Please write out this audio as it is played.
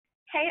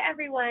Hey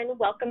everyone,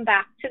 welcome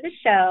back to the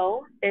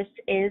show. This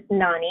is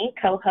Nani,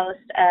 co-host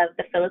of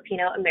the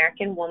Filipino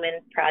American Woman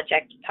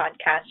Project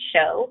podcast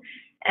show.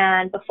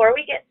 And before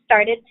we get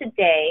started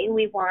today,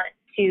 we want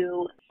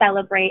to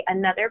celebrate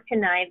another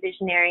Pinay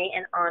visionary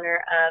in honor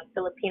of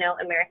Filipino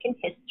American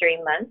History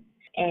Month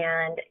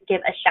and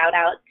give a shout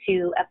out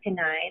to a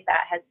Pinay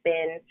that has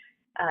been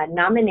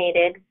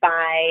nominated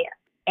by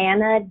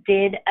Anna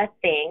Did a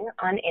Thing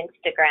on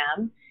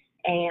Instagram,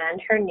 and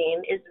her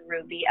name is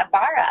Ruby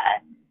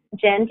Ibarra.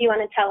 Jen, do you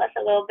want to tell us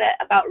a little bit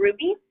about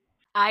Ruby?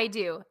 I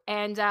do.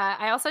 And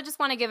I also just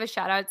want to give a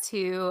shout out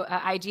to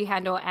IG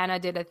handle Anna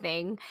Did a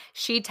Thing.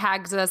 She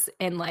tags us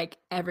in like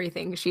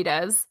everything she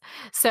does.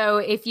 So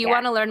if you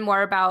want to learn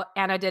more about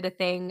Anna Did a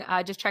Thing,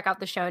 just check out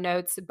the show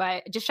notes.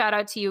 But just shout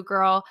out to you,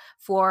 girl,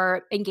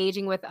 for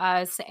engaging with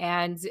us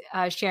and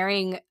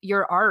sharing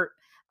your art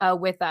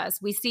with us.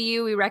 We see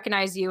you, we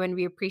recognize you, and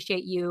we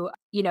appreciate you,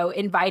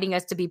 inviting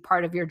us to be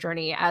part of your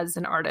journey as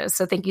an artist.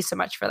 So thank you so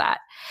much for that.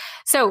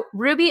 So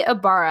Ruby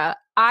Ibarra,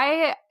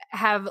 I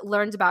have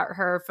learned about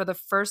her for the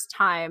first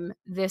time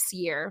this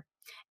year.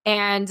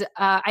 And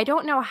I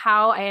don't know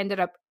how I ended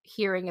up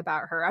hearing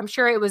about her. I'm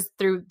sure it was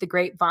through the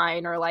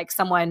grapevine or like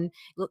someone,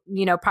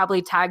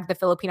 probably tagged the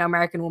Filipino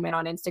American Woman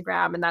on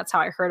Instagram, and that's how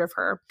I heard of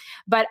her.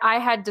 But I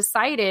had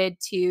decided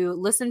to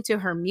listen to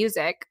her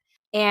music,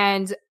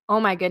 and oh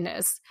my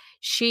goodness,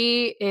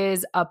 she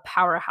is a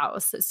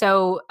powerhouse.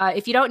 So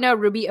if you don't know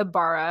Ruby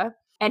Ibarra,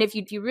 and if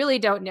you really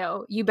don't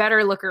know, you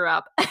better look her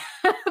up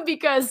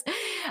because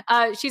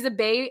she's a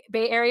Bay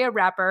Area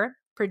rapper,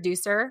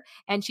 producer,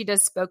 and she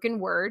does spoken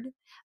word.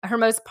 Her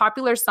most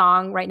popular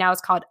song right now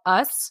is called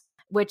Us,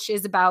 which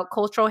is about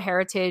cultural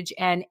heritage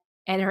and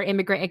her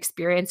immigrant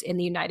experience in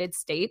the United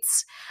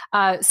States.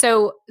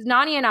 So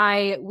Nani and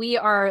I, we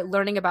are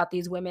learning about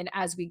these women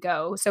as we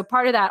go. So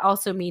part of that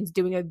also means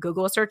doing a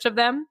Google search of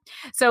them.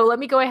 So let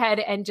me go ahead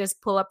and just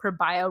pull up her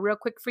bio real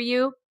quick for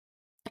you,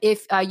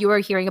 if you are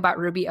hearing about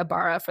Ruby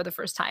Ibarra for the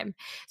first time.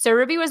 So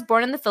Ruby was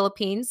born in the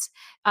Philippines.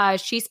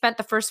 She spent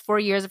the first 4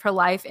 years of her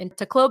life in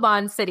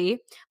Tacloban City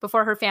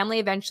before her family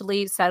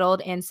eventually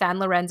settled in San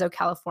Lorenzo,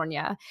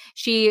 California.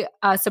 She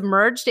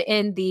submerged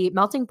in the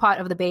melting pot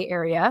of the Bay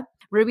Area.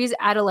 Ruby's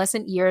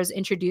adolescent years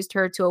introduced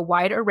her to a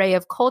wide array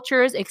of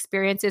cultures,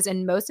 experiences,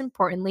 and most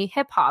importantly,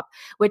 hip hop,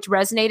 which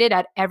resonated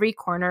at every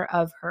corner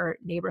of her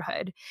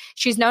neighborhood.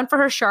 She's known for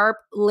her sharp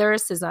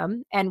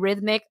lyricism and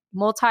rhythmic,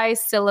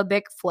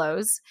 multi-syllabic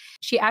flows.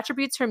 She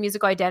attributes her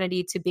musical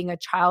identity to being a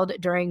child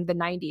during the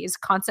 90s,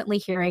 constantly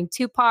hearing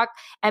Tupac,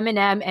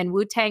 Eminem, and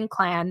Wu-Tang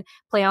Clan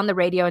play on the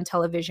radio and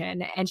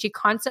television. And she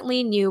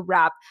constantly knew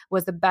rap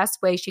was the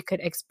best way she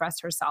could express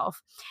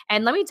herself.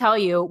 And let me tell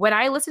you, when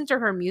I listen to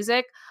her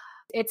music,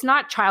 it's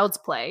not child's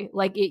play.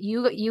 Like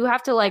you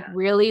have to like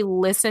really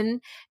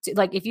listen to,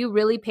 like, if you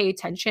really pay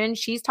attention,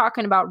 she's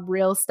talking about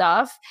real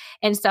stuff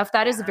and stuff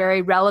that is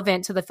very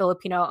relevant to the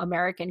Filipino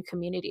American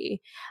community.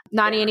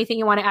 Nani, anything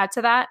you want to add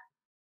to that?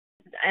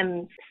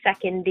 I'm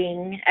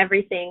seconding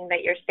everything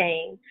that you're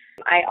saying.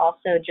 I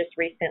also just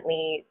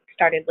recently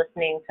started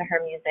listening to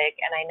her music,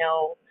 and I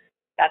know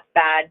that's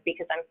bad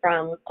because I'm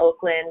from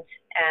Oakland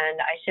and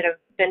I should have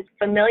been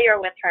familiar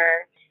with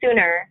her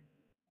sooner,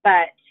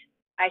 but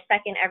I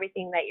second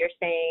everything that you're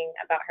saying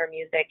about her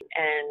music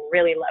and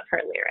really love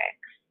her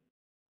lyrics.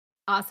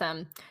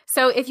 Awesome.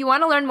 So if you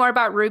want to learn more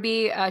about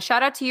Ruby,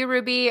 shout out to you,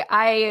 Ruby.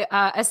 I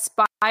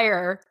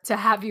aspire to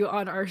have you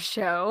on our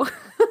show.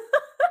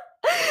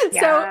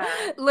 So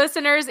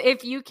listeners,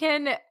 if you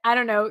can, I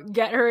don't know,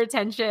 get her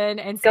attention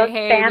and say, go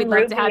hey, spam we'd love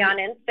Ruby to have on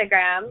you.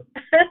 Instagram.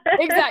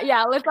 Exactly.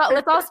 Yeah. Let's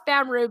all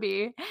spam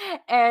Ruby,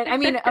 and I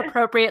mean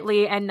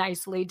appropriately and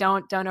nicely.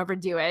 Don't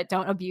overdo it.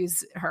 Don't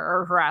abuse her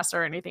or harass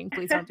her or anything.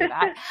 Please don't do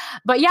that.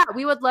 But yeah,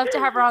 we would love to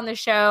have her on the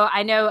show.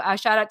 I know.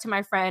 Shout out to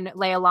my friend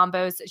Leia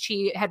Lambos.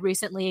 She had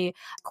recently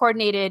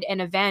coordinated an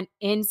event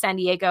in San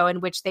Diego in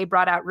which they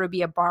brought out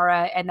Ruby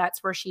Ibarra, and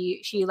that's where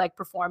she like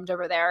performed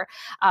over there.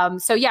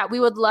 So yeah, we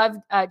would love.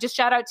 Just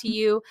shout out to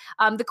you.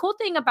 The cool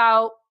thing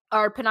about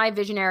our Pinay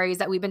visionaries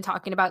that we've been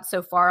talking about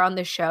so far on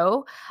the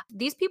show,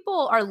 these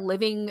people are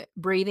living,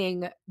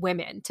 breathing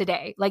women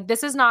today. Like,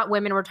 this is not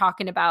women we're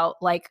talking about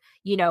like,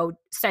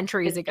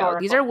 centuries ago.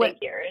 These are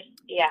figures.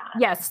 Yeah.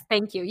 Yes,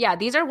 thank you. Yeah,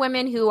 these are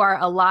women who are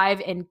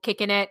alive and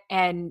kicking it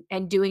and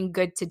doing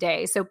good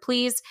today. So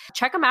please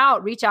check them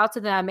out, reach out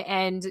to them,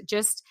 and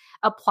just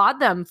applaud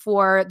them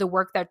for the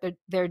work that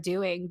they're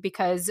doing,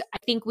 because I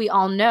think we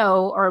all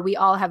know, or we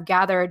all have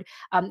gathered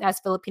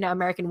as Filipino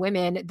American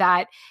women,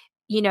 that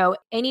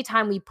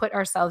anytime we put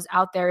ourselves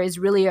out there is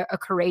really a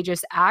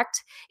courageous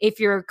act. If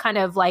you're kind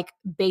of like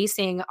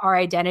basing our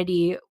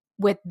identity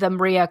with the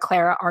Maria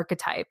Clara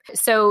archetype.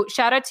 So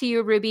shout out to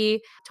you,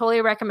 Ruby.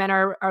 Totally recommend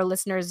our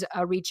listeners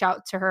reach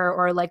out to her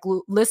or like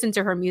listen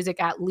to her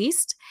music at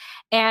least.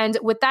 And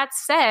with that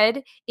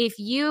said, if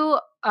you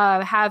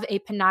have a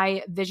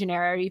Panay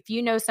visionary, if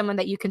you know someone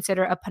that you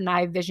consider a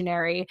Panay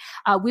visionary,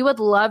 we would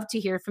love to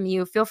hear from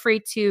you. Feel free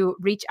to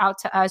reach out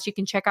to us. You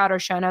can check out our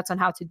show notes on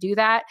how to do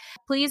that.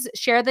 Please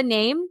share the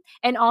name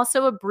and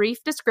also a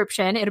brief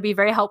description. It'll be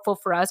very helpful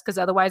for us because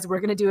otherwise we're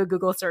going to do a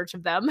Google search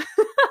of them.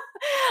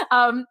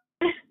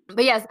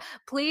 But yes,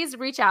 please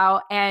reach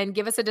out and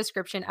give us a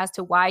description as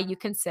to why you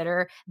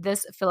consider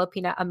this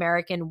Filipina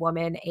American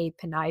woman a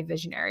Panay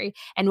visionary.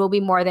 And we'll be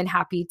more than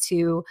happy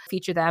to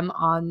feature them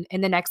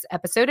in the next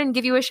episode and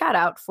give you a shout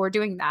out for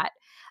doing that.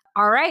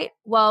 All right.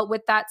 Well,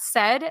 with that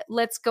said,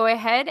 let's go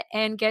ahead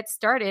and get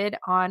started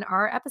on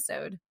our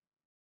episode.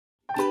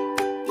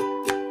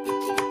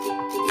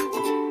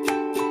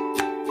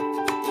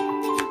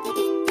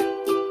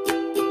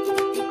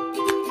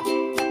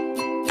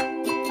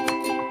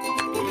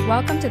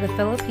 Welcome to the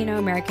Filipino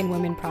American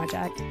Women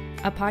Project,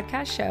 a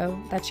podcast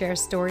show that shares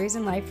stories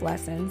and life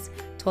lessons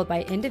told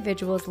by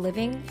individuals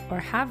living or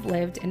have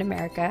lived in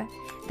America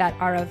that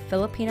are of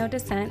Filipino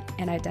descent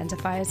and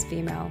identify as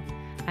female.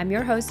 I'm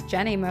your host,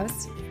 Jen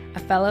Amos, a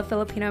fellow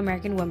Filipino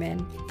American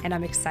woman, and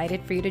I'm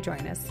excited for you to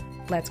join us.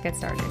 Let's get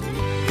started.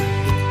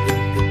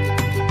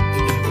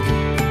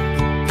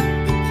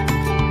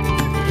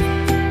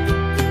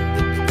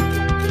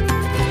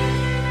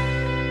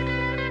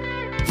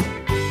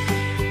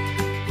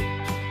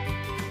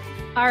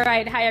 All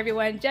right. Hi,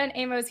 everyone. Jen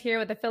Amos here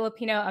with the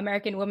Filipino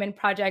American Women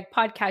Project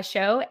podcast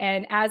show.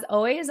 And as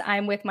always,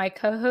 I'm with my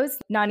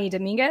co-host, Nani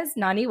Dominguez.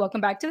 Nani,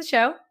 welcome back to the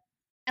show.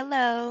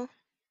 Hello.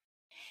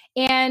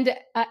 And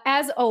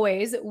as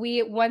always,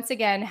 we once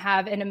again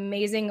have an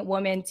amazing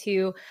woman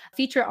to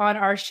feature on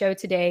our show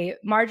today,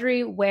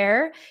 Marjory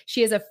Ware.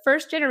 She is a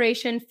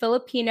first-generation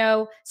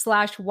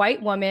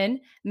Filipino/white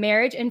woman,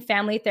 marriage and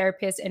family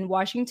therapist in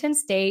Washington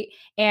State,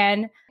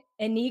 and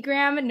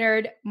Enneagram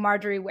nerd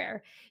Marjory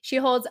Ware. She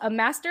holds a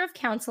Master of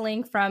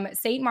Counseling from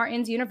St.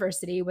 Martin's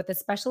University with a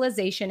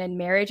specialization in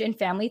marriage and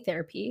family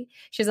therapy.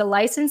 She's a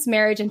licensed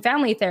marriage and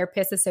family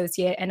therapist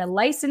associate and a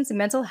licensed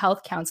mental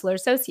health counselor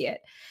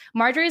associate.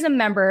 Marjory is a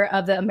member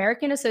of the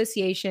American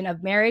Association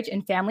of Marriage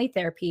and Family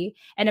Therapy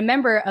and a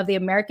member of the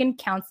American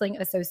Counseling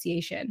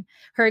Association.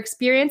 Her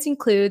experience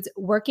includes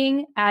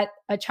working at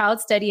a child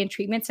study and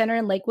treatment center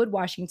in Lakewood,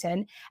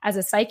 Washington as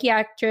a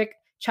psychiatric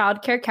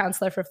child care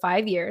counselor for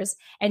 5 years,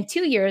 and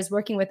 2 years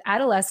working with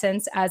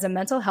adolescents as a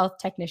mental health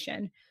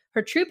technician.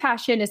 Her true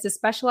passion is to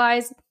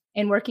specialize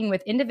in working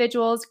with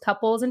individuals,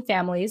 couples, and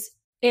families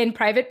in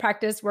private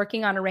practice,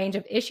 working on a range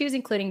of issues,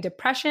 including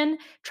depression,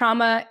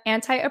 trauma,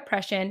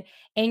 anti-oppression,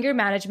 anger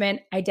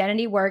management,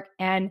 identity work,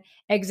 and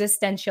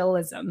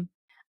existentialism.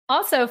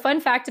 Also, fun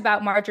fact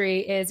about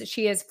Marjory is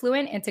she is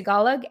fluent in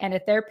Tagalog and a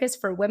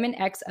therapist for Women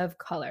X of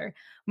Color.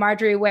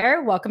 Marjory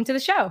Ware, welcome to the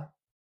show.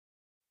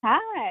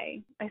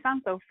 Hi. I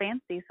sound so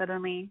fancy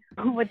suddenly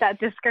with that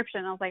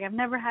description. I was like, I've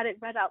never had it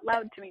read out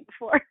loud to me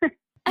before.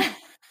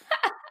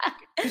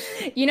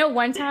 You know,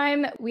 one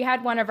time we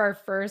had one of our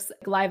first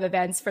live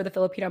events for the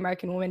Filipino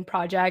American Women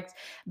Project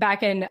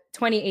back in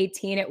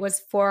 2018. It was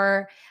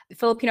for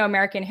Filipino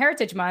American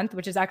Heritage Month,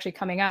 which is actually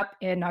coming up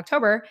in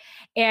October.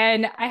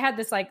 And I had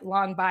this like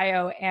long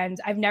bio, and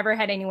I've never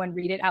had anyone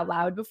read it out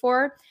loud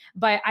before,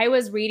 but I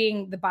was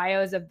reading the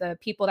bios of the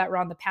people that were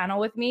on the panel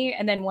with me.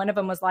 And then one of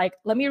them was like,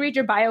 let me read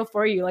your bio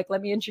for you. Like,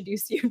 let me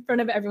introduce you in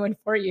front of everyone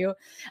for you.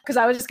 Because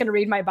I was just going to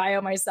read my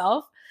bio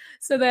myself.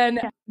 So then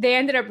they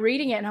ended up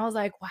reading it, and I was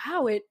like,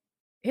 wow,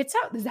 it's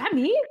out. Is that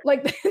me?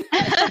 Like,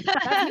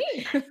 that's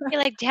me.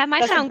 You're like, damn,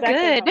 I sound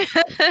exactly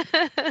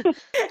good.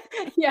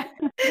 Yeah.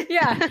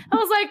 I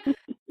was like,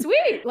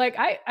 sweet. Like,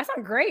 I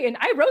sound great. And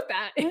I wrote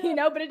that,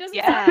 but it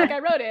doesn't sound like I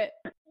wrote it.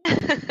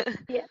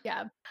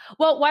 Yeah.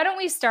 Well, why don't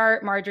we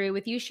start, Marjory,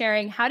 with you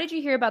sharing, how did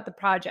you hear about the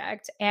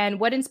project and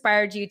what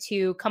inspired you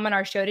to come on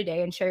our show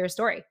today and share your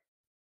story?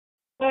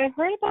 So I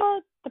heard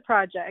about the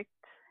project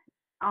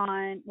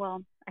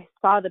I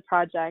saw the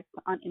project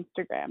on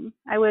Instagram.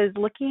 I was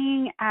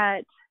looking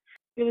at,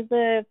 it was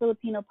a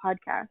Filipino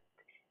podcast,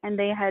 and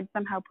they had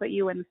somehow put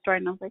you in the story,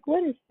 and I was like,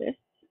 what is this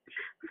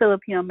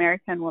Filipino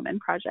American Woman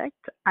Project?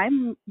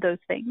 I'm those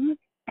things,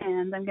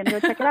 and I'm going to go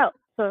check it out.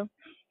 So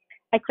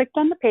I clicked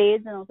on the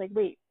page, and I was like,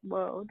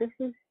 whoa, this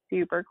is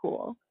super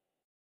cool.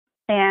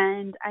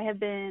 And I have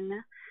been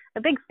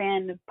a big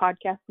fan of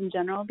podcasts in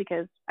general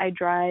because my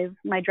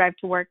drive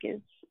to work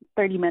is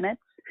 30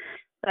 minutes.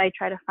 But I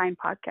try to find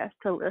podcasts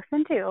to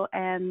listen to,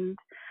 and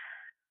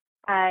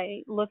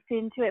I looked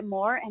into it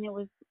more, and it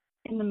was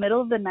in the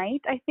middle of the night,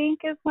 I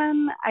think, is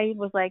when I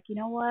was like, you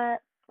know what,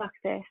 fuck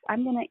this.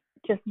 I'm going to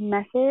just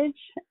message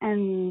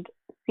and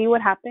see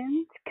what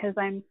happens because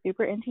I'm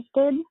super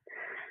interested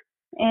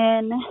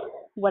in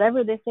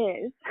whatever this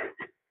is.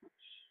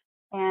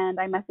 And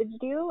I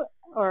messaged you,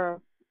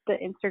 or the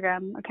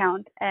Instagram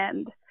account,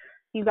 and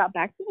you got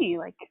back to me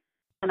like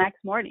the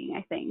next morning,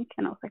 I think.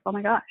 And I was like, oh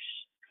my gosh,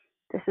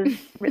 this is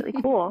really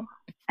cool.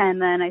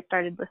 And then I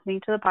started listening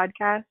to the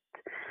podcast,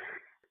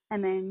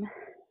 And then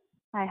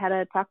I had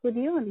a talk with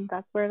you, and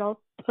that's where it all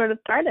sort of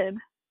started.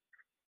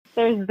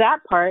 There's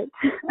that part.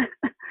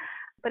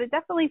 But it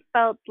definitely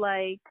felt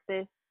like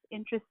this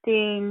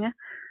interesting.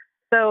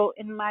 So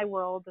in my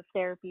world of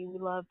therapy, we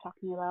love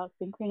talking about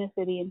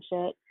synchronicity and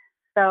shit.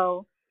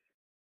 So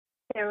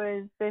there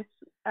was this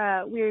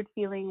weird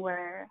feeling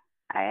where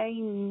I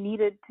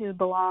needed to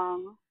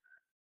belong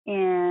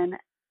in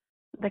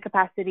the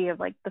capacity of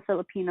like the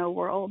Filipino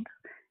world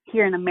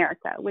here in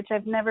America, which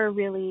I've never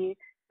really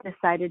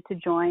decided to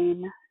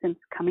join since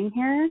coming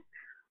here.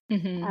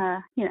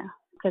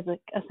 Because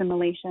like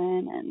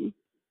assimilation and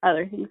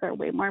other things are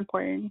way more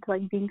important,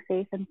 like being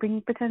safe and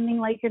pretending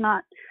like you're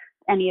not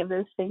any of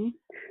those things.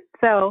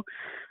 So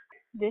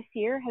this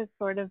year has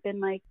sort of been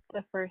like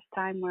the first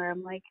time where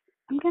I'm like,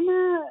 I'm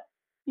gonna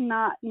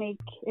not make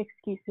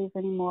excuses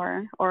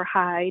anymore or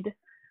hide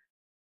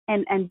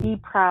and be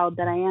proud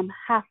that I am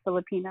half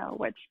Filipino,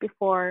 which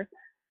before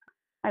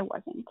I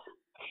wasn't.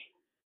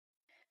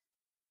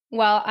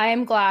 Well, I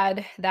am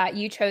glad that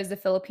you chose the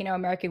Filipino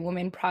American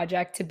Women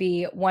Project to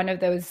be one of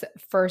those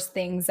first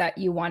things that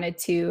you wanted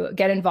to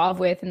get involved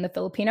with in the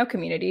Filipino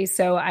community.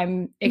 So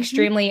I'm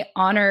extremely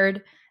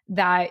honored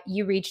that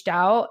you reached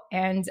out.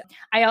 And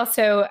I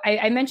also,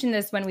 I mentioned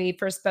this when we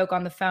first spoke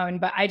on the phone,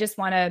 but I just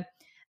want to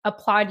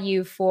applaud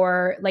you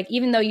for, like,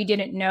 even though you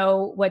didn't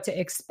know what to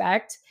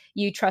expect,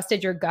 you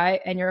trusted your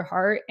gut and your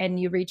heart and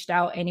you reached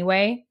out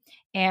anyway.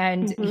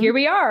 And here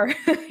we are,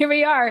 here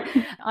we are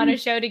on a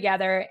show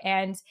together.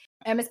 And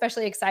I'm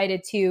especially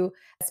excited to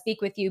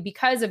speak with you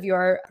because of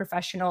your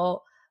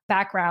professional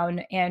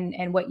background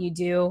and what you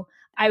do.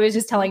 I was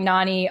just telling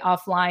Nani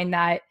offline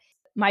that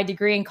my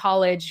degree in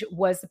college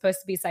was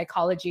supposed to be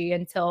psychology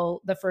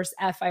until the first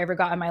F I ever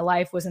got in my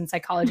life was in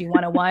Psychology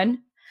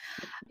 101.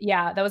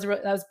 Yeah, that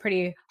was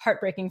pretty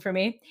heartbreaking for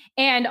me.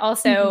 And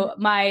also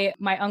my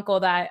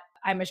uncle that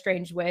I'm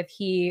estranged with,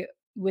 he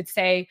would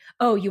say,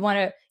 "Oh, you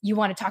want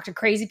to talk to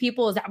crazy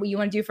people? Is that what you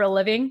want to do for a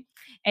living?"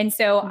 And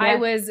so I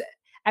was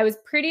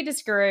pretty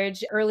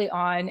discouraged early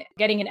on.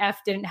 Getting an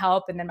F didn't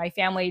help, and then my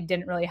family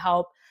didn't really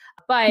help.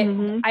 But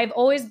I've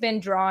always been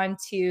drawn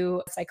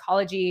to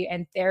psychology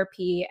and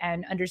therapy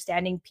and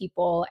understanding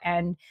people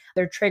and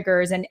their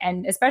triggers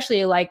and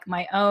especially like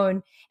my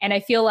own. And I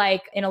feel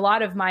like in a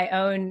lot of my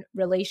own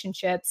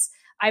relationships,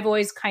 I've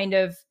always kind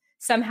of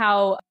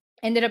somehow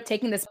ended up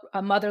taking this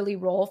motherly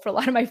role for a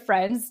lot of my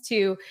friends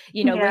to,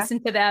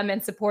 listen to them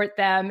and support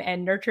them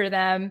and nurture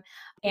them.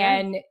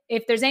 And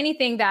if there's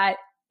anything that,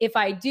 if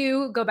I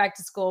do go back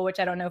to school, which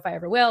I don't know if I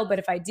ever will, but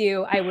if I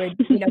do, I would,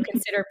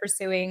 consider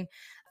pursuing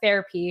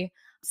therapy.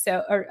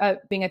 So, or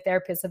being a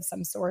therapist of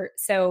some sort.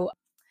 So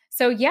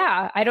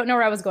yeah, I don't know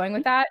where I was going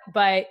with that,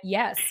 but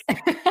yes.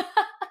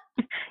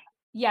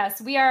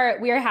 Yes, we are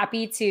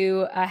happy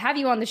to have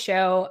you on the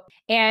show.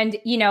 And,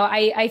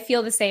 I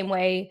feel the same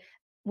way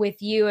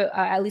with you,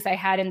 at least I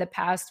had in the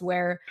past,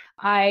 where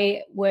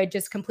I would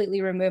just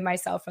completely remove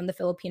myself from the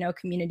Filipino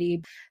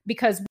community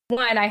because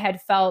one, I had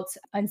felt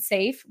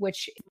unsafe,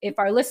 which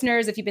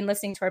if you've been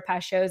listening to our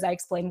past shows, I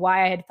explained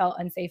why I had felt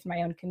unsafe in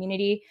my own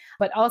community.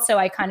 But also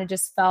I kind of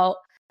just felt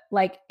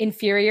like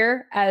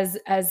inferior as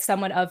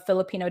someone of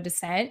Filipino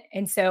descent.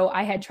 And so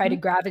I had tried to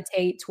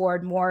gravitate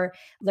toward more,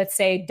 let's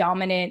say,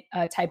 dominant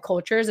type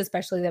cultures,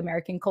 especially the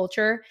American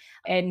culture,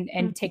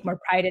 and take more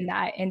pride in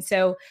that. And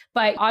so,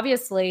 but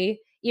obviously,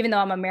 even though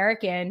I'm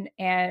American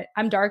and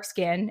I'm dark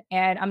skinned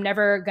and I'm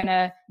never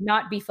gonna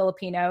not be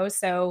Filipino,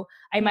 so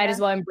I might as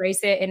well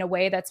embrace it in a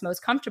way that's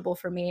most comfortable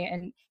for me,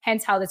 and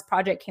hence how this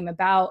project came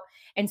about.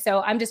 And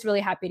so I'm just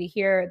really happy to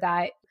hear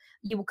that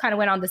you kind of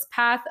went on this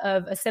path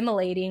of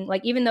assimilating,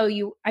 like, even though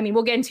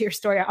we'll get into your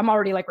story. I'm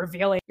already like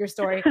revealing your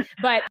story,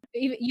 but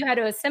you had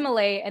to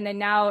assimilate. And then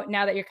now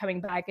that you're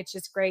coming back, it's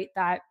just great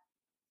that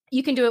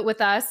you can do it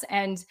with us.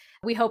 And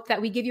we hope that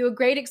we give you a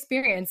great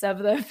experience of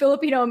the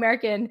Filipino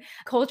American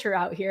culture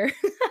out here.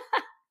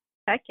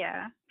 Heck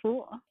yeah.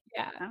 Cool.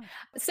 Yeah.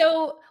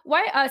 So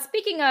why,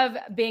 speaking of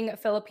being a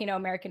Filipino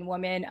American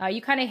woman,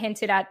 you kind of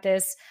hinted at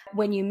this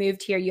when you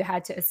moved here, you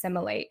had to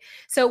assimilate.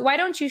 So why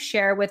don't you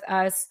share with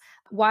us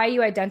why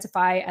you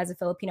identify as a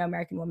Filipino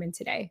American woman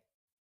today?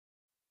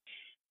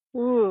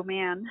 Ooh,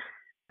 man.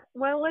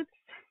 Well,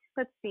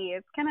 let's see.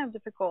 It's kind of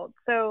difficult.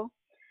 So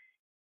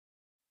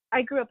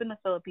I grew up in the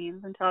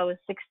Philippines until I was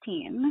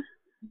 16.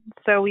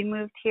 So we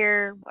moved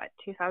here,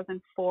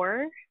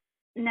 2004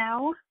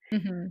 now?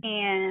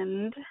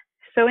 And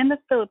so in the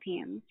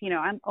Philippines,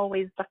 I'm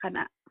always the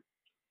kana,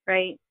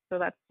 right? So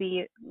that's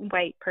the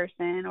white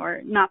person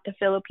or not the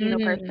Filipino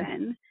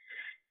person.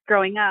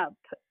 Growing up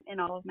in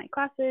all of my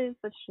classes,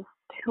 that's just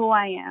who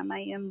I am.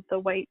 I am the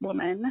white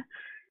woman.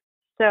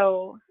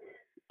 So,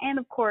 and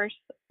of course,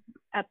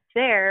 up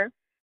there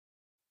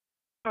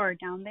or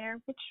down there,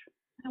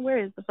 where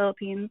is the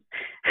Philippines?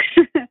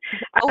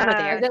 Over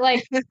there. Is it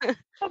like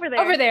over there?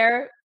 Over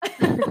there.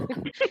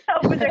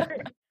 Over there.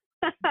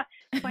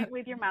 Point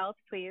with your mouth,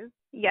 please.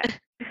 Yes.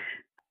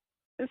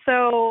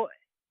 So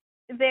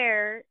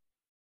there,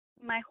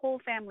 my whole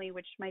family,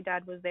 which my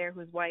dad was there,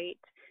 who's white,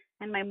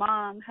 and my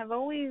mom have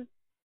always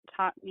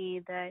taught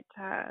me that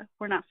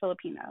we're not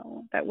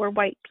Filipino, that we're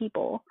white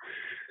people.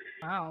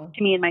 Wow.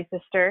 To me and my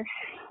sister.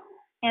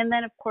 And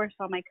then, of course,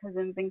 all my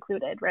cousins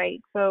included, right?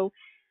 So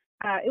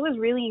it was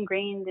really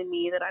ingrained in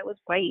me that I was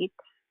white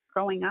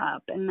growing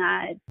up and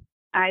that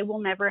I will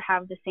never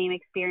have the same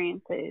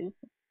experiences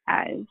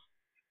as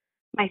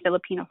my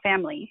Filipino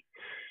family.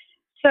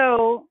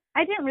 So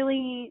I didn't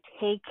really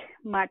take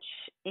much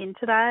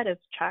into that as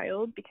a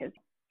child because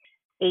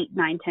 8,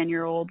 9,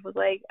 10-year-old was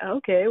like,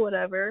 okay,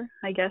 whatever.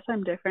 I guess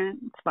I'm different.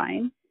 It's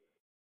fine.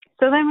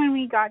 So then when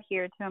we got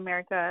here to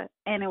America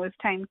and it was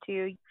time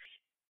to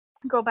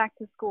go back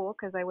to school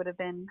because I would have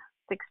been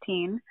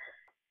 16,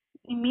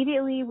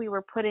 immediately we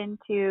were put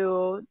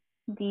into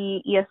the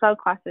ESL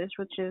classes,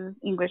 which is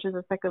English as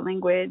a second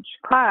language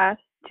class,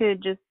 to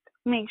just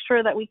make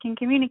sure that we can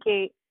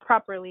communicate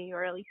properly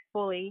or at least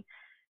fully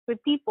with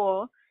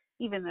people,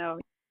 even though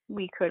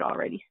we could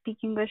already speak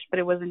English, but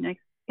it wasn't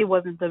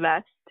the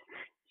best.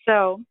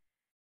 So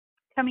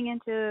coming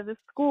into the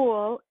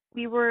school,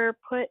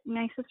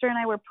 my sister and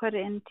I were put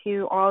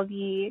into all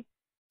the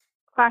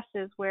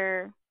classes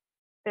where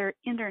they're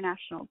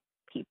international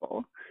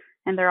people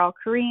and they're all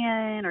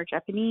Korean or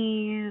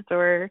Japanese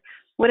or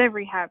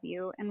whatever have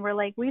you. And we're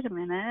like, wait a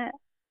minute,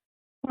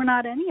 we're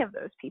not any of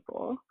those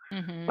people.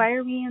 Mm-hmm. Why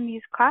are we in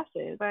these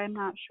classes? I'm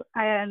not sure.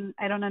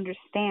 I don't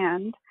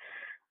understand.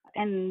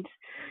 And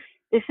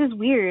this is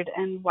weird.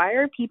 And why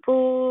are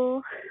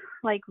people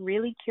like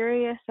really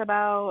curious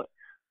about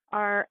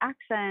our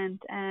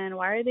accent, and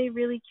why are they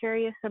really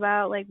curious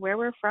about like where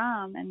we're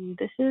from? And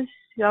this is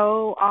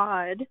so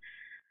odd.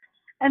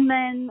 And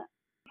then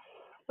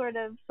sort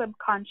of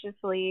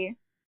subconsciously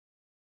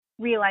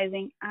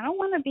realizing I don't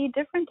want to be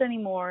different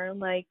anymore.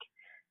 Like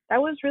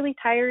that was really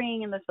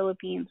tiring in the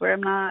Philippines where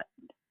I'm not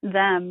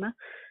them,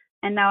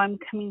 and now I'm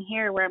coming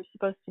here where I'm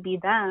supposed to be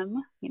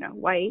them,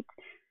 white,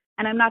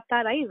 and I'm not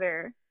that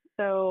either.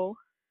 So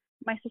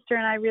my sister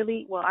and I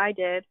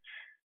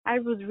I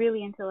was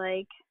really into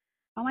like,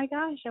 oh my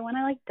gosh, I want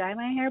to like dye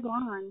my hair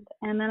blonde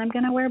and then I'm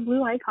going to wear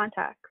blue eye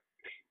contacts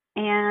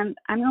and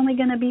I'm only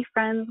going to be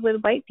friends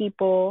with white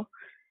people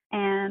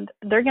and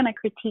they're going to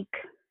critique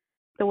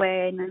the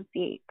way I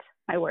enunciate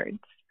my words.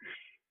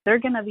 They're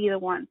going to be the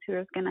ones who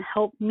are going to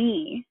help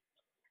me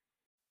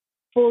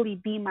fully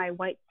be my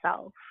white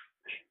self.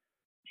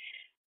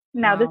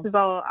 Now, This is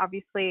all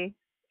obviously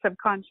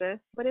subconscious,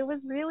 but it was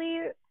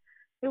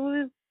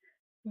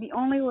the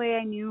only way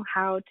I knew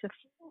how to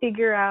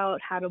figure out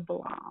how to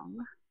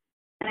belong.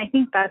 And I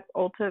think that's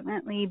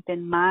ultimately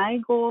been my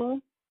goal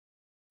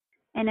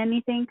in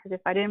anything, because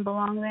if I didn't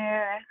belong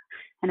there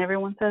and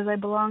everyone says I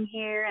belong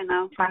here and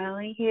I'm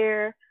finally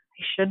here,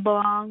 I should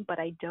belong, but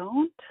I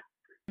don't.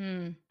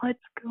 Let's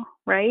go,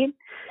 right?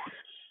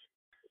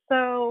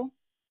 So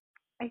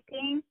I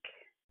think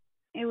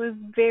it was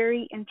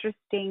very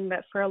interesting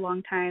that for a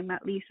long time,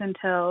 at least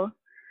until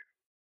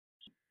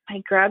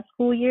my grad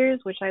school years,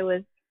 which I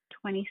was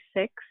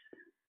 26,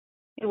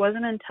 it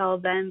wasn't until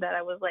then that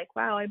I was like,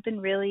 wow, I've been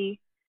really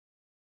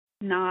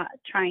not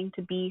trying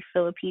to be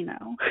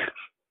Filipino.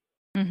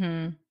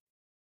 Mm-hmm.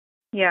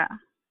 Yeah.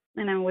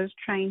 And I was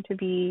trying to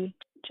be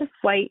just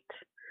white.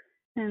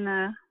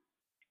 And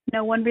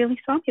no one really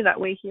saw me that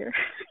way here.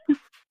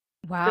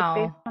 Wow.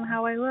 Just based on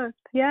how I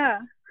looked. Yeah.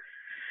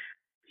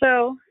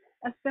 So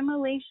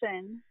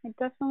assimilation, it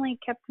definitely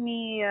kept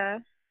me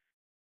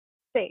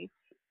safe.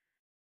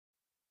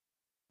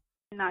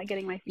 Not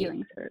getting my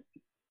feelings hurt.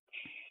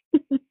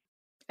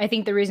 I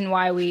think the reason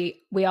why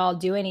we all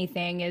do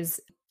anything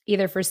is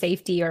either for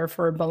safety or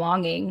for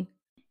belonging.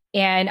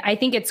 And I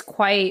think it's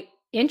quite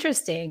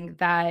interesting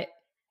that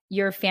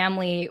your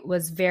family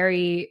was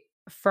very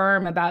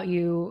firm about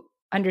you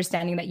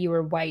understanding that you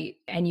were white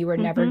and you were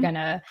never going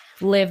to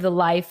live the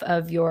life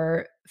of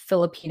your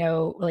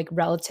Filipino like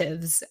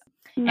relatives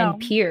and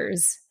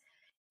peers.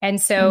 And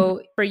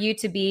so for you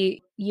to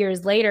be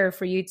years later,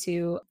 for you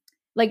to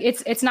like,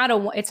 it's not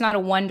a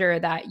wonder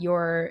that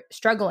you're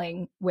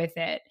struggling with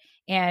it.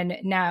 And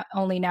now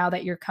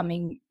that you're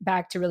coming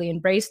back to really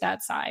embrace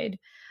that side.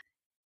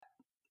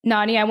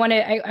 Nani,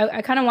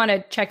 I kind of want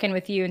to check in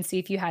with you and see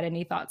if you had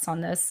any thoughts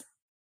on this.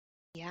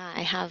 Yeah,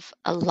 I have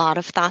a lot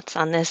of thoughts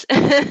on this.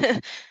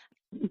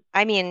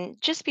 I mean,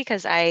 just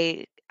because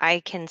I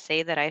can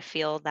say that I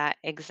feel that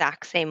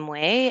exact same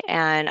way,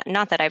 and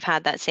not that I've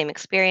had that same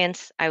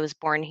experience. I was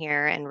born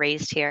here and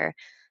raised here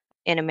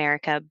in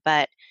America,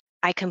 but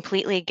I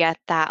completely get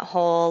that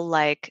whole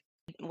like,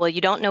 well,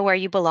 you don't know where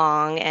you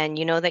belong, and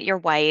you know that you're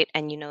white,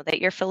 and you know that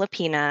you're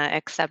Filipina,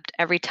 except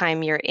every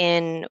time you're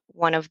in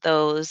one of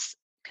those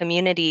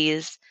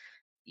communities,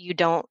 you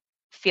don't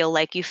feel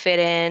like you fit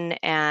in,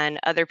 and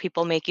other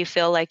people make you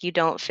feel like you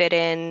don't fit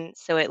in.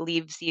 So it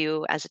leaves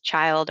you as a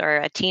child or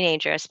a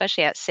teenager,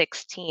 especially at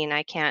 16.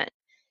 I can't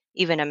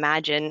even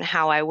imagine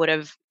how I would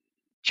have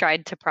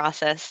tried to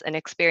process an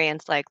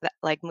experience like that,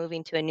 like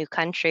moving to a new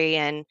country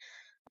and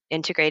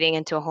integrating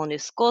into a whole new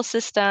school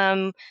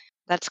system.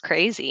 That's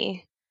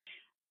crazy.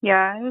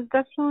 Yeah, it was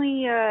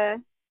definitely I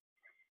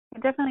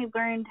definitely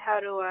learned how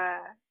to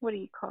what do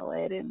you call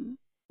it, and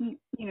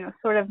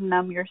sort of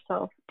numb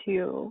yourself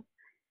to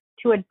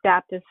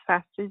adapt as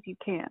fast as you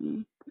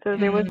can. So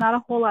there was not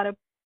a whole lot of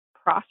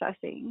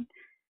processing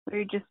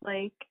where you're just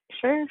like,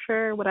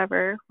 sure,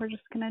 whatever, we're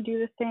just gonna do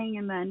this thing.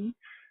 And then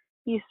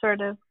you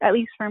sort of, at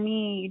least for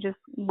me, you just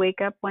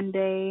wake up one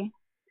day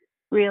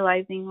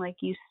realizing like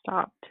you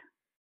stopped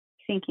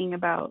thinking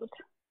about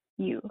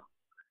you.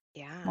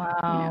 Yeah.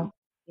 Wow.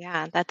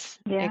 Yeah, that's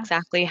Yeah.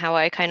 exactly how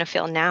I kind of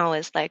feel now,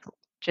 is like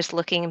just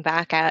looking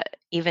back at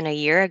even a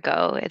year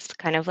ago, it's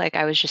kind of like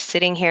I was just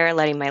sitting here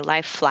letting my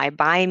life fly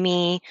by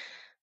me.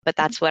 But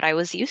that's what I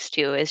was used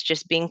to, is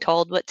just being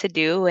told what to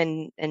do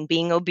and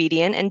being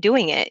obedient and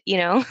doing it, you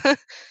know? Right.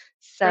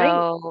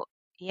 So,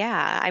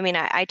 yeah, I mean,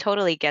 I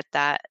totally get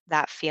that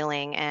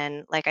feeling.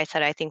 And like I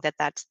said, I think that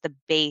that's the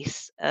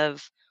base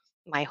of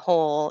my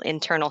whole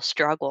internal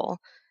struggle,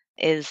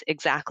 is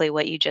exactly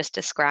what you just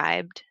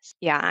described.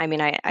 Yeah, I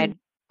mean, I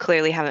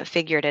clearly haven't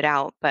figured it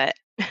out, but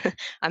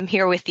I'm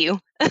here with you.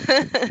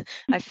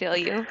 I feel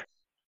you.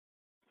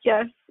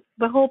 Yes.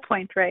 The whole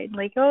point, right?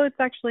 Like, oh, it's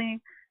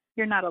actually,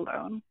 you're not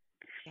alone.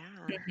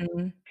 Yeah.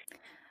 Mhm.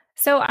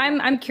 So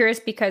I'm curious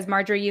because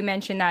Marjorie, you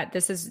mentioned that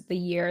this is the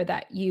year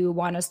that you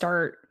want to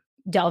start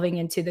delving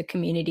into the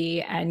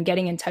community and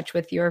getting in touch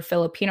with your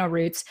Filipino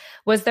roots.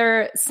 Was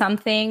there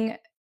something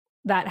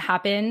that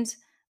happened,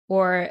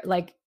 or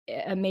like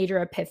a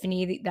major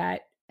epiphany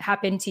that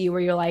happened to you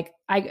where you're like,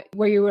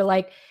 where you were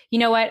like, you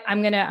know what,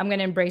 I'm gonna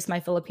embrace my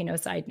Filipino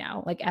side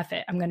now. Like, F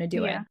it, I'm gonna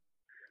do it. Yeah.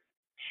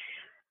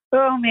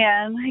 Oh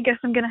man, I guess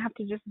I'm gonna have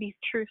to just be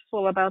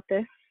truthful about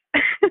this.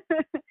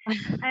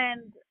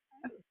 and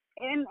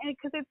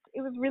because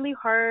it was really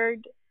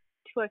hard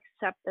to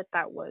accept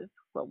that was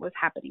what was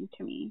happening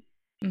to me.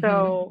 Mhm.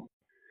 So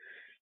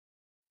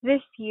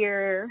this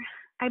year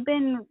I've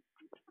been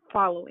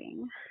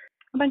following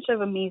a bunch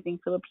of amazing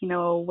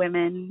Filipino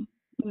women,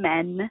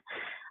 men,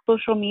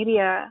 social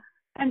media,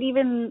 and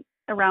even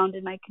around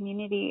in my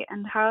community,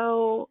 and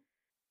how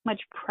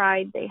much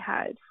pride they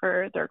had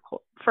for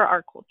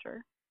our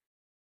culture.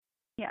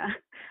 Yeah,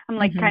 I'm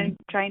like kind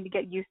of trying to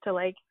get used to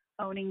like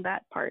owning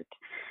that part.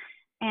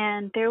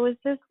 And there was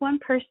this one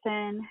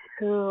person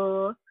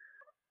who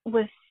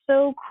was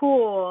so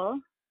cool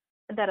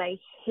that I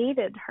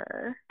hated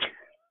her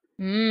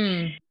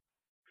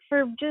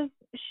for just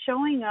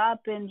showing up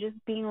and just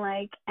being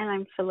like, and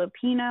I'm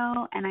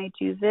Filipino and I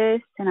do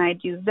this and I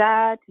do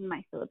that in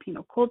my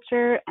Filipino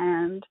culture,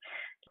 and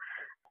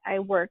I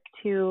work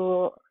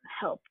to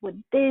help with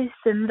this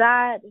and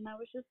that. And I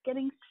was just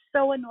getting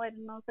so annoyed,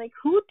 and I was like,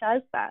 who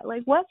does that?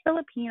 Like, what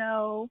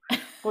Filipino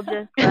will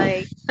just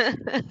like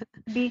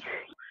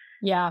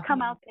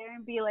come out there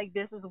and be like,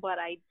 this is what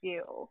I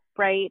do,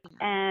 right?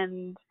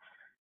 And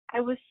I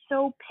was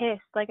so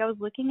pissed. Like, I was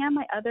looking at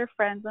my other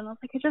friends and I was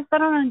like, I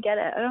don't get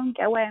it. I don't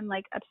get why I'm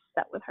like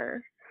upset with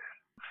her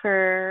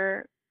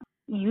for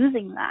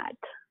using that,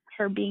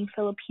 for being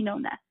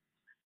Filipino-ness.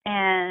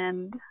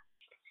 And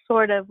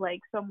sort of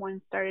like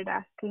someone started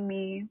asking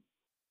me,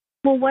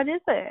 well, what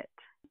is it?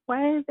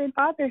 Why is it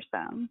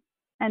bothersome?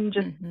 And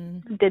just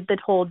did the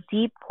whole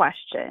deep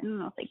question.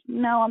 And I was like,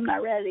 no, I'm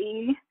not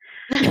ready.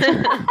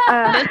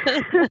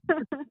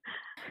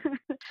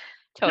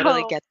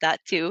 Totally get that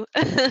too.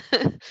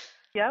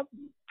 Yep.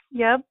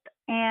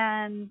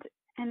 And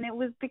it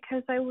was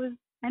because I was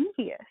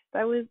envious.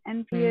 I was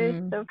envious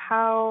of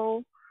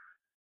how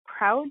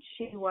proud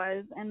she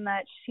was, and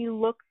that she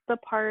looked the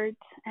part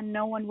and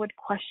no one would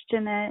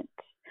question it.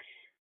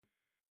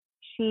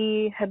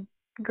 She had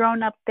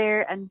grown up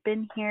there and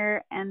been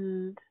here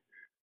and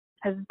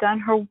has done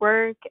her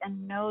work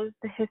and knows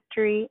the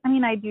history. I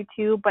mean, I do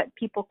too, but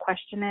people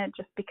question it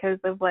just because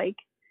of like,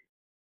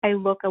 I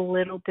look a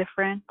little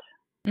different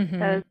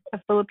as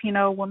a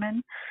Filipino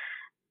woman.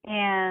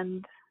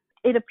 And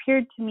it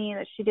appeared to me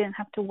that she didn't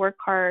have to work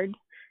hard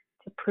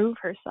to prove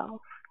herself.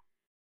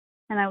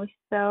 And I was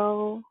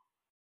so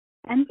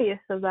envious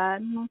of that.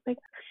 And I was like,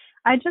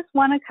 I just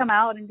want to come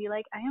out and be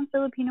like, I am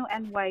Filipino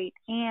and white,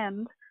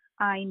 and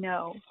I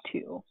know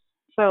too.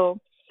 So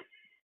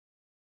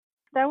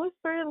that was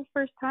sort of the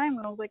first time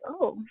when I was like,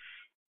 oh,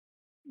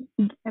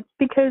 it's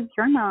because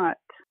you're not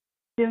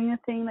doing the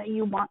thing that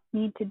you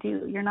need to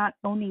do. You're not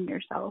owning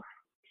yourself.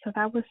 So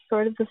that was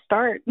sort of the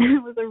start.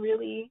 It was a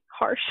really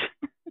harsh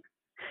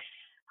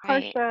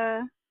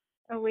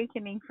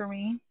awakening for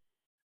me.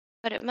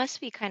 But it must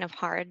be kind of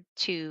hard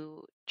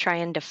to try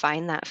and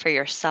define that for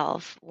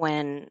yourself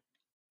when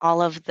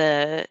all of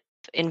the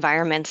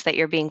environments that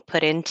you're being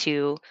put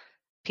into,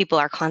 people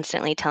are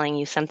constantly telling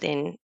you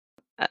something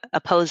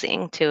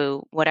opposing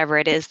to whatever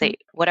it is that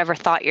whatever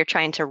thought you're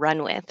trying to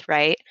run with,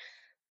 right?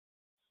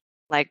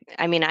 Like,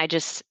 I mean, I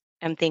just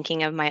am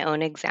thinking of my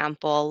own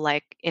example.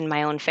 Like in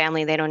my own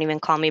family, they don't even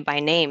call me by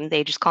name.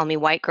 They just call me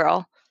white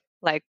girl.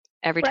 Like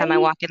every time I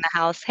walk in the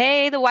house,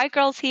 hey, the white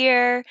girl's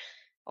here.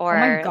 Oh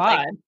my Or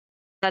like,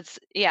 God.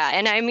 yeah.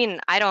 And I mean,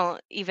 I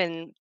don't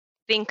even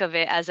think of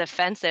it as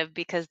offensive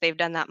because they've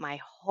done that my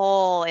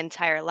whole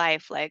entire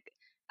life. Like,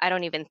 I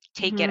don't even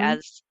take it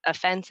as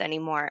offense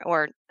anymore,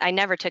 or I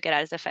never took it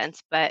as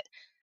offense. But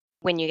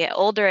when you get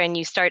older and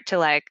you start to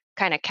like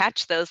kind of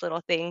catch those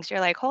little things,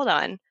 you're like, hold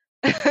on.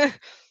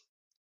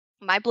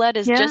 My blood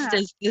is just Yeah.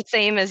 as the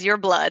same as your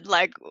blood.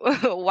 Like,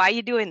 why are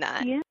you doing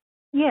that? Yeah.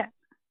 Yeah.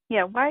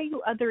 Yeah. Why are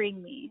you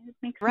othering me? It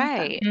makes no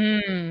Right.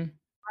 sense. Mm.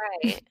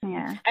 Right.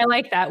 Yeah. I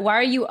like that. Why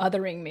are you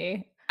othering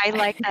me? I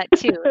like that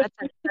too.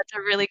 That's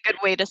a really good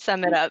way to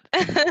sum it up.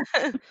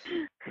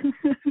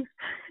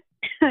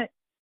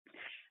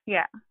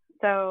 Yeah.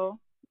 So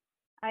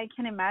I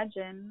can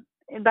imagine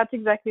that's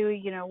exactly,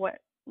 you know, what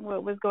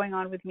was going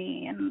on with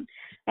me.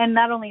 And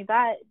not only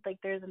that, like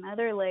there's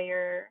another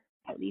layer,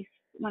 at least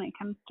when it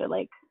comes to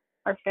like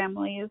our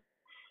families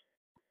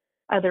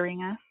othering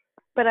us.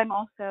 But I'm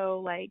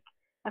also like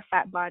a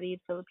fat-bodied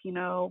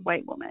Filipino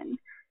white woman.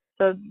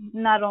 So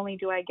not only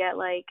do I get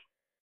like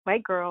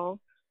white girl,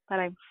 but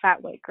I'm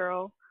fat white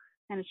girl.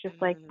 And it's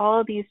just like all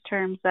of these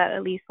terms that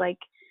at least like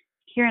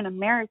here in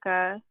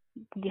America,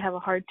 you have a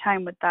hard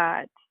time with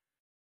that.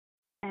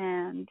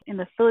 And in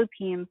the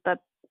Philippines,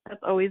 that's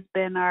always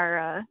been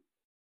our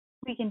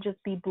we can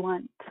just be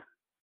blunt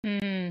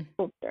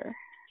culture.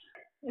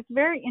 It's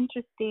very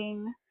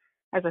interesting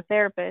as a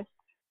therapist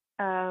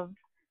of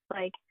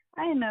like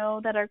I know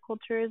that our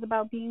culture is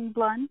about being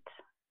blunt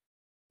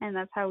and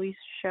that's how we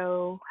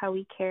show how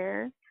we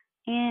care,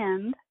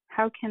 and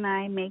how can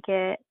I make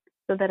it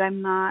so that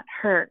I'm not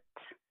hurt?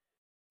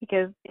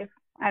 Because if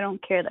I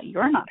don't care that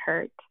you're not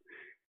hurt,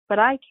 but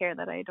I care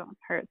that I don't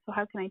hurt, so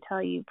how can I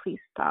tell you please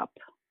stop?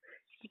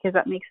 Because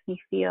that makes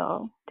me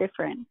feel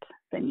different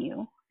than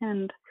you.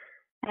 And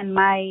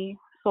my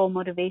sole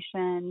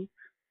motivation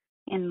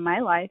in my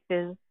life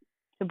is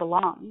to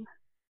belong,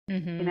 you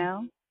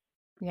know?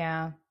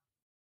 Yeah.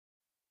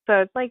 So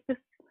it's like this,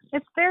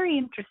 it's very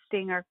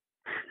interesting, our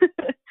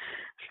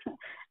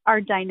our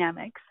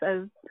dynamics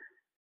as,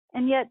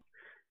 and yet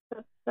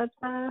that's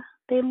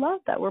they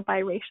love that we're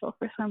biracial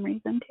for some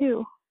reason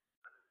too.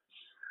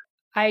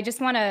 I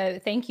just want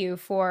to thank you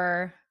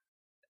for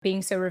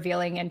being so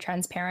revealing and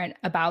transparent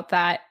about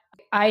that.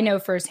 I know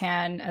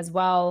firsthand as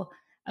well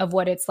of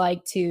what it's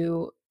like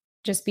to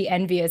just be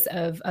envious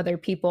of other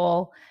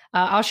people.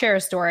 I'll share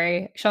a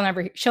story. She'll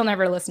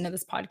never listen to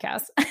this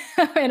podcast,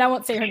 and I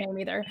won't say her name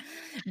either.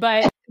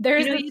 But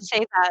there's you say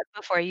that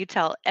before you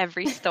tell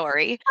every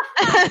story,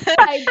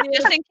 I do.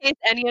 just in case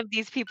any of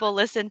these people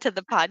listen to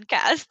the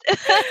podcast.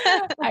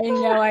 I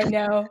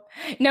know.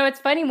 No, it's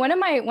funny. One of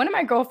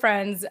my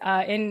girlfriends,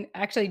 in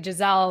actually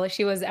Giselle,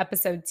 she was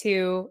episode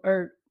 2,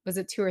 or was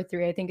it 2 or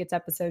 3? I think it's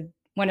episode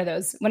one of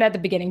those, one at the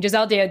beginning.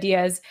 Giselle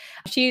Diaz.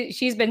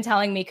 She's been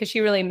telling me because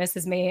she really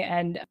misses me,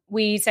 and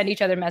we send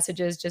each other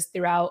messages just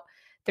throughout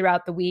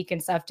the week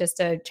and stuff just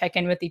to check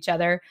in with each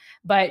other.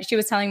 But she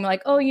was telling me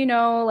like, oh, you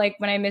know, like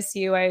when I miss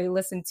you, I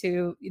listen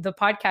to the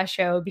podcast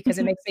show because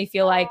it makes me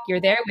feel like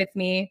you're there with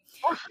me.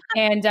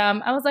 And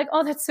I was like,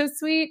 oh, that's so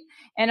sweet.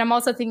 And I'm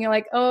also thinking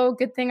like, oh,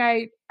 good thing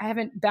I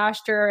haven't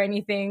bashed her or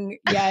anything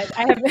yet.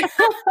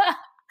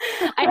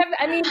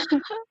 I mean,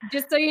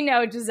 just so you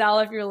know, Giselle,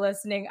 if you're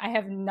listening, I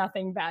have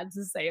nothing bad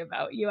to say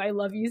about you. I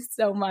love you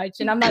so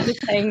much. And I'm not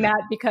just saying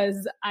that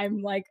because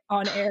I'm like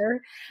on air,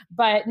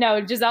 but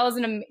no, Giselle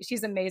is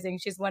she's amazing.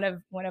 She's one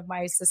of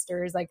my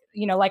sisters, like,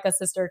 you know, like a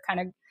sister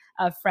kind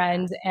of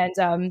friend.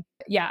 And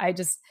yeah,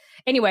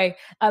 anyway,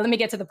 let me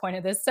get to the point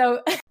of this.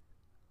 So,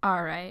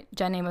 all right,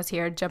 Jen Amos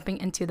here, jumping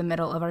into the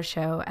middle of our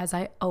show, as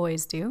I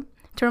always do,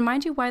 to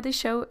remind you why this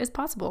show is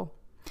possible.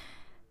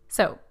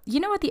 So, you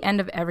know, at the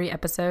end of every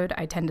episode,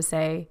 I tend to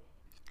say,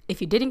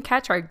 if you didn't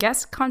catch our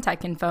guest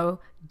contact info,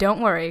 don't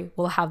worry,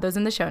 we'll have those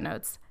in the show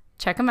notes.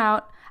 Check them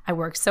out. I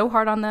worked so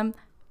hard on them.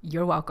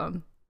 You're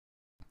welcome.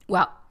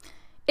 Well,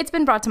 it's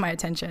been brought to my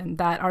attention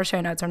that our show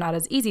notes are not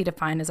as easy to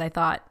find as I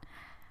thought,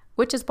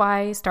 which is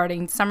why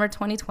starting summer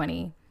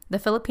 2020, the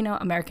Filipino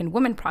American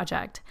Women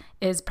Project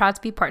is proud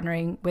to be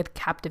partnering with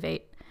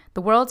Captivate,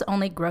 the world's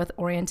only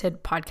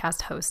growth-oriented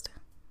podcast host.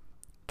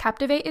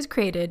 Captivate is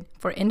created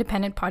for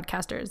independent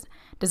podcasters,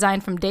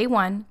 designed from day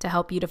one to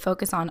help you to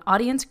focus on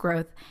audience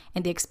growth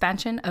and the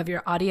expansion of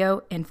your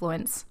audio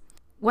influence.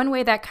 One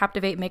way that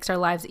Captivate makes our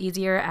lives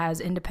easier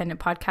as independent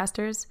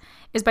podcasters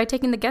is by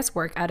taking the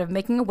guesswork out of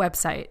making a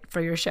website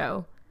for your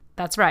show.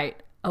 That's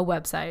right, a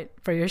website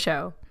for your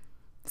show.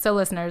 So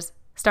listeners,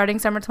 starting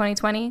summer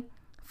 2020,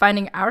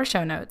 finding our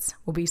show notes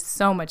will be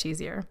so much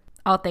easier.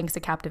 All thanks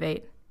to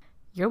Captivate.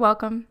 You're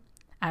welcome,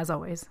 as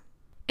always.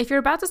 If you're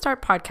about to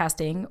start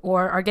podcasting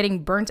or are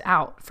getting burnt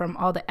out from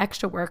all the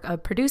extra work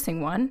of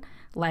producing one,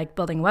 like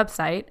building a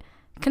website,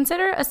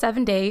 consider a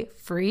 7-day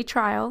free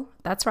trial,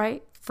 that's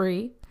right,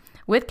 free,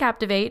 with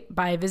Captivate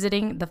by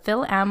visiting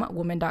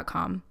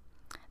thephilamwoman.com.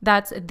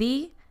 That's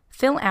the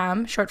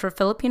Philam, short for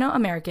Filipino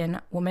American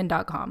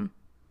Woman.com.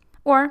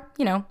 Or,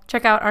 you know,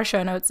 check out our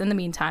show notes in the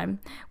meantime,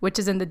 which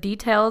is in the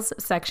details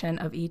section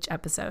of each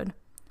episode.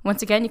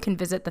 Once again, you can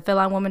visit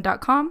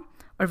thephilamwoman.com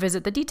or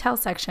visit the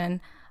details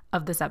section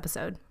of this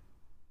episode.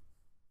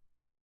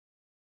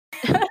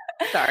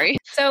 Sorry.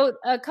 So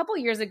a couple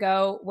years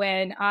ago,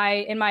 when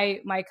in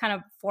my kind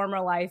of former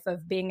life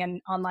of being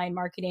in online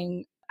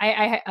marketing,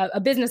 I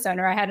a business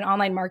owner, I had an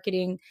online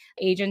marketing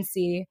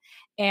agency,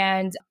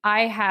 and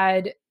I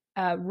had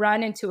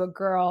run into a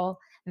girl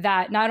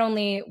that not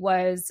only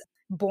was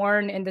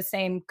born in the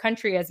same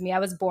country as me. I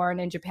was born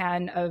in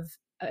Japan on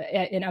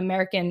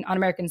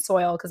American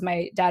soil because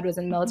my dad was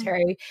in the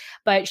military,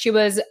 but she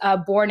was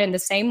born in the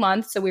same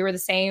month. So we were the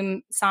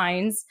same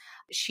signs.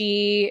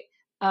 She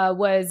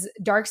was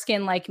dark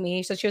skinned like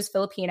me. So she was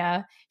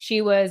Filipina.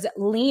 She was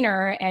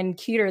leaner and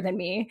cuter than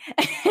me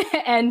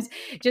and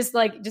just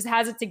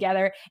has it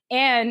together.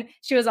 And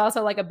she was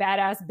also like a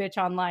badass bitch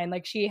online.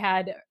 Like she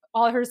had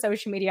all her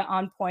social media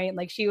on point.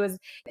 Like she was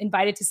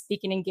invited to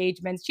speaking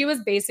engagements. She was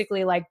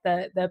basically like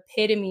the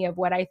epitome of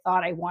what I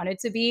thought I wanted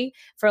to be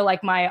for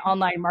like my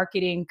online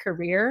marketing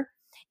career.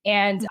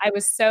 And I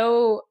was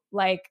so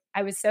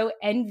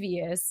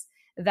envious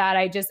that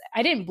I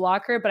didn't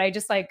block her, but I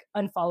just like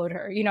unfollowed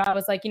her. I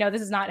was like,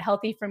 this is not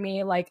healthy for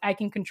me. Like I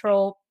can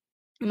control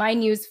my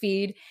news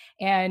feed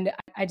and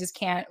I just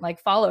can't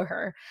like follow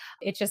her.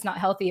 It's just not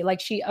healthy. Like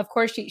she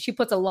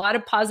puts a lot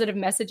of positive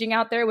messaging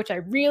out there, which I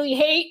really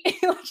hate.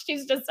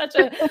 She's just such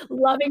a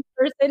loving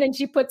person. And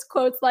she puts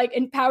quotes like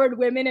empower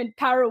women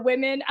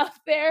out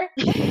there.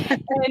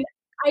 And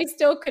I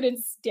still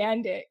couldn't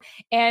stand it.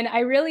 And I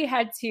really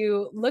had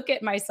to look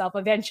at myself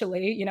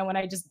eventually, when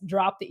I just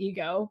dropped the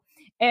ego.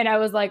 And I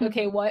was like,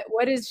 okay, what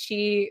does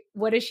she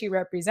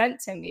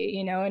represent to me?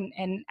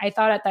 And I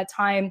thought at that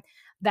time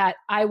that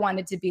I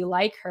wanted to be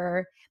like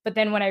her. But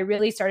then when I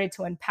really started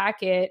to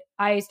unpack it,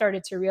 I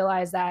started to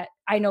realize that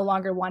I no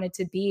longer wanted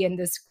to be in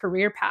this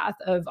career path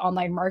of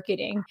online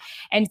marketing.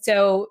 And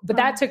so, but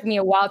that took me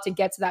a while to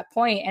get to that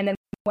point. And then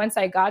once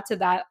I got to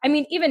that, I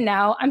mean, even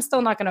now, I'm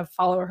still not going to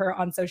follow her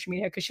on social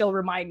media because she'll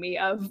remind me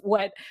of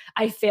what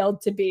I failed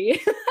to be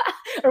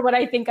or what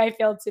I think I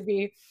failed to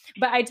be.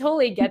 But I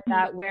totally get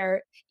that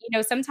where,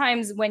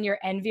 sometimes when you're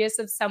envious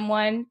of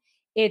someone,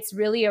 it's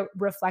really a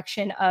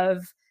reflection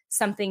of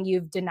something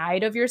you've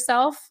denied of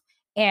yourself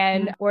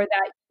or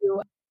that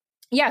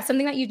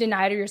something that you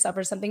denied of yourself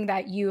or something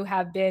that you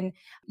haven't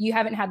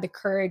had the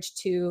courage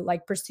to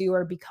like pursue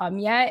or become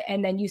yet.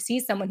 And then you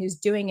see someone who's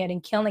doing it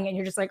and killing it and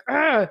you're just like,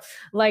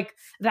 like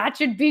that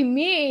should be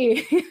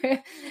me.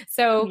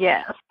 So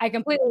yeah, I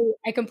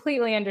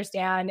completely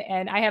understand.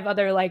 And I have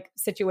other like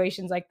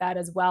situations like that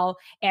as well.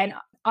 And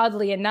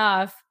oddly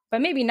enough, but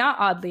maybe not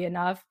oddly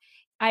enough,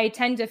 I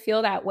tend to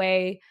feel that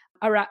way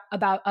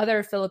about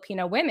other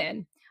Filipino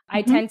women.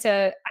 I tend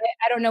to,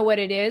 I don't know what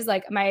it is.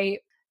 Like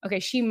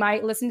she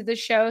might listen to the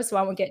show, so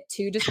I won't get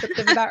too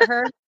descriptive about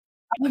her.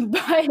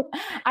 But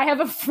I have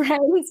a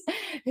friend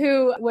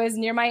who was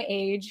near my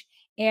age,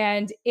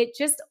 and it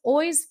just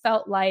always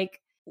felt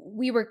like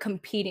we were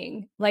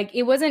competing. Like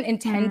it wasn't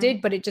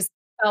intended, but it just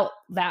felt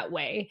that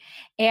way.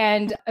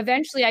 And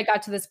eventually I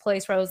got to this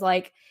place where I was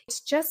like,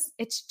 it's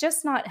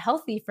just not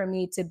healthy for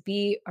me to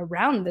be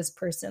around this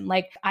person.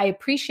 Like I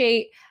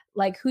appreciate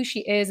like who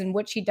she is and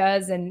what she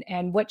does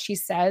and what she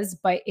says,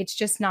 but it's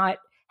just not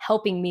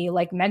helping me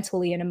like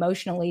mentally and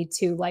emotionally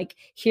to like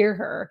hear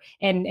her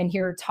and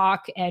hear her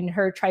talk and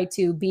her try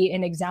to be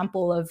an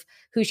example of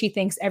who she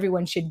thinks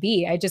everyone should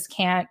be. I just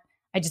can't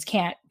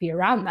be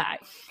around that.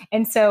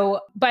 And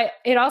so, but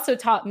it also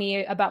taught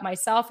me about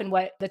myself and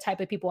what the type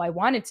of people I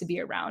wanted to be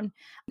around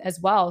as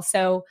well.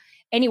 So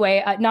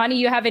anyway, Nani,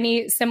 you have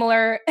any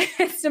similar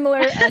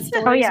stories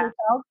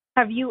yourself?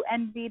 Have you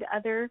envied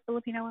other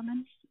Filipino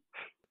women?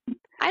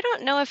 I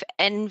don't know if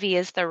envy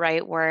is the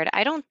right word.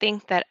 I don't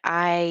think that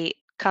I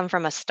come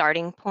from a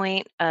starting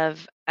point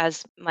of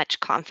as much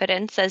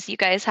confidence as you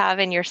guys have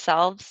in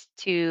yourselves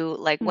to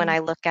like when I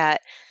look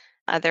at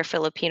other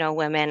Filipino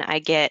women, I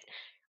get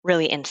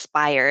really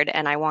inspired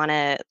and I want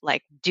to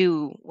like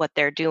do what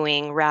they're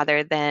doing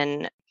rather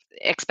than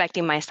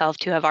expecting myself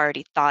to have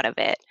already thought of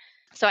it.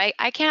 So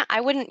I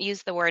wouldn't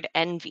use the word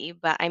envy,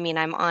 but I mean,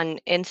 I'm on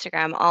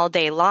Instagram all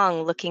day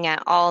long looking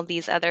at all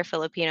these other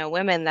Filipino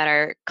women that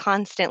are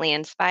constantly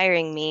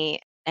inspiring me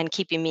and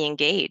keeping me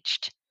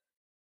engaged.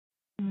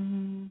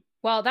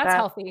 Well, that's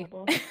healthy.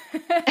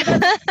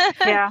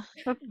 Yeah,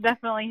 that's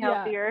definitely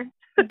healthier.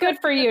 Yeah. Good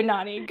for you,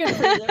 Nani. Good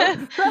for you.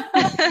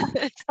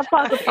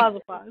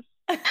 Applause.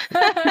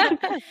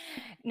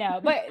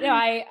 No, but no,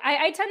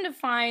 I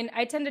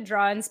tend to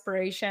draw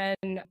inspiration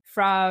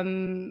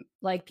from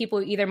like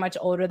people either much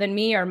older than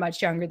me or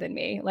much younger than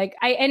me. Like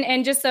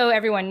and just so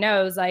everyone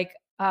knows, like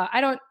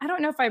I don't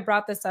know if I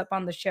brought this up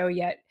on the show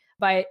yet,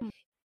 but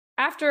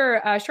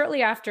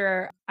shortly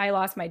after I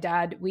lost my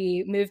dad,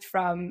 we moved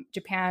from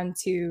Japan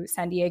to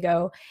San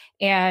Diego.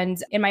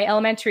 And in my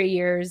elementary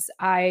years,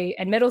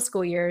 and middle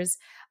school years,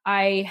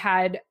 I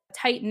had a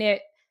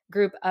tight-knit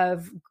group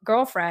of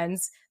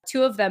girlfriends,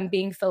 two of them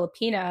being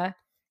Filipina.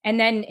 And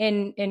then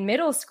in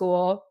middle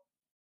school,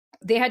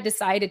 they had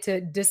decided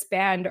to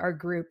disband our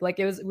group. Like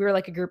we were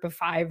like a group of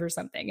 5 or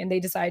something, and they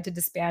decided to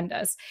disband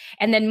us.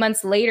 And then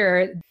months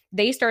later,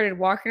 they started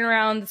walking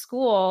around the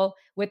school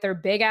with their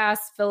big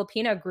ass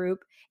Filipina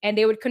group and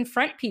they would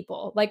confront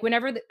people. Like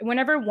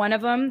whenever one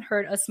of them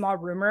heard a small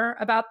rumor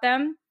about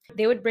them,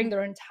 they would bring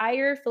their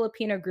entire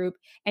Filipino group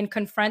and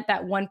confront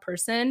that one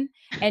person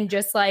and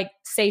just like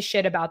say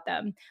shit about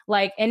them.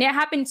 Like, and it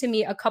happened to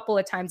me a couple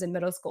of times in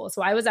middle school.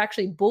 So I was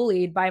actually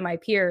bullied by my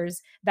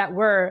peers that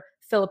were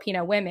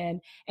Filipino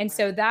women. And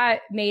so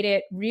that made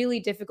it really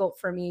difficult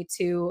for me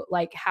to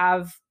like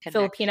have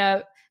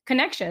Filipino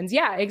connections.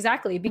 Yeah,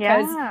 exactly.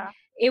 Because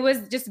it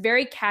was just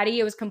very catty.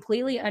 It was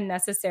completely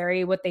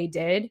unnecessary what they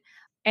did.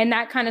 And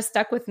that kind of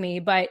stuck with me.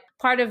 But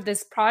part of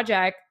this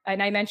project,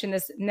 and I mentioned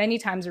this many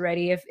times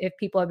already, if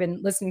people have been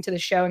listening to the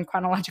show in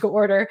chronological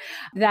order,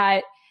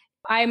 that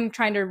I'm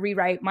trying to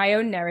rewrite my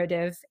own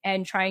narrative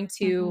and trying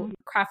to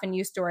craft a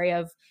new story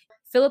of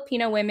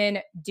Filipino women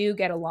do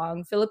get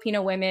along.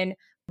 Filipino women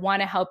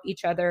want to help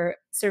each other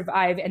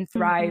survive and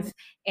thrive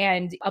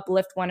and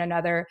uplift one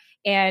another.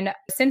 And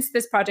since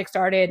this project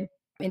started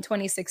in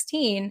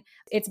 2016,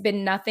 it's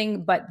been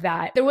nothing but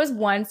that. There was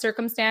one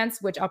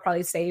circumstance, which I'll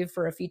probably save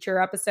for a future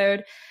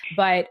episode.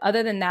 But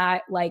other than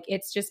that, like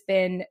it's just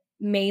been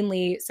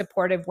mainly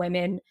supportive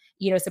women,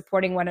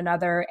 supporting one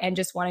another and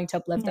just wanting to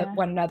uplift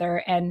one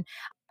another. And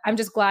I'm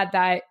just glad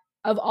that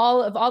of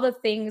all the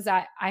things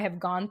that I have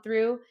gone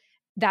through,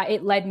 that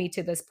it led me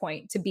to this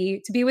point to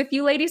be with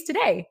you ladies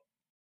today.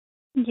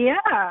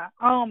 Yeah.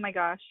 Oh my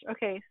gosh.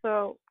 Okay.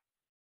 So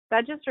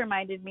that just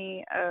reminded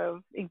me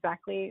of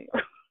exactly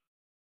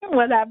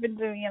what happened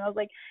to me. And I was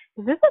like,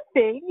 is this a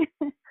thing?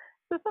 Is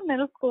this a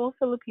middle school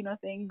Filipino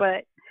thing?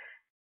 But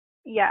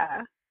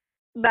yeah,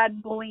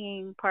 that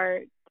bullying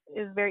part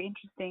is very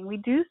interesting. We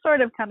do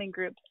sort of come in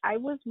groups. I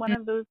was one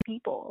of those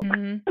people.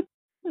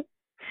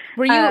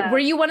 Were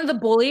you one of the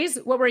bullies?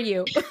 What were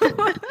you?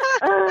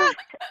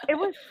 It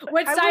was.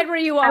 What side were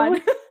you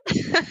on?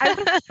 I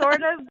was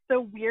sort of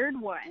the weird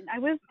one. I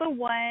was the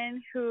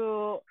one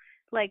who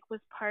like was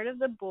part of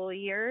the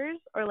bulliers,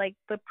 or like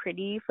the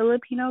pretty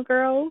Filipino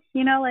girls,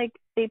 like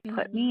they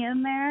put me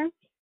in there.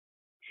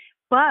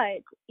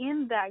 But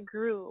in that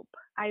group,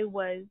 I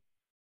was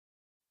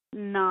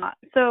not.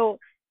 So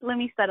let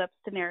me set up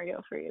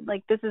scenario for you.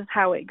 Like this is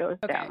how it goes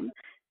down.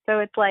 So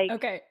it's like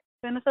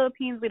in the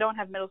Philippines, we don't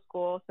have middle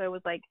school, so it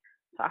was like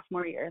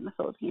sophomore year in the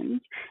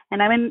Philippines,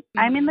 and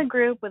I'm in the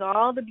group with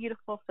all the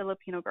beautiful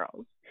Filipino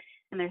girls,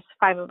 and there's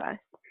 5 of us.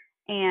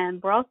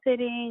 And we're all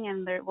sitting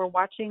and we're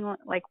watching,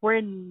 like we're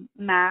in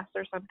math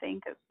or something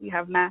because we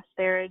have math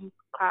there in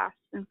class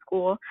in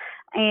school.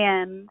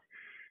 And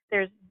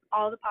there's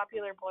all the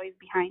popular boys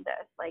behind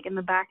us, like in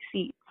the back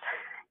seats.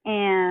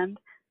 And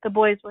the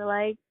boys were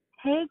like,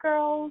 hey,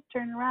 girls,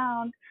 turn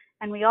around.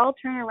 And we all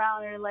turn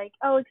around and are like,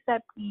 oh,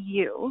 except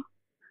you.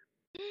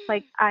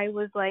 Like I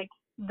was like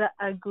the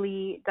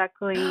ugly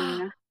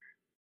duckling.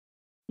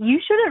 You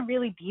shouldn't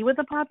really be with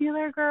the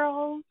popular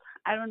girls.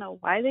 I don't know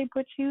why they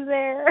put you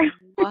there.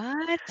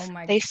 What? Oh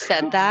my They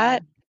said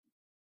that?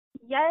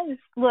 Yes.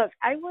 Look,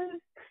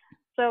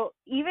 so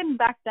even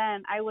back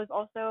then, I was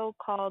also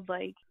called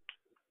like,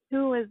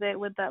 who was it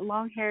with that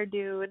long hair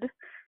dude?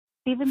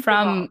 Steven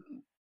Seagal.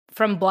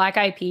 From Black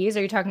Eyed Peas?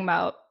 Are you talking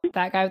about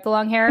that guy with the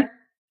long hair?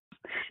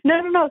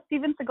 No.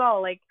 Steven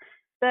Seagal, like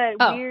the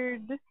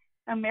weird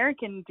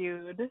American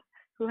dude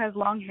who has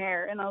long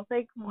hair. And I was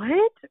like,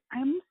 what?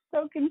 I'm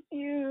so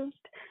confused.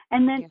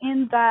 And then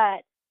in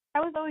that, I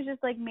was always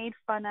just like made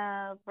fun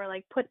of or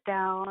like put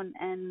down,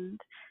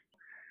 and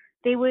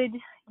they would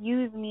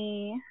use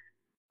me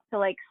to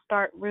like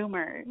start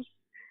rumors,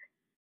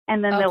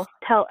 and then they'll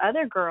tell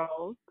other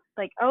girls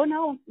like, oh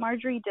no,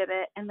 Marjory did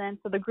it. And then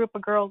so the group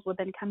of girls would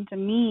then come to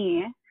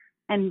me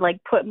and like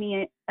put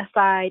me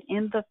aside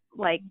in the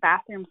like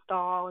bathroom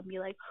stall and be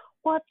like,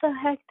 what the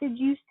heck did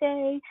you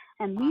say?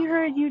 And we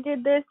heard you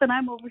did this. And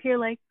I'm over here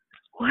like,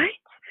 what?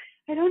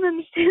 I don't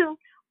understand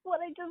what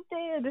I just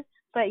did.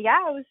 But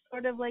yeah, it was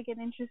sort of like an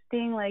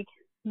interesting like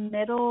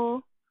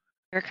middle.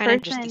 You're kind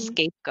of just a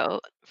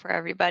scapegoat for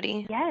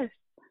everybody. Yes.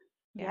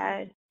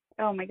 Yes.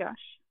 Oh my gosh.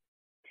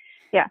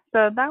 Yeah.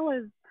 So that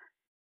was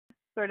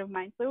sort of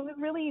mine. So it was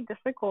really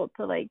difficult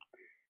to like,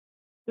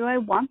 do I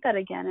want that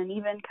again? And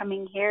even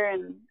coming here,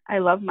 and I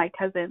love my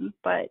cousins,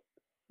 but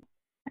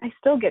I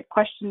still get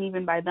questioned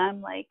even by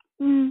them. Like,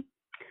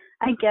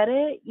 I get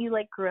it. You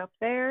like grew up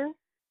there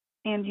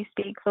and you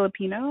speak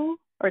Filipino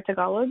or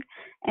Tagalog,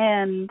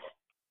 and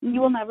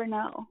you will never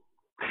know.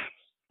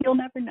 You'll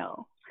never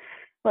know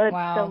what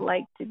it's still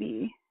like to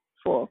be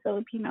full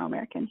Filipino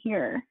American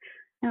here.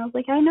 And I was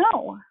like, I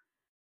know.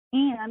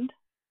 And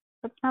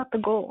that's not the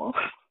goal.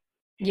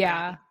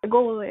 Yeah. The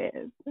goal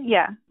is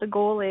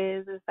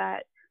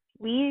that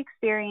we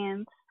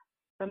experience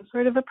some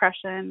sort of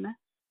oppression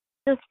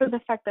just for the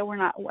fact that we're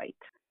not white,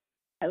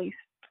 at least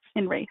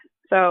in race.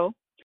 So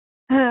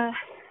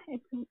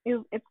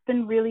it's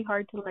been really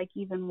hard to like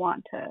even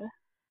want to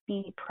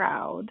be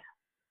proud.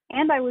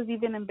 And I was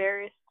even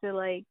embarrassed to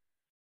like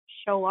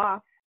show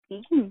off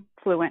speaking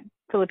fluent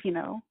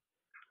Filipino.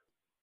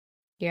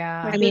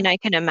 Yeah. I mean, I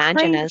can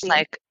imagine crazy. as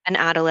like an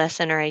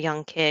adolescent or a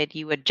young kid,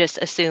 you would just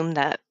assume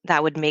that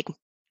would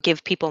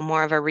give people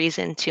more of a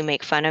reason to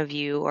make fun of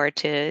you or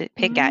to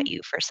pick at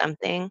you for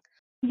something.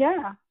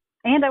 Yeah.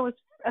 And I was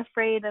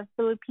afraid of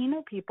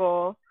Filipino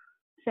people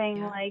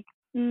saying like,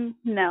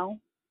 no,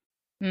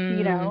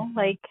 you know,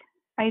 like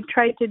I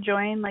tried to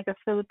join like a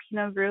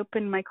Filipino group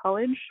in my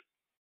college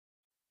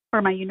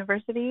or my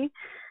university,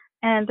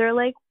 and they're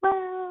like,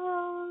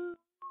 well,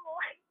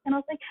 and I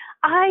was like,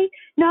 I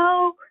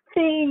know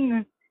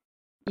things.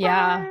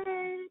 Yeah. But,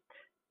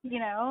 you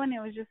know, and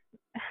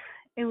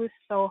it was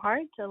so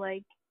hard to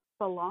like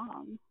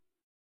belong.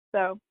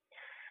 So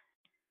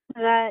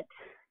that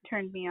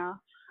turned me off.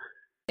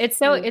 It's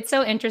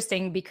so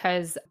interesting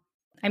because,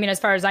 I mean,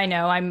 as far as I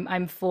know,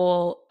 I'm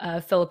full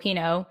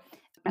Filipino.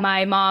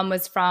 My mom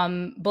was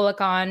from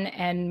Bulacan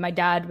and my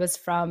dad was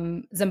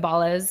from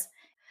Zambales.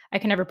 I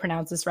can never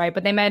pronounce this right,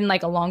 but they met in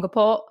like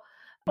Olongapo.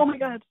 Oh my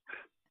God.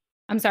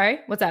 I'm sorry,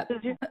 what's up?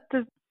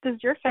 Does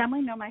your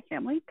family know my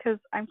family? Because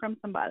I'm from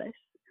Zambales.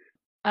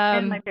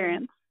 And my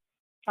parents.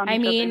 I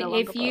mean,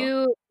 if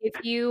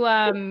you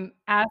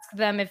ask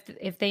them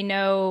if they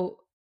know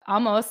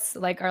almost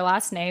like our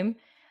last name,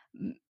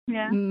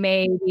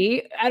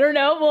 maybe. I don't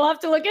know. We'll have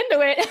to look into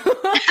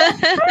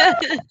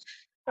it.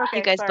 Okay,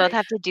 you guys both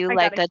have to do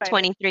like a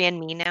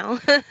 23andMe now.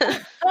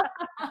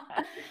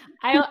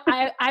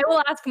 I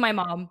will ask my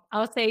mom.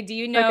 I'll say, do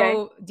you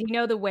know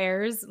the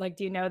Wares? Like,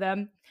 do you know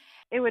them?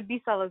 It would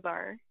be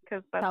Salazar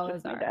because that's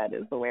just my dad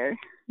is the Ware.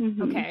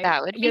 Mm-hmm. Okay,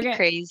 that would be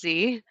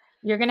crazy.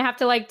 You're gonna have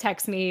to like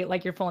text me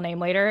like your full name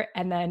later,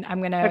 and then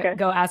I'm gonna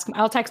go ask.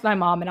 I'll text my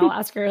mom and I'll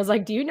ask her. I was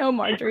like, "Do you know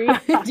Marjory?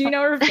 Do you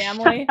know her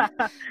family?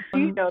 Do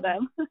you know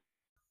them?"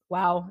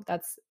 Wow,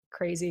 that's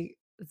crazy.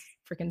 It's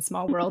a freaking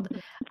small world.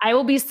 I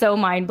will be so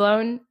mind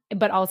blown,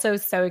 but also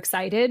so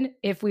excited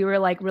if we were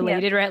like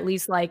related or at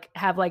least like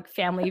have like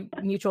family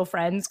mutual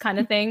friends kind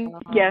of thing.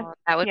 Yes,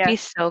 that would be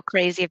so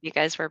crazy if you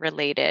guys were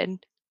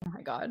related. Oh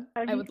my God,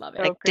 I would love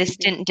it. Like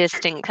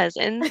distant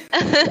cousins.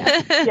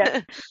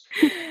 Yes.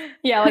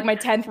 Yeah, like my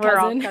 10th cousin. We're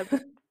all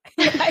cousins.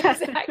 Yeah,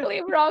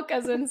 exactly. We're all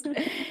cousins.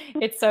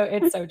 It's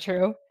so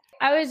true.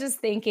 I was just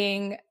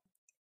thinking,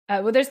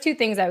 well, there's two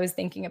things I was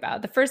thinking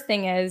about. The first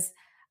thing is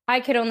I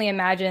could only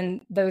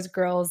imagine those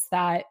girls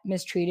that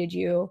mistreated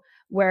you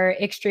were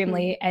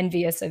extremely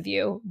envious of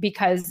you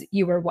because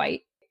you were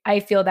white. I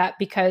feel that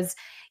because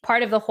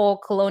part of the whole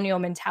colonial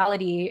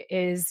mentality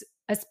is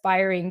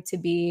aspiring to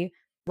be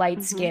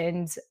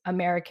light-skinned,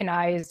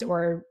 Americanized,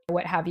 or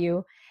what have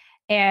you.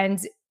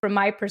 And from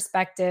my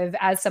perspective,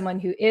 as someone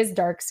who is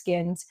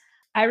dark-skinned,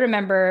 I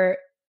remember,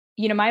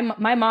 you know,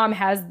 my mom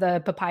has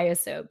the papaya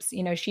soaps.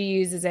 You know, she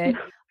uses it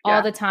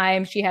all the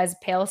time. She has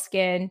pale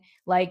skin.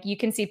 Like you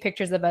can see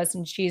pictures of us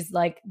and she's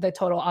like the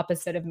total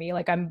opposite of me.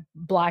 Like I'm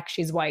black,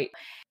 she's white.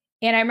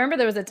 And I remember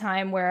there was a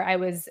time where I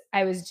was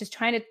just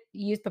trying to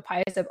use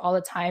papaya soap all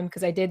the time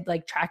because I did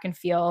like track and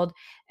field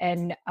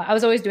and I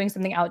was always doing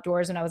something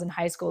outdoors when I was in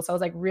high school. So I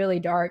was like really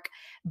dark,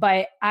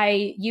 but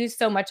I used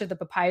so much of the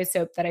papaya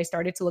soap that I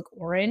started to look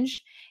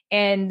orange.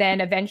 And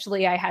then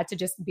eventually I had to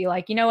just be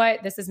like, you know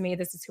what, this is me.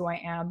 This is who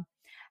I am.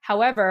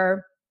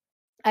 However,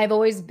 I've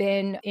always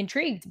been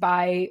intrigued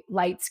by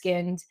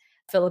light-skinned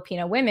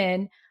Filipino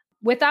women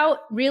without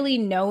really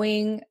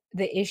knowing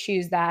the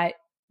issues that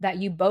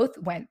you both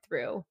went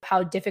through,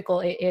 how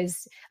difficult it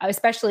is,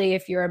 especially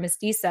if you're a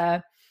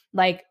mestiza.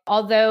 Like,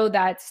 although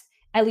that's,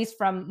 at least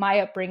from my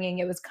upbringing,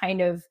 it was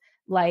kind of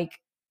like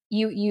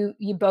you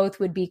both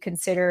would be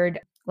considered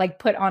like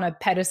put on a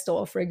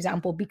pedestal, for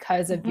example,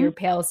 because of your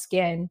pale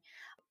skin.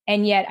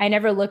 And yet I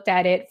never looked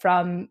at it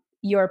from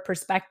your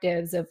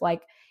perspectives of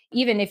like,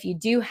 even if you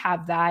do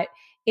have that,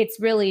 it's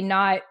really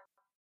not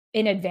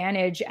an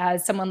advantage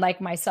as someone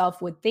like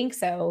myself would think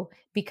so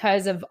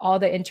because of all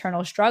the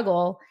internal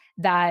struggle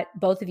that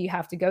both of you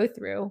have to go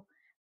through.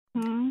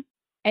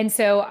 And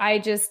so I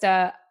just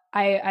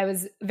I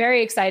was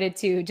very excited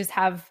to just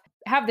have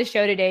the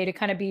show today to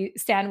kind of be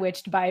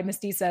sandwiched by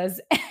mestizas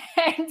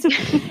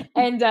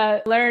and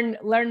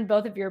learn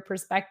both of your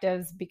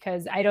perspectives,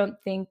 because I don't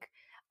think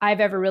I've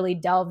ever really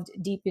delved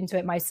deep into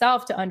it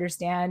myself to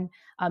understand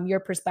your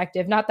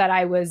perspective. Not that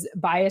I was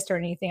biased or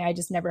anything. I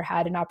just never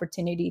had an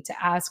opportunity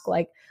to ask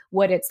like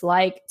what it's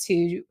like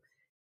to,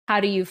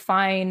 how do you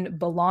find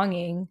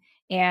belonging?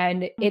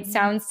 And it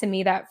sounds to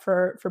me that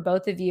for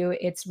both of you,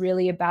 it's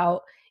really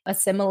about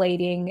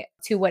assimilating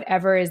to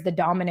whatever is the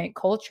dominant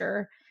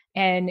culture.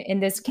 And in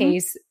this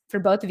case, for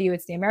both of you,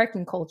 it's the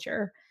American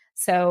culture.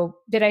 So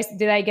did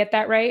I get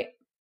that right?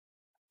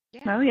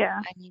 Yeah. Oh yeah.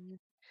 I mean,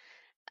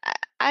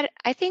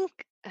 I think,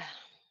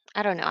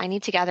 I don't know, I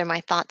need to gather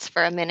my thoughts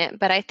for a minute,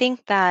 but I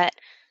think that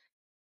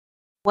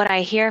what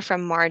I hear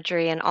from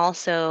Marjory, and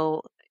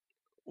also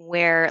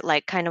where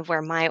like kind of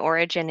where my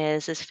origin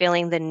is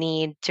feeling the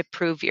need to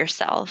prove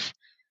yourself.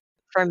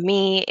 For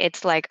me,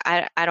 it's like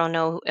I don't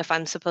know if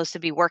I'm supposed to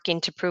be working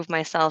to prove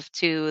myself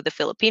to the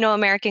Filipino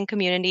American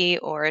community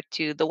or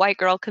to the white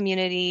girl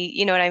community.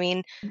 You know what I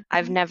mean?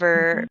 I've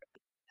never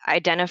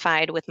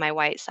identified with my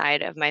white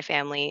side of my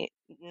family,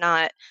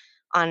 not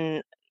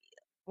on,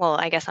 well,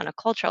 I guess on a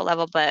cultural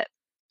level, but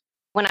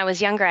when I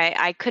was younger,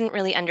 I couldn't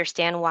really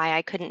understand why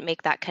I couldn't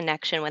make that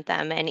connection with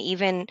them. And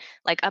even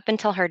like up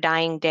until her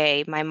dying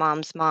day, my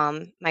mom's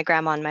mom, my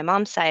grandma on my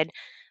mom's side,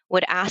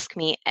 would ask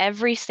me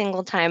every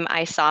single time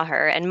I saw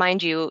her. And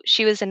mind you,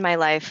 she was in my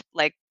life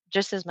like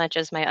just as much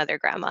as my other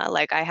grandma.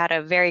 Like I had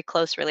a very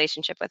close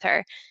relationship with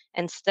her.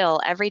 And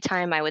still, every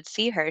time I would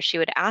see her, she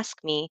would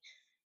ask me,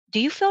 "Do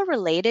you feel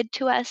related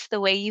to us the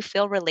way you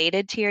feel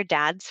related to your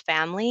dad's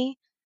family?"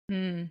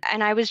 Mm.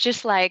 And I was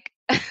just like,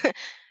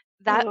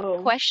 that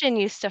Whoa. question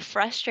used to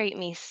frustrate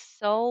me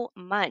so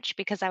much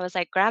because I was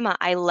like, "Grandma,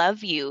 I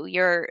love you.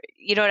 You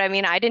know what I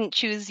mean? I didn't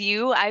choose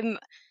you.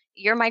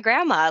 You're my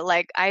grandma.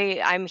 Like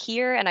I'm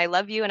here and I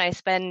love you and I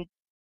spend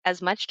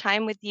as much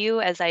time with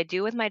you as I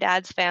do with my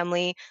dad's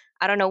family.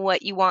 I don't know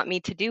what you want me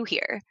to do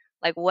here.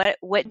 Like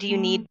what do you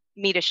Mhm. need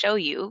me to show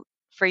you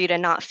for you to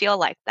not feel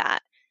like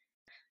that?"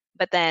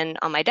 But then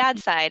on my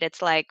dad's side,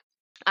 it's like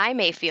I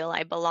may feel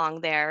I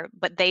belong there,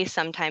 but they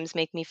sometimes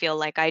make me feel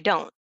like I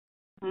don't.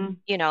 Mhm.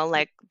 You know,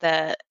 like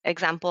the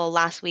example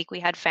last week, we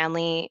had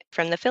family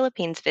from the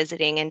Philippines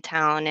visiting in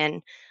town.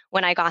 And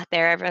when I got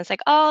there, everyone's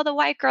like, "Oh, the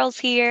white girl's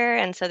here."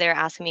 And so they're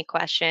asking me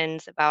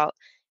questions about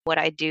what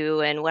I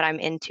do and what I'm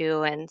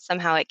into. And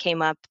somehow it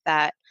came up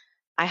that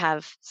I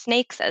have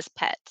snakes as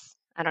pets.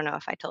 I don't know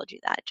if I told you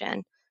that, Jen,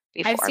 I've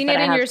before, seen but it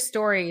I in have. your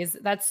stories.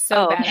 That's so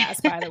Oh, okay.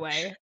 badass, by the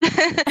way.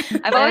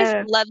 I've always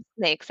Yeah. loved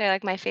snakes. They're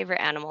like my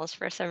favorite animals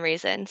for some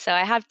reason. So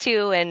I have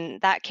two,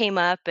 and that came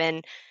up,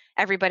 and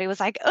everybody was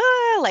like,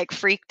 like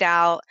freaked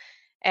out.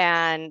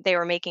 And they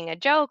were making a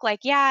joke,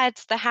 like, "Yeah,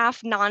 it's the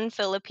half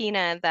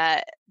non-Filipina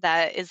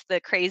that is the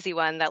crazy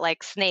one that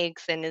likes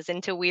snakes and is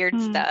into weird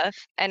Mm. stuff."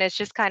 And it's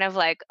just kind of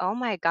like, oh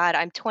my God,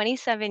 I'm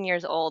 27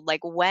 years old.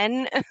 Like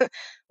when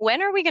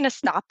when are we gonna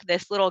stop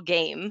this little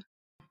game?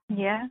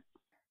 Yeah.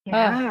 Oh,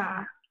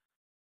 Yeah.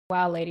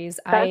 wow, ladies.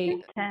 That's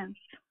intense.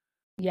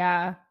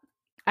 Yeah.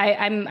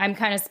 I'm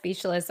kind of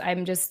speechless.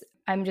 I'm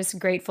just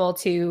grateful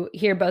to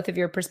hear both of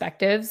your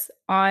perspectives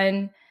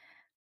on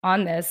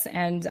this.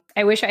 And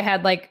I wish I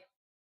had like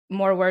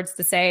more words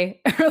to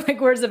say or like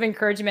words of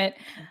encouragement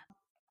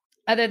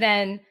other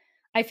than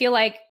I feel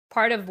like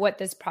part of what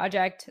this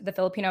project, the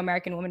Filipino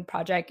American Woman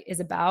Project, is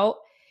about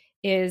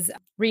is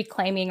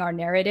reclaiming our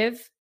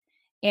narrative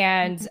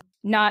and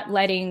not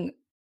letting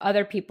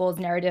other people's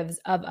narratives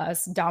of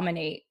us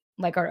dominate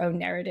like our own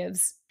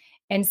narratives.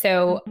 And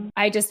so Mhm.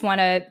 I just want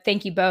to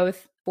thank you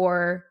both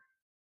for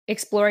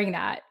exploring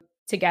that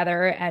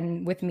together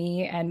and with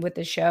me and with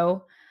the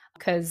show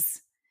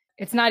because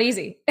it's not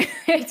easy.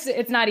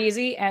 It's not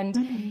easy and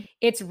Mhm.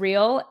 it's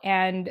real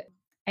and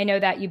I know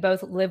that you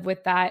both live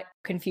with that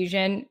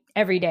confusion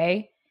every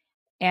day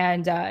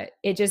and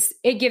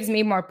it gives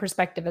me more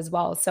perspective as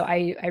well. So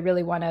I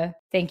really want to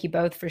thank you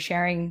both for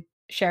sharing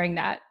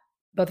that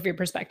both of your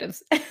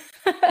perspectives.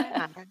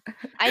 Yeah.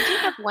 I do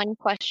have one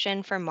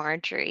question for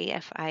Marjorie,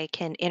 if I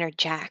can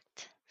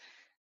interject.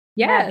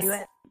 Yeah, do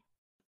Yes. it.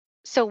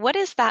 So, what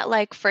is that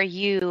like for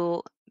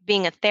you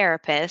being a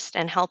therapist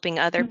and helping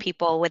other Mm.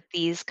 people with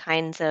these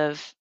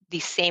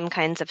same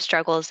kinds of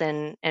struggles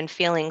and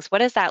feelings?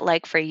 What is that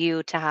like for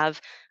you to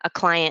have a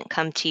client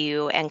come to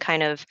you and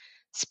kind of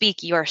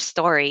speak your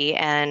story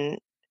and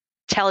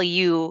tell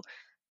you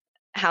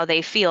how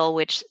they feel,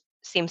 which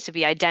seems to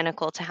be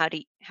identical to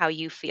how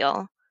you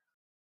feel?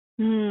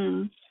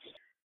 Hmm.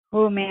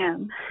 Oh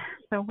man.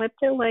 So what's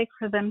it like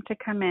for them to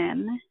come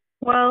in?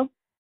 Well,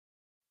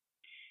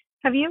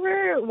 have you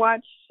ever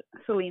watched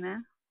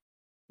Selena?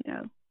 You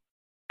know,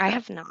 I that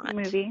have not.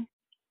 movie.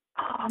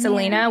 Oh man.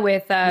 Selena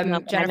with No, but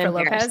I'm Jennifer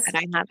embarrassed Lopez. that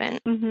I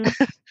haven't.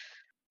 Mhm.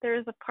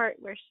 There's a part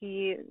where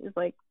she is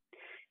like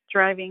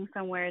driving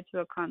somewhere to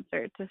a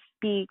concert to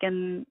speak,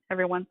 and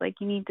everyone's like,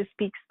 "You need to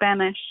speak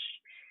Spanish."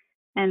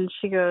 And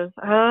she goes,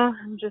 "Oh,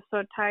 I'm just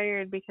so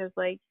tired because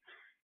like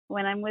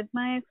when I'm with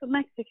my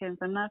Mexicans,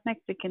 I'm not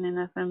Mexican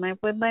enough, and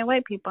with my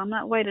white people, I'm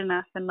not white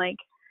enough." And like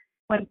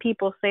when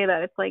people say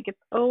that, it's like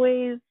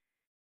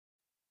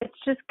it's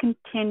just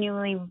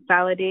continually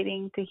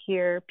validating to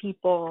hear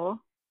people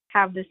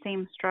have the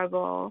same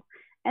struggle,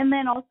 and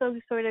then also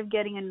sort of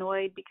getting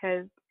annoyed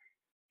because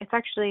it's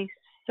actually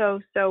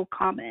so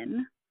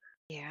common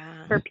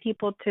Yeah. for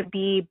people to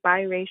be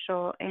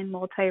biracial and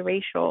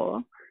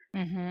multiracial,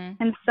 Mm-hmm.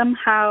 and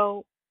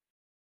somehow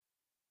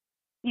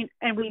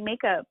and we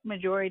make up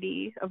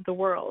majority of the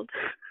world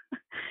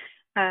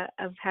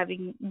of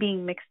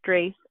being mixed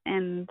race,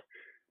 and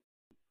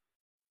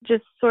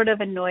just sort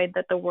of annoyed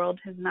that the world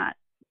has not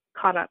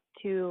caught up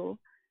to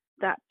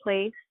that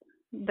place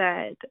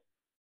that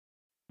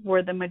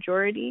we're the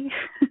majority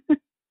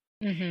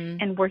Mm-hmm.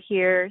 and we're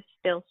here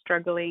still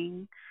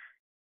struggling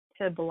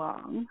to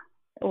belong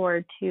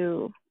or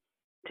to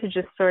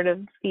just sort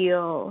of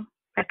feel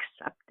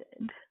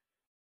accepted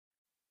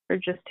for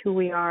just who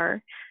we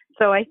are.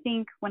 So I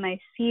think when I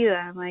see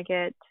them, I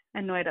get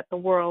annoyed at the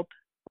world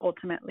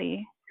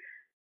ultimately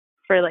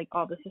for like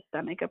all the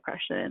systemic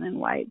oppression and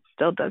why it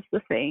still does the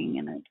thing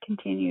and it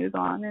continues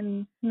on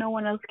and no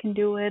one else can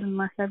do it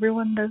unless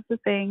everyone does the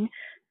thing.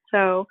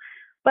 So,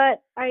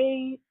 but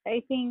I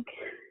think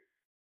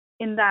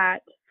in that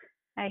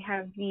I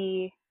have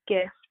the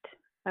gift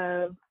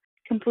of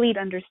complete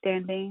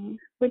understanding,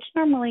 which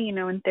normally,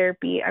 in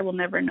therapy, I will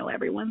never know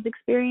everyone's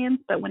experience,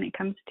 but when it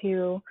comes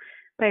to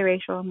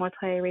biracial and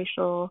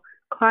multiracial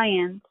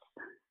clients,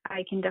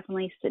 I can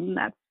definitely sit in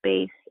that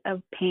space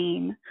of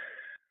pain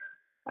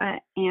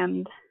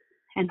and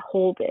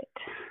hold it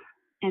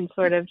and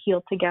sort of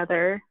heal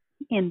together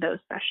in those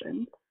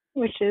sessions,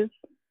 which is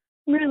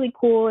really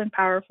cool and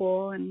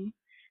powerful. And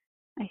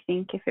I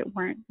think if it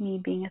weren't me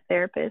being a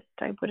therapist,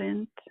 I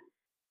wouldn't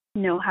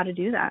know how to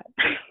do that.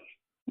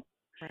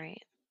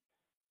 Right.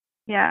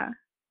 Yeah.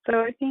 So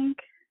I think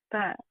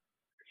that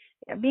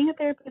being a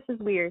therapist is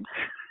weird.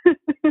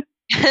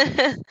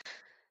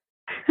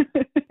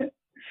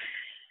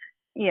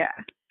 Yeah.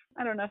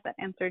 I don't know if that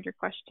answered your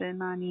question,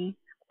 Nani,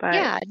 but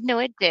Yeah, no,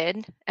 it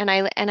did. And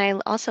I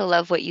also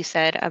love what you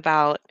said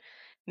about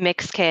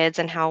mixed kids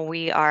and how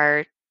we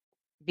are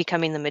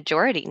becoming the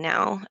majority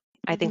now.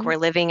 I think we're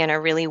living in a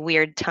really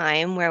weird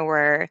time where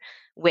we're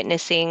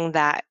witnessing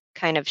that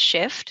kind of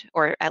shift,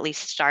 or at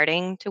least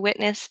starting to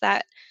witness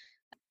that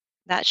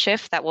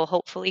shift that will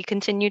hopefully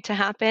continue to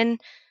happen,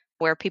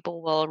 where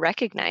people will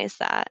recognize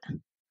that.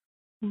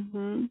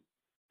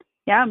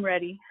 Yeah, I'm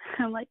ready.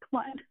 I'm like,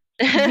 come on.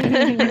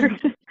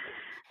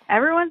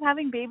 Everyone's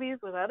having babies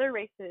with other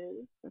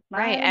races. It's not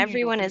Right, unusual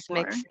everyone is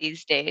anymore. mixed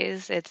these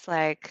days. It's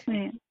like,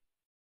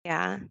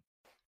 yeah.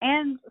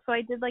 And so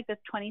I did like this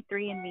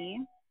 23andMe,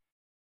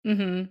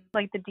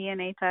 like the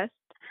DNA test,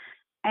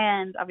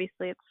 and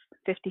obviously it's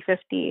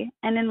 50-50.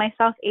 And in my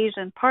South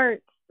Asian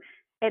parts,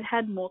 it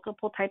had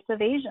multiple types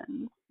of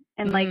Asians.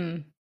 And like,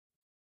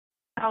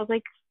 I was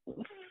like,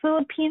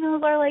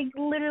 Filipinos are like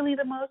literally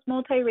the most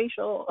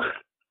multiracial.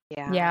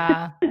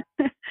 Yeah.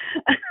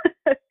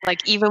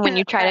 Like even when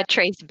you try to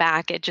trace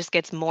back, it just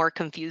gets more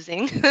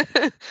confusing.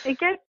 It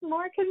gets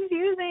more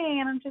confusing,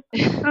 and I'm just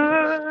like,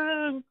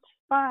 it's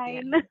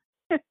fine.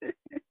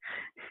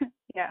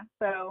 Yeah,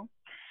 so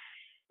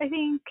I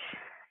think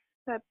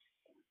that's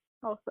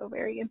also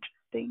very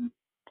interesting.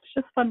 It's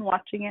just fun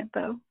watching it,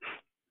 though.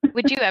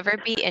 Would you ever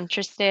be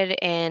interested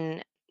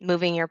in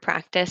moving your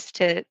practice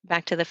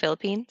back to the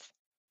Philippines?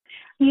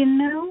 You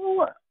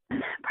know,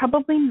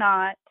 probably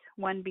not.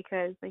 One,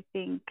 because I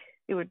think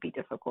it would be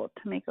difficult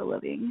to make a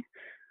living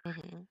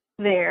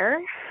there.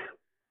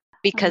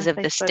 Because of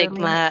the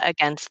stigma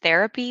against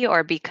therapy,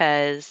 or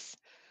because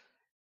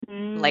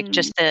like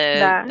just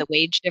the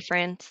wage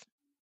difference?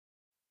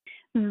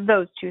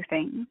 Those two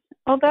things.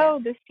 Although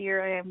this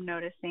year I am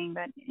noticing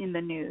that in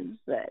the news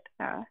that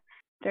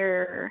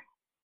they're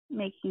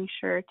making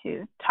sure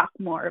to talk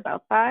more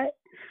about that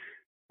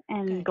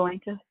and going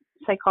to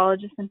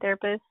psychologists and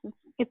therapists.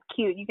 It's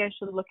cute. You guys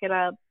should look it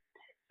up,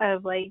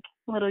 of like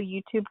little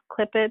YouTube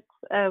clippets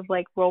of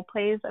like role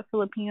plays that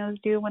Filipinos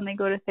do when they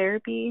go to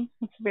therapy.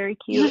 It's very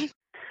cute.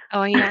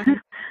 Oh yeah.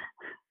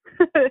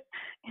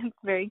 It's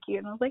very cute.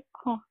 And I was like,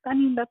 oh, I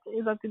mean,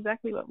 that's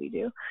exactly what we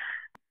do.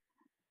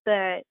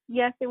 But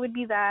yes, it would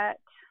be that.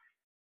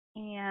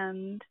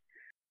 And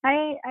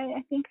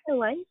I think I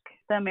like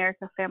the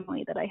America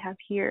family that I have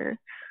here.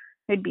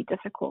 It'd be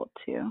difficult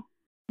to,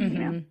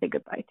 say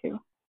goodbye to,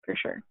 for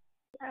sure.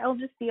 I'll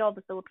just see all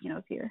the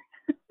Filipinos here.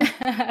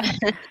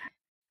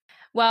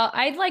 Well,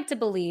 I'd like to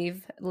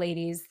believe,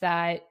 ladies,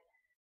 that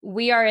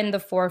we are in the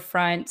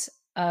forefront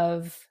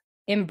of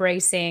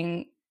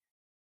embracing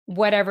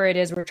whatever it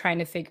is we're trying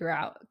to figure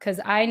out.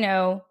 Because I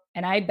know,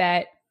 and I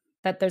bet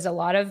that there's a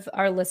lot of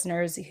our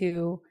listeners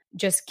who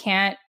just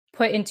can't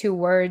put into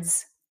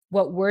words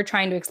what we're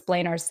trying to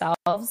explain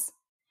ourselves.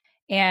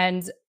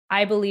 And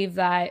I believe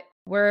that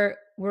we're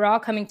all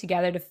coming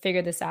together to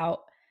figure this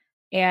out.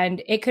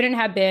 And it couldn't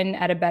have been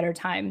at a better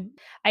time.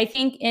 I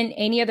think in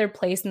any other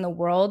place in the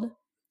world,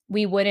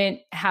 we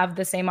wouldn't have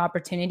the same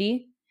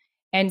opportunity.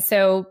 And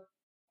so,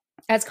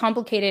 as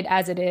complicated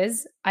as it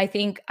is, I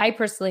think I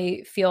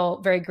personally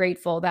feel very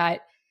grateful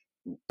that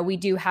we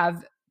do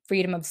have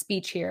freedom of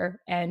speech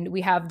here, and we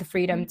have the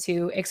freedom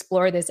to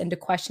explore this and to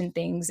question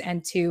things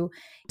and to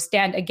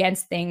stand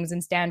against things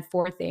and stand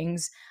for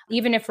things,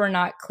 even if we're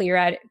not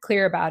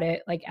clear about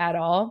it, like at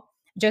all.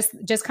 Just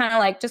kind of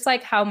like, just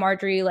like how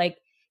Marjory, like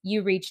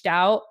you reached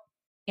out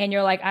and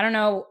you're like, I don't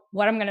know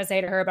what I'm going to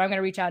say to her, but I'm going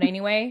to reach out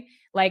anyway.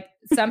 Like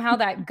somehow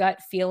that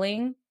gut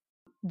feeling,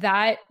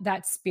 that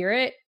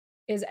spirit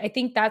is, I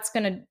think that's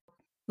going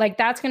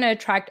to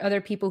attract other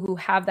people who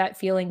have that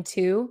feeling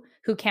too,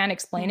 who can't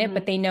explain it,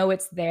 but they know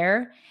it's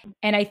there.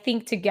 And I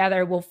think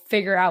together we'll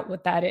figure out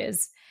what that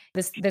is.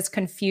 This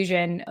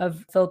confusion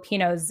of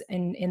Filipinos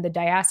in the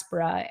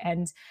diaspora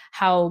and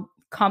how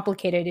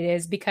complicated it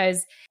is,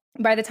 because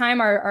by the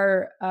time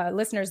our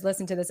listeners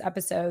listen to this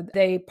episode,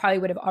 they probably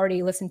would have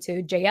already listened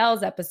to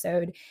JL's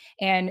episode.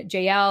 And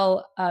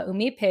JL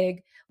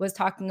Umipig was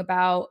talking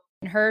about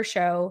in her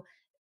show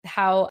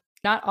how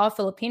not all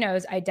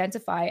Filipinos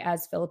identify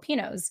as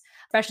Filipinos,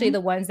 especially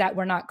the ones that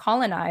were not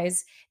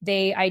colonized.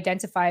 They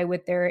identify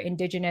with their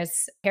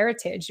indigenous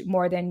heritage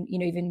more than,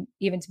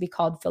 even to be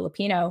called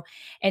Filipino.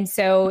 And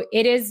so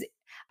it is,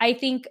 I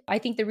think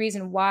the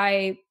reason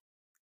why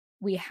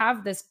we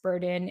have this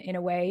burden in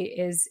a way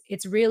is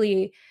it's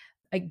really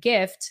a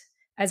gift,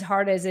 as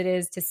hard as it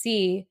is to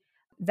see,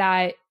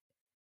 that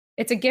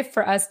it's a gift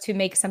for us to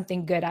make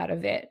something good out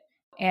of it.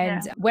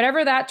 And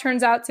whatever that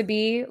turns out to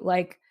be,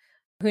 like,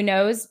 who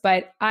knows?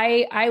 But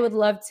I'd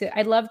love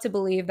to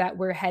believe that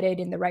we're headed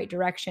in the right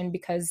direction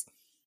because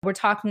we're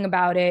talking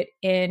about it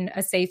in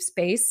a safe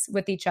space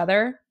with each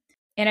other.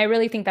 And I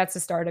really think that's the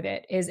start of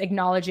it, is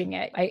acknowledging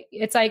it.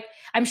 It's like,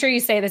 I'm sure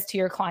you say this to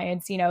your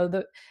clients, you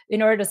know,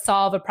 in order to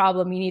solve a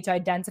problem, you need to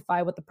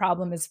identify what the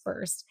problem is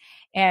first.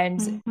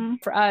 And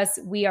for us,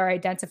 we are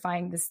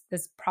identifying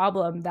this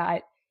problem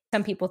that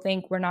some people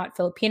think we're not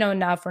Filipino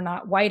enough, we're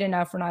not white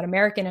enough, we're not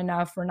American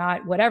enough, we're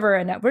not whatever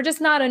enough. We're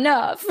just not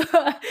enough.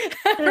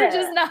 We're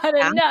just not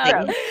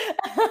enough.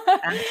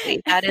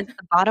 Exactly. That is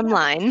the bottom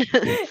line.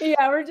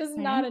 Yeah, we're just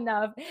not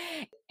enough.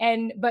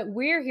 But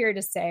we're here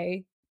to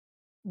say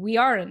we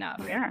are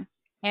enough. Yeah.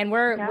 And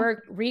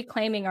we're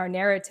reclaiming our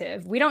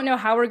narrative. We don't know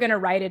how we're going to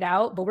write it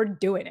out, but we're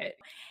doing it.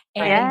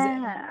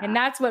 And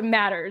that's what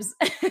matters.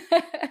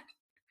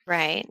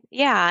 Right.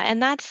 Yeah.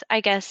 And that's, I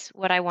guess,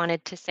 what I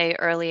wanted to say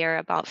earlier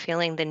about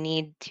feeling the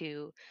need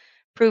to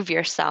prove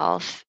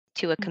yourself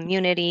to a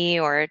community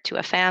or to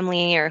a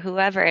family or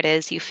whoever it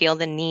is you feel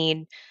the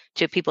need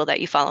to, people that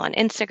you follow on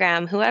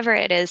Instagram, whoever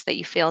it is that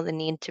you feel the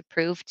need to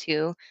prove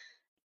to,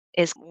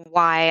 is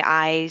why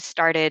I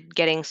started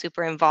getting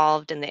super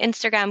involved in the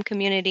Instagram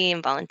community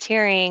and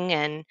volunteering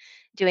and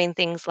doing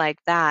things like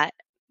that.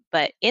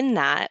 But in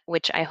that,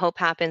 which I hope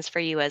happens for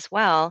you as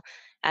well,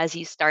 as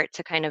you start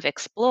to kind of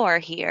explore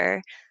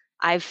here,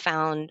 I've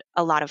found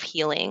a lot of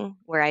healing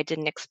where I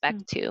didn't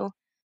expect to.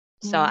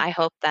 So I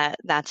hope that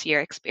that's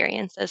your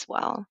experience as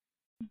well.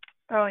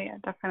 Oh, yeah,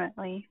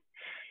 definitely.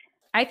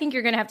 I think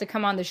you're going to have to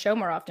come on the show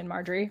more often,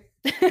 Marjory.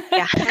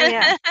 Yeah.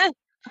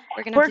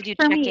 We're going to have to do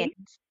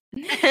check-ins.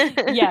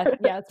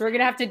 Yes. We're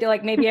going to have to do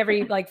like maybe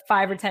every like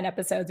 5 or 10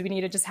 episodes. We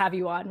need to just have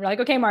you on. We're like,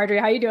 okay, Marjory,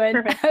 how you doing?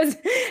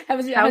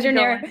 How's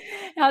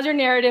your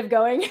narrative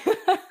going?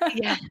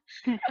 Yeah.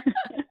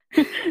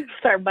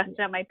 Start busting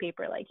out my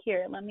paper like,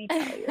 here, let me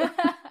tell you.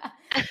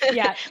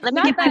 Yeah. Let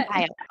me get my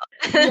bio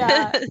out.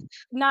 Yeah.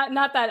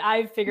 Not that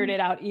I've figured it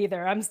out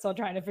either. I'm still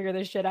trying to figure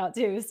this shit out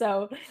too.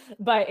 So,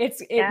 but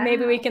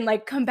maybe we can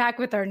like come back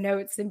with our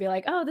notes and be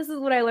like, oh, this is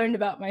what I learned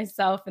about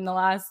myself in the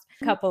last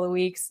couple of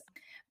weeks.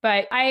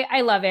 But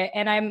I love it.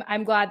 And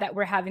I'm glad that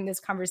we're having this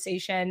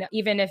conversation,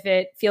 even if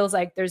it feels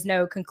like there's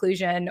no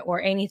conclusion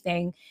or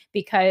anything,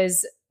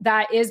 because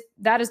that is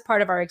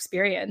part of our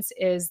experience,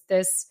 is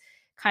this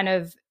kind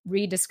of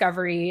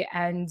rediscovery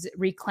and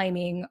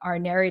reclaiming our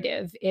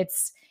narrative.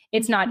 It's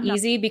not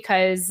easy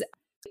because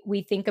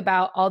we think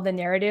about all the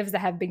narratives that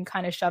have been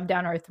kind of shoved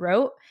down our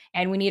throat,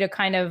 and we need to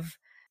kind of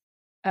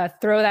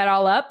throw that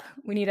all up.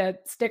 We need to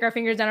stick our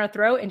fingers down our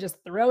throat and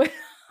just throw it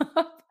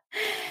up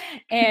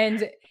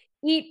and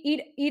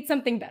eat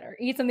something better,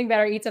 eat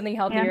something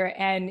healthier,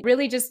 and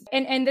really just,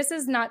 and this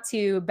is not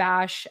to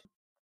bash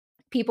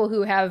people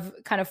who have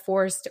kind of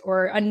forced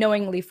or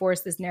unknowingly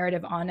forced this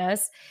narrative on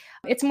us.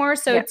 It's more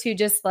so to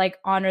just like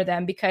honor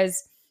them,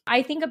 because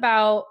I think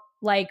about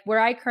like where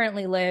I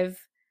currently live.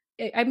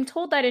 I'm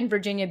told that in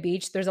Virginia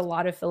Beach, there's a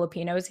lot of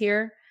Filipinos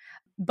here,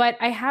 but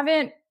I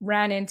haven't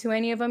ran into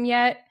any of them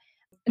yet.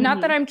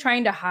 Not that I'm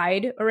trying to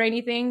hide or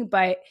anything,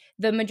 but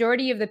the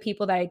majority of the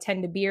people that I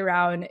tend to be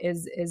around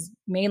is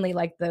mainly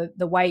like the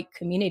white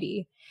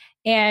community.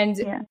 And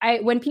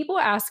when people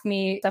ask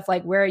me stuff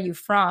like, where are you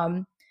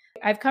from?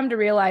 I've come to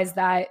realize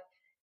that,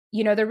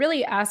 you know, they're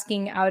really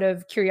asking out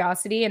of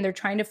curiosity, and they're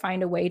trying to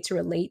find a way to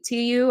relate to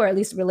you, or at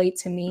least relate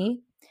to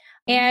me.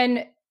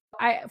 And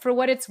for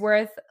what it's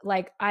worth,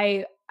 like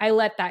I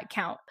let that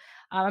count.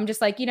 I'm just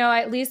like, you know,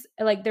 at least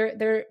like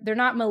they're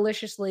not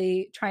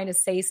maliciously trying to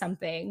say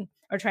something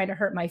or trying to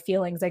hurt my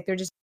feelings. Like they're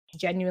just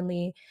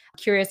genuinely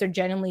curious, or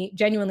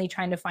genuinely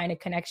trying to find a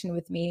connection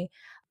with me.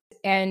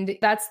 And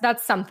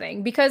that's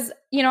something, because,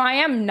 you know, I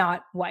am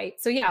not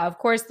white. So yeah, of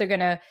course they're going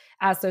to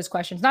ask those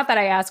questions. Not that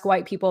I ask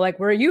white people, like,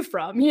 where are you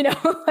from? You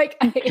know, like,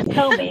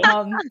 tell me.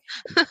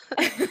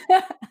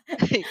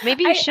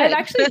 Maybe you should. I've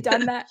actually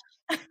done that.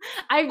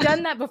 I've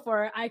done that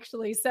before,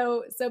 actually.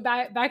 So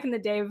back in the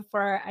day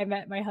before I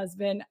met my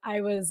husband,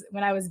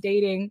 when I was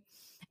dating,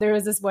 there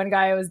was this one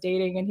guy I was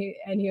dating,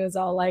 and he was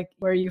all like,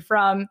 where are you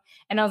from?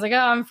 And I was like, oh,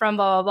 I'm from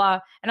blah, blah, blah.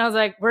 And I was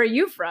like, where are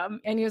you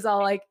from? And he was all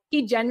like,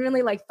 he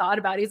genuinely like thought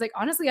about it. He's like,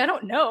 honestly, I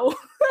don't know.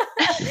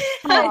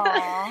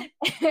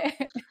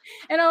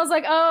 And I was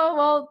like, oh,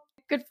 well,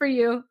 good for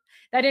you.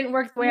 That didn't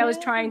work the way I was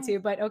trying to,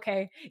 but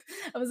okay.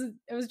 I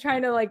was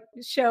trying to like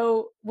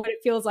show what it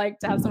feels like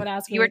to have someone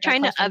ask me. You were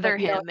trying to other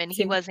him, and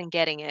he wasn't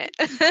getting it.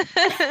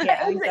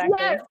 Yeah,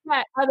 exactly.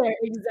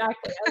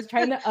 Exactly. I was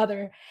trying to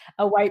other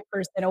a white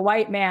person, a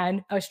white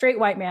man, a straight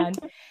white man,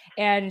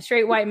 and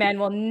straight white men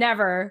will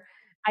never,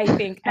 I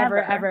think,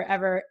 ever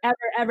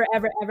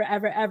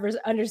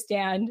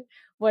understand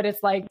what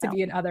it's like to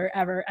be an other,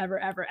 ever.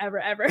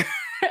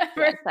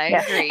 Yes, I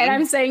agree. And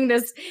I'm saying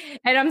this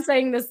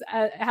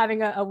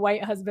having a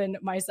white husband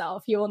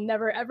myself. He will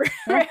never,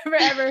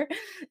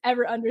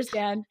 ever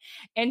understand.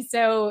 And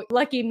so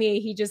lucky me,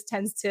 he just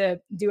tends to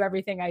do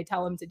everything I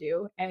tell him to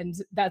do. And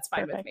that's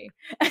fine with me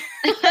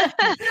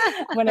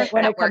when it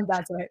comes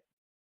down to it.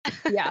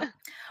 Yeah.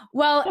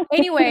 Well,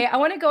 anyway, I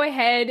want to go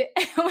ahead.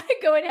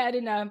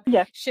 And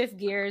shift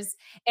gears.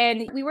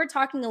 And we were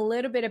talking a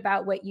little bit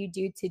about what you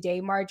do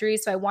today, Marjory.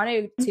 So I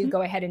wanted to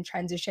go ahead and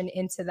transition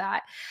into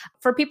that.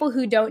 For people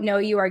who don't know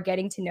you or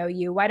getting to know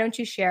you, why don't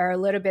you share a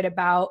little bit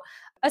about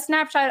a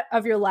snapshot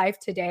of your life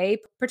today,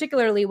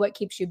 particularly what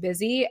keeps you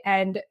busy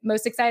and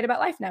most excited about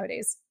life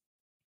nowadays?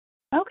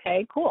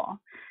 Okay, cool.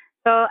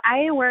 So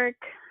I work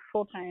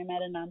full-time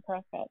at a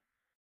nonprofit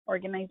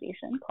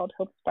organization called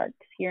Hope Sparks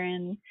here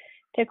in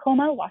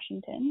Tacoma,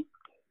 Washington.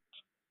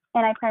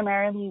 And I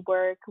primarily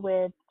work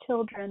with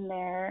children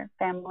there,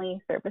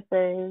 family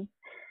services,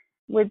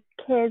 with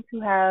kids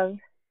who have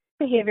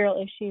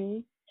behavioral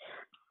issues,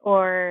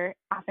 or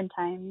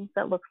oftentimes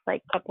that looks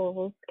like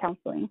couples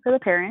counseling for the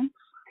parents,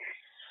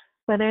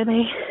 whether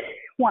they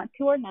want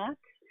to or not.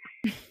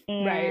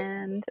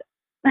 And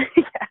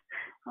yeah,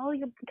 oh,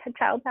 your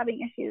child's having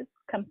issues,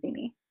 come see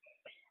me.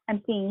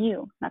 I'm seeing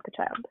you, not the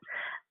child.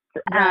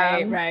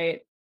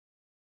 Right.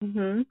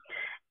 Mm-hmm.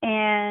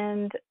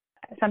 And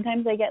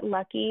sometimes I get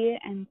lucky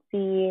and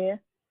see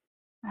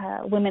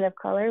women of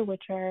color,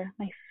 which are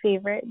my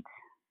favorite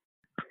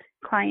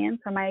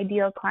clients or my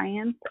ideal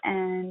clients,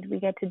 and we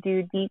get to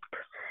do deep,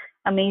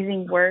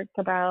 amazing work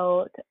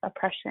about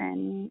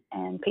oppression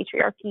and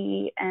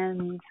patriarchy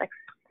and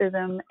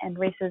sexism and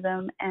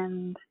racism,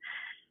 and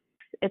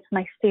it's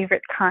my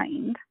favorite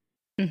kind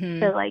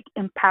to like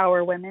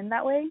empower women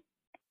that way.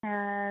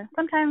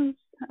 Sometimes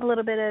a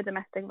little bit of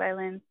domestic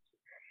violence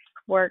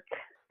work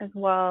as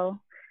well,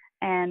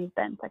 and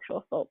then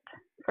sexual assault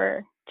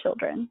for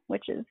children,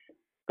 which is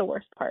the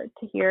worst part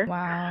to hear.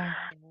 Wow.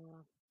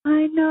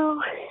 I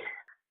know.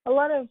 A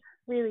lot of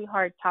really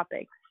hard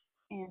topics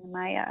in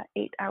my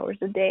 8 hours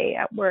a day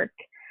at work.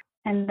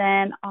 And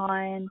then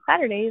on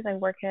Saturdays, I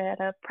work at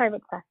a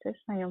private practice,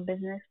 my own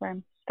business, where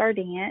I'm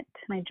starting it.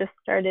 And I just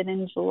started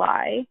in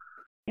July.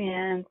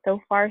 And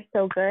so far,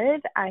 so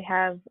good. I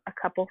have a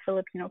couple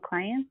Filipino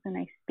clients, and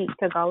I speak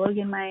Tagalog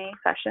in my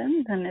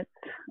sessions, and it's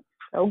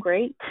so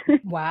great.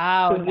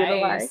 Wow,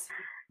 nice.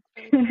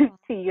 To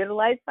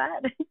utilize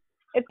that.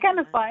 It's kind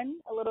of fun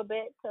a little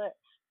bit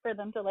for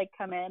them to like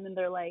come in and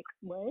they're like,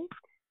 what?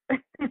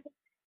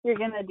 You're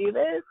going to do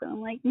this? And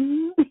I'm like,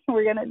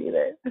 we're going to do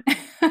this.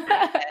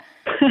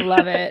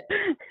 Love it.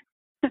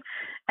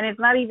 And it's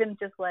not even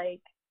just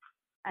like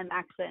an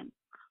accent.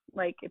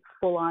 Like it's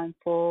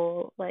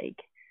full like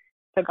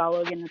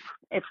Tagalog, and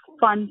it's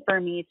fun for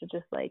me to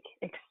just like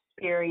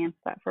experience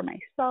that for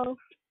myself.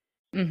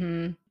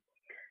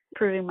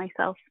 Proving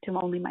myself to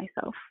only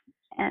myself.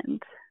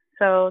 And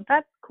so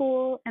that's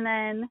cool. And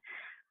then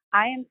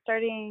I am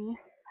starting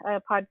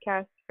a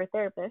podcast for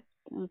therapists.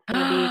 And it's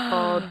going to be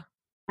called,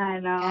 I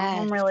know,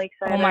 I'm really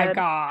excited. Oh my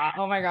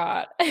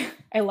God.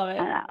 I love it.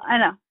 I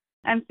know.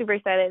 I'm super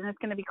excited. And it's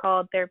going to be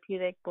called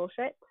Therapeutic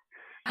Bullshit.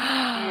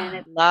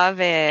 And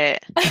love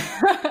it.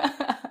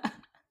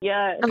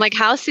 Yes. I'm like,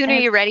 how soon are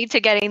you ready to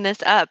getting this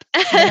up?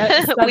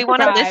 We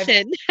want to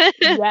listen.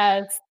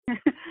 Yes.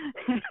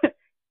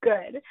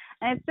 Good.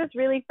 And it's just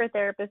really for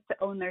therapists to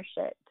own their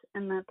shit,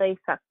 and that they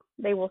suck.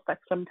 They will suck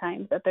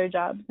sometimes at their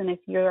jobs. And if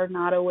you're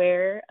not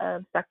aware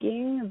of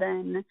sucking,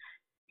 then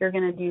you're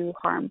going to do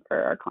harm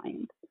for our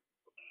clients.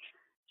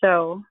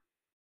 So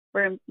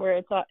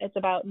it's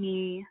about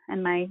me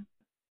and my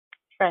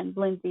friend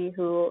Lindsay,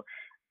 who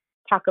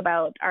talk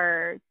about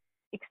our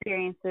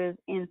experiences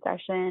in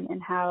session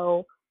and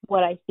how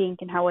what I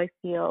think and how I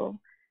feel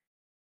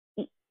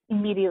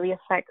immediately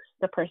affects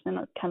the person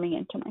that's coming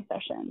into my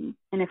session.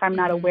 And if I'm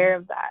not aware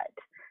of that,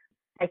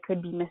 I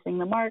could be missing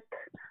the mark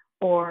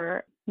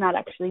or not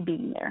actually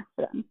being there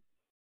for them.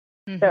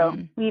 So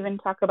we even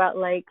talk about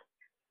like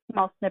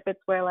small snippets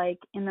where like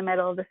in the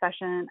middle of the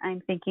session,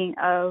 I'm thinking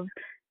of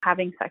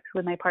having sex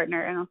with my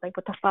partner. And I was like,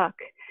 what the fuck?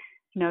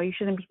 You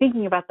shouldn't be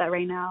thinking about that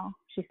right now.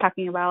 She's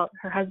talking about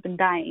her husband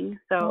dying.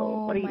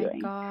 So what are you doing?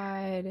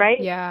 God.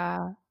 Right?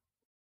 Yeah.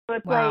 So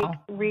it's like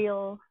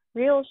real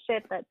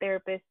shit that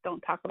therapists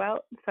don't talk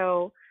about.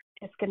 So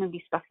it's going to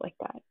be stuff like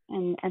that.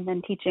 And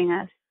then teaching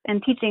us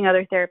and teaching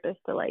other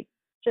therapists to like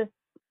just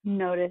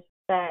notice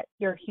that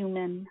you're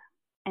human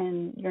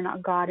and you're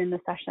not God in the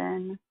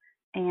session,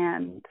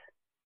 and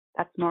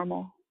that's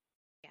normal.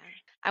 Yeah.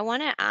 I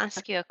want to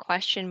ask you a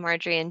question,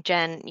 Marjory, and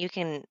Jen, you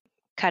can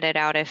cut it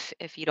out if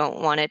you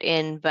don't want it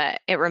in, but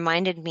it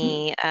reminded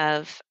me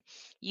of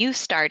you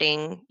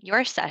starting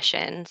your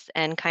sessions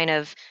and kind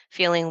of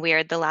feeling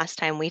weird the last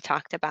time we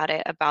talked about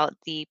it, about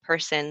the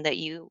person that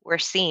you were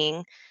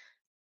seeing.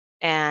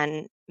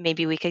 And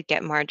maybe we could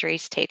get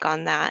Marjory's take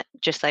on that.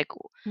 Just like,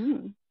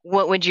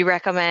 what would you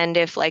recommend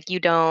if like you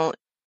don't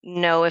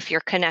know if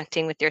you're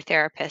connecting with your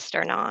therapist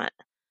or not?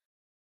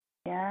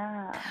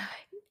 Yeah.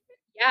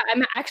 Yeah,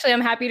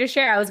 I'm happy to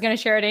share. I was going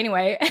to share it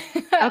anyway.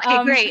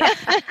 Okay, great.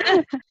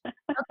 Okay.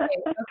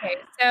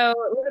 So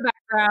a little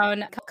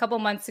background. A couple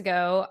months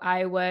ago,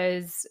 I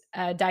was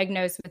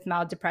diagnosed with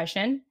mild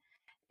depression,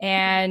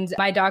 and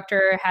my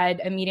doctor had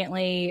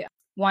immediately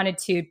wanted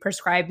to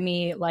prescribe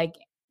me like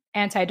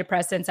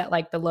antidepressants at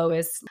like the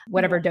lowest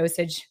whatever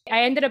dosage.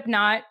 I ended up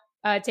not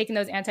taking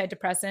those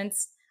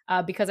antidepressants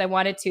because I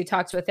wanted to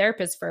talk to a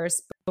therapist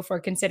first before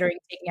considering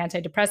taking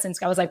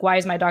antidepressants. I was like, why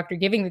is my doctor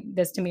giving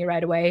this to me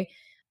right away?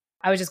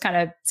 I was just kind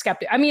of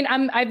skeptical. I mean,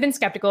 I've been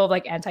skeptical of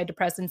like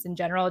antidepressants in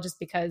general, just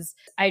because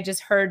I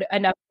just heard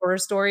enough horror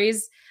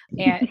stories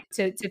and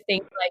to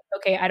think like,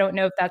 okay, I don't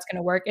know if that's going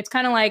to work. It's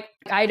kind of like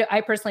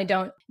I personally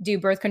don't do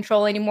birth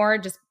control anymore.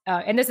 Just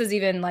and this is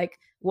even like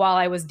while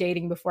I was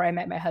dating before I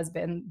met my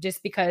husband,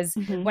 just because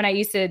when I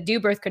used to do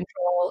birth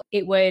control,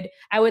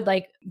 I would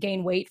like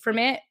gain weight from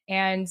it.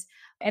 And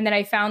then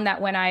I found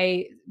that when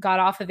I got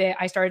off of it,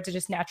 I started to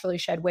just naturally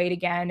shed weight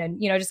again, and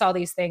just all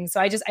these things. So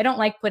I don't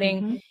like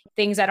putting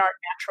things that aren't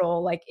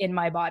natural like in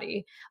my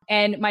body.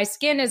 And my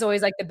skin is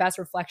always like the best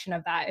reflection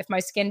of that. If my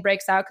skin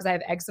breaks out because I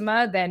have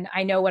eczema, then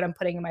I know what I'm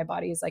putting in my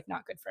body is like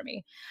not good for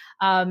me.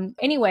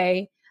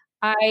 Anyway,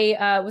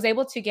 I was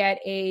able to get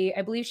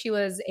I believe she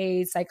was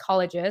a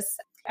psychologist.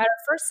 At our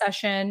first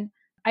session,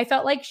 I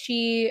felt like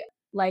she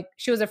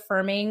was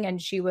affirming,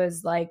 and she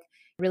was like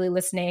really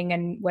listening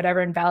and whatever,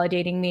 and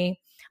validating me.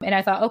 And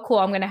I thought, oh, cool,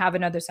 I'm going to have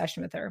another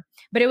session with her.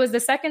 But it was the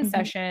second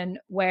session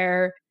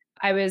where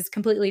I was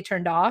completely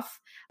turned off.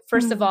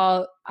 First of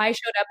all, I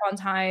showed up on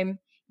time,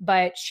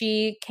 but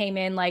she came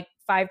in like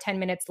 5-10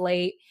 minutes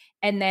late,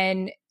 and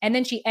then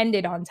she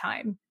ended on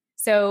time.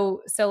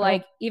 So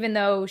like, even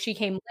though she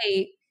came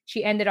late,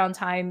 she ended on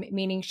time,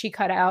 meaning she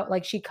cut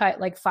like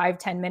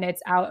 5-10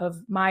 minutes out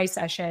of my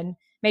session,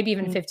 maybe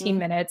even 15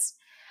 minutes.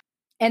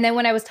 And then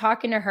when I was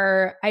talking to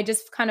her, I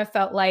just kind of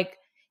felt like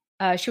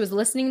she was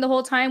listening the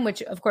whole time,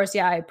 which of course,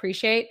 yeah, I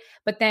appreciate.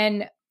 But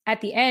then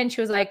at the end,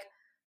 she was like,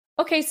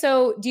 okay,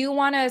 so do you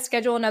want to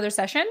schedule another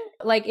session?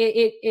 Like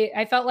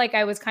I felt like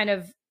I was kind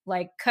of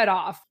like cut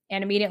off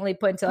and immediately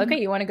put into, okay,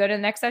 you want to go to the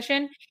next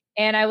session?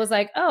 And I was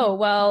like, oh,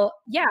 well,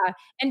 yeah.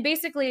 And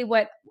basically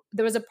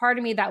there was a part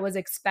of me that was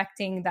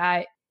expecting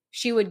that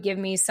she would give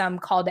me some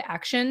call to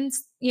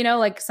actions,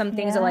 like some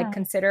things to like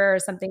consider or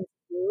something to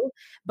do.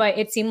 But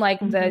it seemed like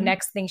the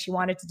next thing she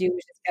wanted to do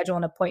was to schedule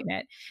an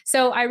appointment.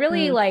 So I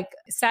really like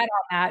sat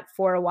on that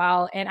for a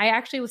while. And I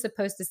actually was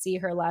supposed to see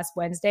her last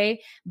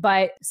Wednesday.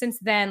 But since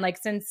then, like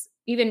since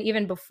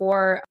even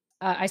before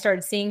I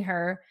started seeing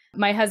her,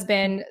 my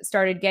husband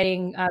started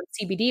getting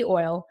CBD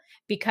oil,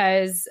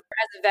 because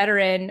as a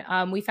veteran,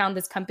 we found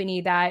this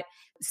company that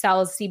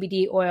sells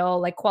CBD oil,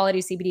 like quality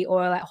CBD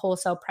oil at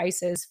wholesale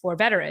prices for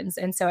veterans.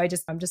 And so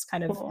I'm just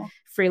kind of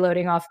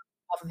freeloading off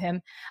of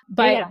him.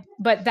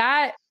 But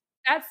that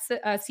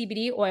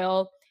CBD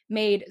oil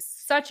made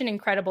such an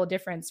incredible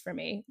difference for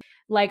me.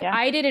 Like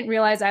I didn't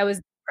realize I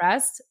was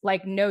depressed,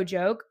 like no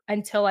joke,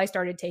 until I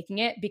started taking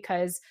it,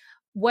 because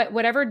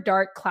whatever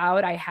dark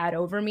cloud I had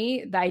over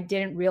me that I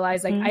didn't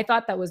realize, like I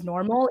thought that was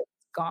normal,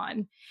 it's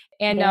gone.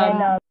 And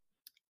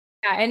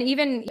and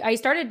even I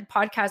started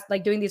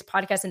doing these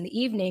podcasts in the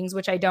evenings,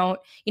 which I don't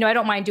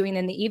mind doing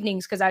in the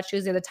evenings, because that's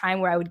usually the time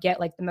where I would get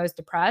like the most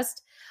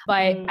depressed.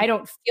 But I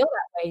don't feel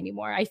that way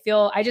anymore. I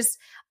feel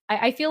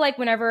like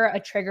whenever a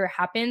trigger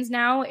happens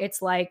now,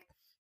 it's like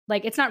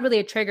it's not really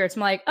a trigger. It's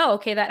more like, oh,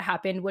 okay, that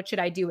happened. What should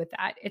I do with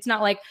that? It's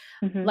not like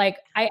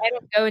I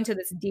don't go into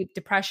this deep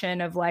depression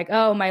of like,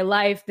 oh, my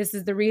life, this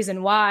is the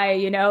reason why,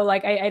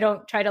 like I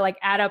don't try to like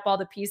add up all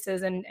the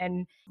pieces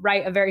and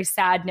write a very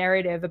sad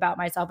narrative about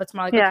myself. It's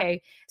more like,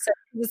 okay, so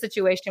this is the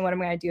situation, what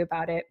am I going to do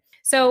about it?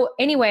 So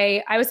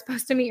anyway, I was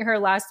supposed to meet her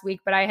last week,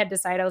 but I had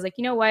decided, I was like,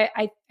 you know what?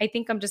 I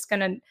think I'm just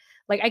going to,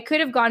 like, I could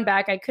have gone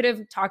back. I could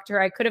have talked to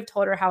her. I could have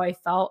told her how I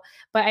felt,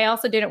 but I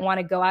also didn't want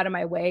to go out of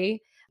my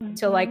way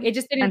to like, it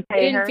didn't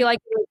feel like,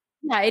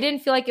 it didn't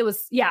feel like it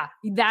was,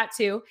 that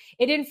too.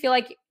 It didn't feel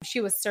like she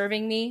was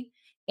serving me.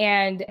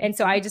 And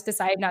so I just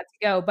decided not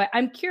to go. But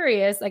I'm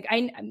curious, like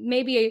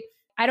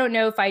I don't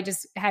know if I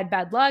just had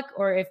bad luck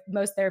or if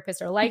most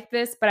therapists are like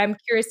this, but I'm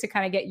curious to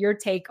kind of get your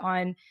take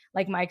on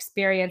like my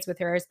experience with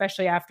her,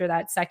 especially after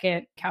that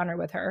second encounter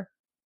with her.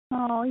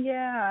 Oh,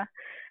 yeah,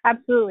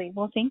 absolutely.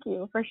 Well, thank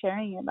you for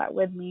sharing that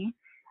with me.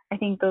 I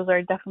think those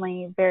are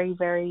definitely very,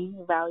 very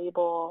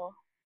valuable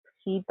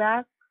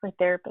feedback for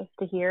therapists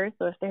to hear.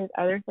 So if there's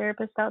other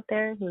therapists out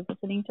there who's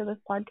listening to this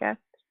podcast,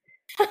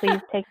 please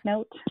take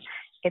note.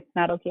 It's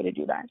not okay to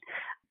do that.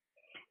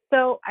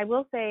 So I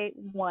will say,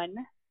 one,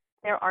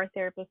 there are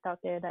therapists out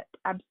there that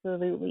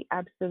absolutely,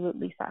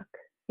 absolutely suck,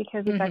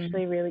 because it's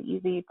actually really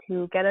easy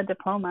to get a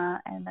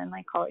diploma and then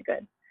like call it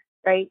good,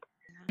 right?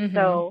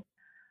 So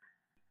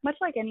much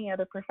like any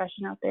other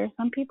profession out there,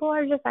 some people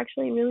are just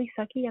actually really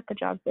sucky at the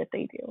jobs that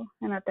they do,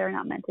 and that they're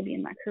not meant to be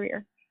in that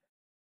career.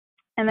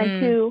 And then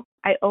two,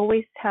 I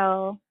always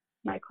tell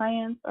my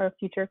clients or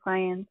future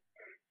clients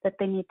that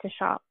they need to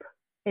shop.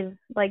 Is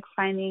like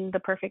finding the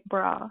perfect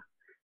bra.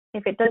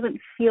 If it doesn't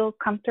feel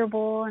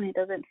comfortable and it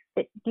doesn't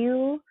fit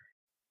you,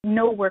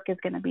 no work is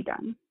going to be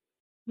done,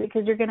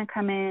 because you're going to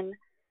come in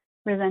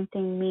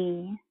resenting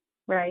me,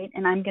 right?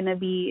 And I'm going to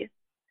be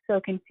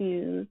so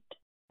confused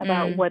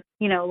about what,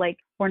 like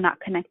we're not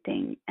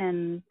connecting,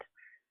 and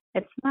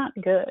it's not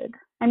good.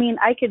 I mean,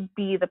 I could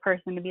be the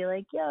person to be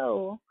like,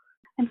 yo,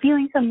 I'm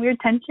feeling some weird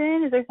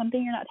tension. Is there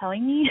something you're not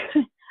telling me?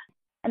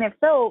 And if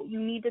so, you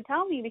need to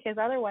tell me, because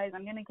otherwise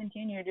I'm going to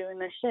continue doing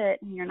this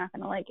shit and you're not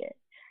going to like it.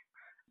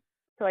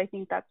 So I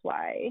think that's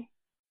why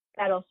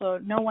that also,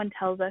 no one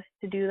tells us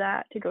to do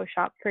that, to go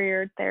shop for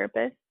your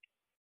therapist.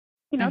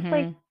 You know, it's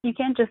like you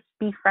can't just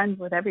be friends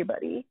with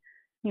everybody.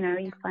 You know,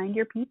 you find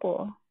your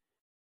people.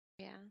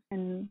 Yeah.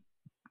 And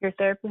your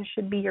therapist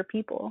should be your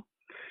people.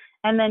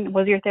 And then,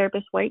 was your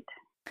therapist white?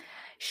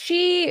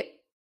 She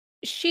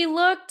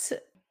looked,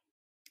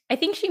 I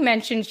think she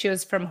mentioned she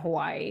was from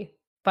Hawaii,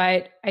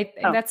 but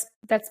that's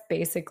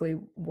basically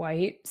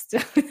white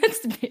still.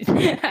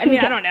 I mean,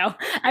 I don't know.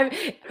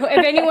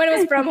 If anyone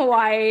was from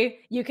Hawaii,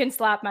 you can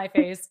slap my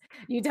face.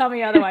 You tell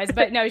me otherwise.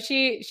 But no, I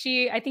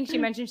think she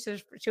mentioned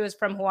she was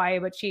from Hawaii,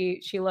 but she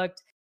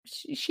looked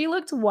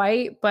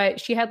white,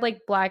 but she had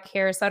like black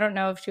hair. So I don't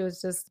know if she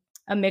was just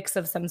a mix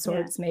of some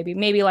sorts,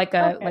 maybe like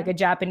a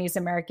Japanese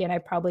American. I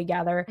probably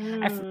gather.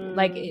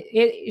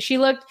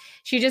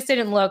 She just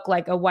didn't look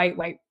like a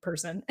white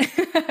person.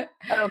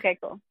 Okay,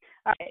 cool.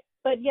 All right.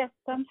 But yes,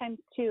 sometimes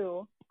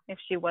too, if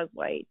she was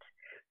white,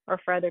 or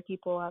for other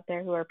people out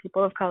there who are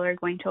people of color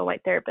going to a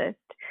white therapist,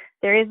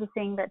 there is a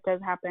thing that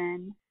does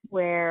happen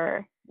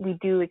where we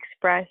do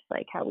express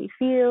like how we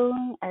feel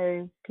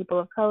as people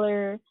of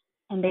color,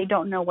 and they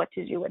don't know what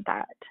to do with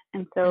that.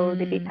 And so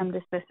they become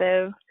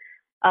dismissive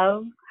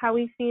of how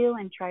we feel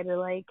and try to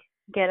like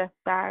get us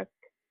back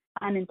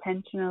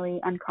unintentionally,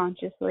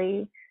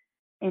 unconsciously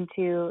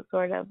into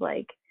sort of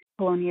like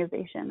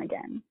colonization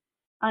again.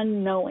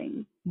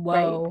 Unknowing.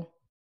 Whoa.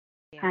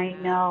 Right? Yeah, I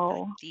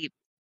know. Deep.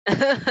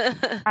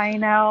 I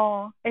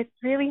know. It's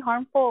really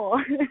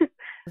harmful.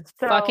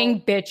 So,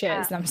 fucking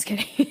bitches. No, I'm just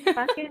kidding.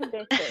 Fucking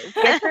bitches.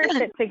 Get your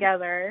shit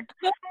together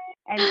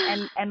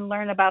and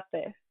learn about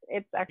this.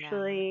 It's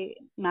actually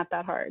not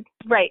that hard.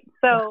 Right.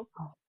 So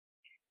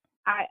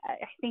I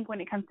think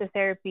when it comes to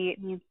therapy,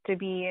 it needs to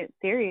be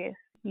serious.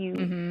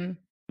 You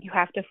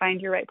have to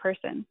find your right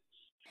person.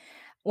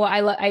 Well,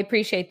 I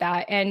appreciate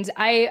that. And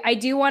I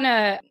do want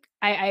to,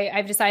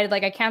 I've decided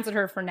like I canceled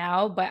her for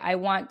now, but I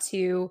want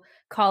to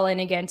call in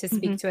again to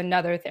speak to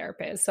another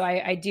therapist. So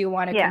I do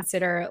want to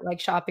consider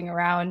like shopping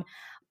around.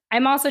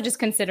 I'm also just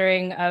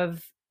considering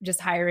of just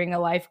hiring a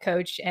life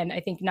coach. And I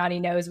think Nani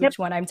knows which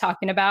one I'm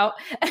talking about.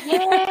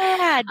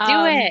 Yeah,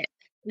 do it.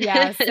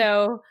 Yeah.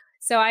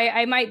 So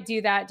I might do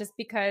that just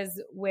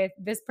because with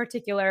this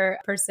particular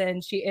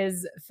person, she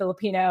is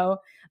Filipino.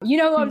 You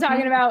know who I'm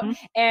talking about?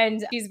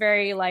 And she's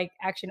very like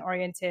action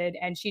oriented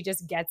and she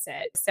just gets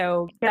it.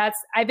 So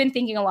I've been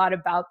thinking a lot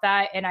about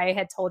that. And I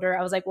had told her,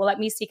 I was like, well, let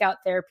me seek out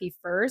therapy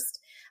first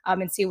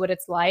and see what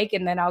it's like.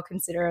 And then I'll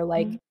consider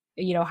like,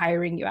 you know,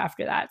 hiring you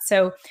after that.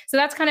 So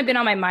that's kind of been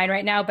on my mind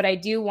right now, but I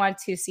do want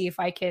to see if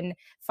I can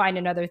find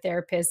another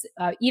therapist,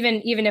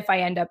 even if I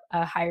end up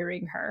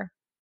hiring her.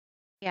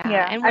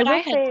 Yeah. And what I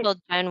had told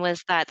Jen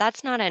was that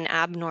that's not an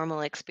abnormal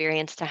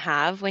experience to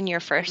have when you're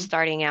first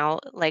starting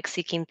out, like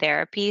seeking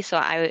therapy. So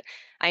I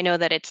know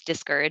that it's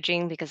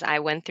discouraging because I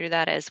went through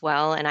that as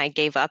well and I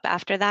gave up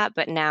after that.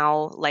 But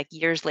now, like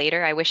years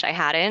later, I wish I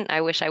hadn't.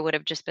 I wish I would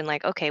have just been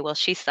like, okay, well,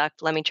 she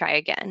sucked. Let me try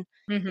again,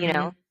 you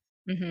know?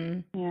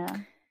 Yeah.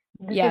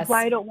 This is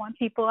why I don't want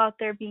people out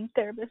there being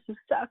therapists who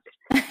suck.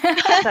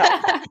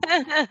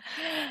 So,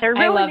 they're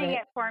ruining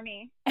it for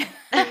me.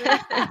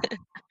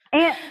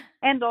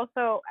 And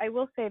also, I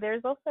will say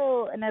there's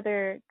also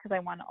another, because I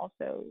want to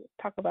also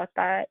talk about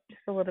that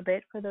just a little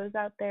bit for those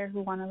out there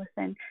who want to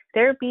listen.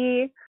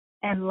 Therapy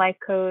and life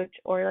coach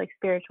or like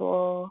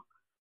spiritual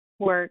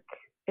work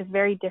is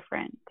very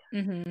different.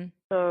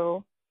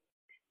 So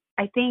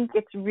I think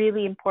it's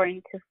really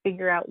important to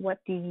figure out what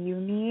do you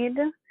need,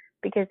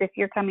 because if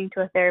you're coming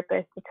to a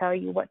therapist to tell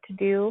you what to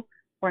do,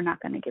 we're not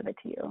going to give it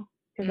to you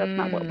because that's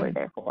not what we're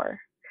there for.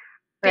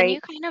 Right? Can you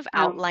kind of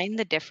outline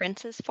the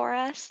differences for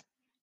us?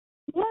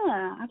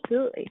 Yeah,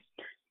 absolutely.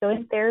 So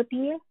in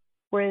therapy,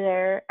 we're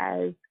there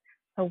as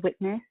a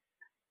witness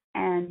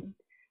and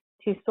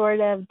to sort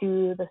of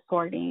do the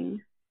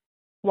sorting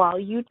while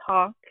you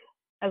talk,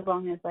 as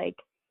long as like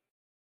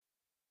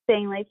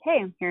saying like, hey,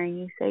 I'm hearing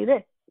you say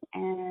this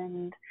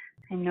and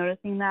I'm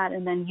noticing that,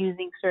 and then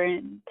using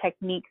certain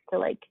techniques to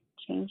like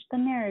change the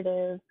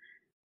narrative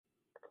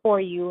for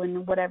you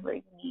and whatever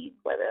you need,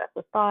 whether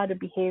that's a thought, a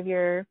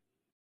behavior,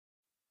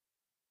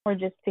 or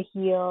just to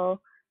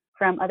heal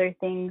from other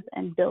things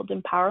and build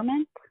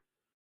empowerment.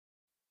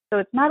 So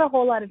it's not a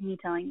whole lot of me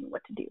telling you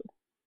what to do.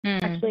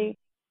 Actually,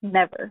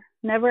 never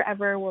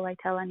ever will I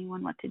tell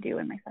anyone what to do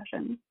in my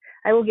sessions.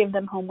 I will give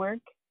them homework,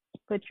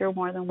 but you're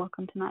more than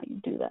welcome to not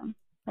do them.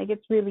 Like,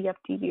 it's really up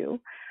to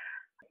you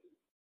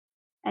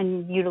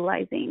and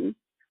utilizing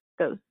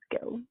those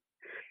skills.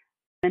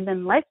 And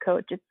then life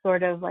coach, it's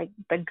sort of like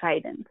the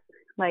guidance.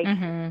 Like,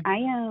 I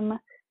am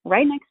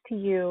right next to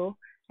you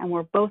and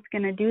we're both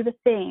going to do the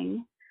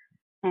thing,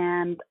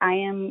 and I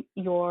am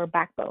your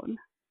backbone.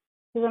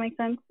 Does that make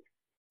sense?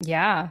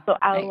 Yeah. So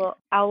I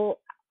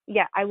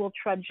will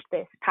trudge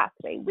this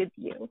pathway with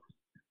you,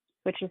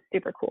 which is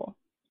super cool.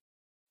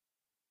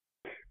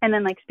 And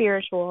then like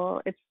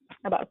spiritual, it's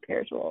about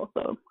spiritual.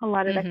 So a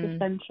lot of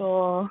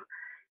existential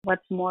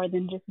what's more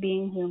than just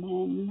being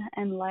human,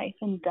 and life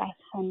and death,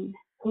 and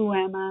who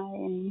am I,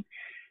 and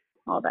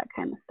all that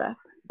kind of stuff.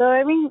 So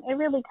I mean, it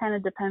really kind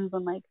of depends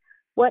on like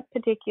what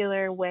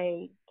particular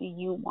way do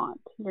you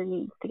want your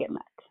needs to get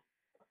met.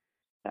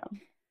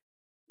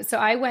 So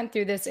I went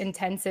through this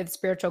intensive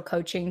spiritual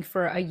coaching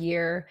for a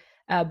year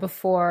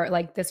before,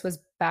 like this was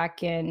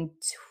back in,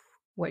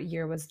 what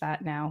year was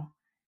that now?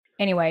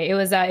 Anyway, it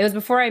was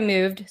before I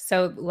moved.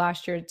 So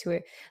last year to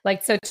it,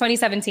 like, so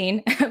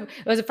 2017, it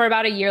was for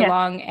about a year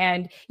long.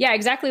 And yeah,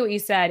 exactly what you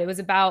said. It was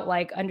about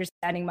like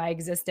understanding my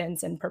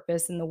existence and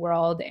purpose in the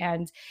world.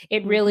 And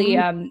it really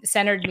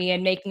centered me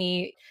and make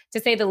me, to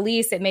say the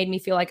least, it made me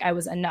feel like I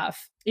was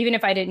enough. Even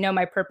if I didn't know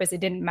my purpose,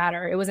 it didn't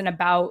matter. It wasn't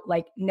about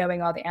like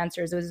knowing all the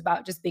answers. It was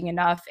about just being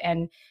enough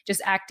and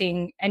just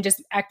acting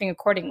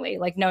accordingly,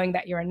 like knowing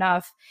that you're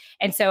enough.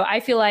 And so I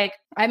feel like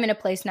I'm in a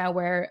place now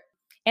where,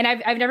 and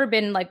I've never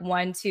been like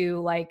one to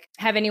like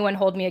have anyone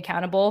hold me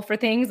accountable for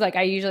things. Like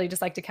I usually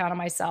just like to count on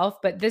myself.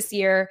 But this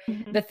year,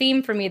 the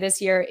theme for me this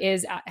year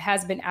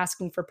has been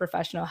asking for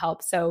professional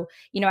help. So,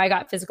 I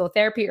got physical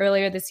therapy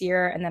earlier this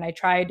year, and then I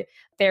tried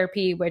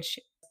therapy, which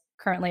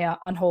currently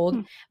on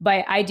hold.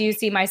 But I do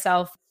see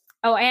myself.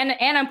 Oh, and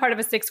I'm part of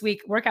a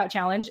 6-week workout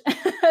challenge.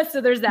 So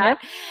there's that.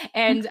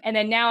 And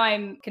then now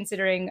I'm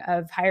considering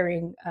of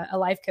hiring a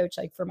life coach,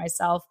 like for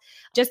myself,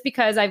 just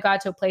because I've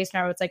got to a place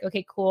now where it's like,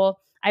 okay, cool.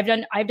 I've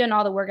done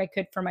all the work I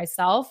could for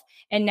myself.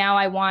 And now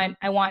I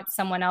want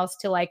someone else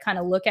to like kind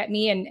of look at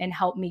me and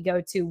help me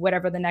go to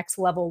whatever the next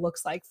level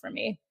looks like for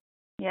me.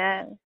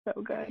 Yeah, so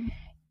good.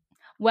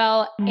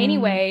 Well,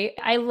 anyway,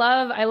 I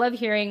love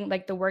hearing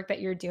like the work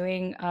that you're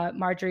doing,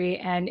 Marjory,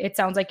 and it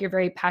sounds like you're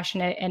very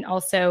passionate and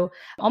also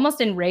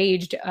almost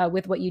enraged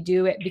with what you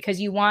do,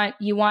 because you want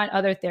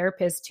other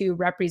therapists to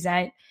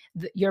represent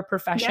your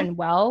profession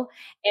well.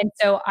 And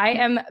so I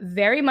am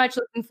very much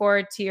looking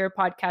forward to your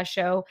podcast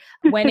show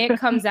when it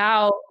comes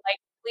out. Like,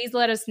 please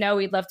let us know.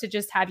 We'd love to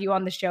just have you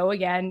on the show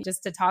again,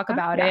 just to talk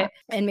about it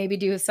and maybe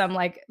do some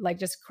like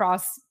just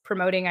cross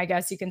promoting, I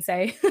guess you can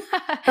say.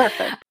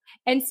 Perfect.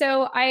 And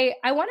so I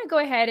want to go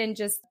ahead and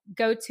just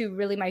go to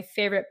really my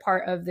favorite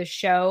part of the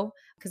show,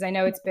 because I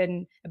know it's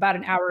been about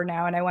an hour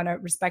now and I want to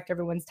respect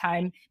everyone's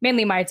time,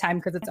 mainly my time,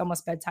 because it's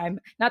almost bedtime.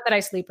 Not that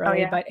I sleep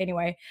early, but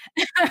anyway,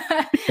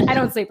 I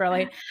don't sleep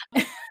early.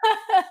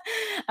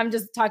 I'm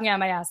just talking out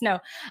my ass. No,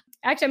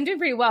 actually, I'm doing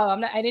pretty well.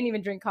 I didn't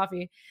even drink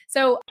coffee.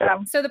 So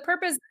the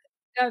purpose,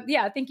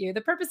 thank you.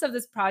 The purpose of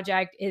this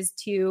project is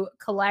to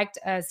collect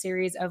a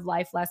series of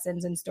life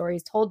lessons and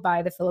stories told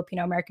by the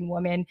Filipino American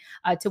woman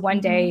to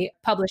one day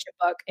publish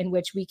a book in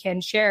which we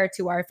can share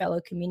to our fellow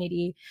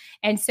community.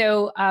 And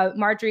so,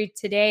 Marjory,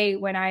 today,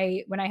 when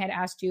I had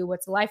asked you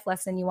what's a life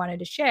lesson you wanted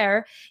to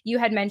share, you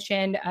had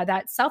mentioned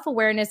that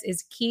self-awareness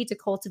is key to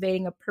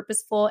cultivating a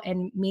purposeful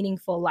and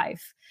meaningful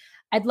life.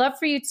 I'd love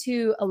for you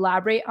to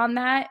elaborate on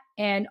that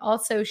and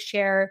also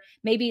share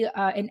maybe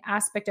an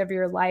aspect of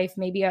your life,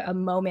 maybe a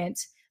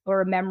moment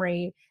or a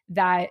memory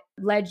that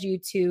led you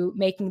to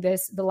making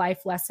this the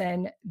life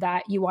lesson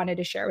that you wanted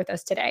to share with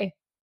us today.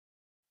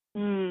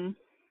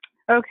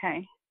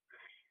 Okay.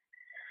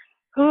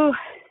 Ooh,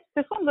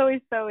 this one's always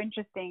so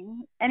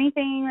interesting.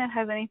 Anything that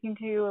has anything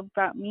to do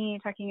about me,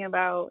 talking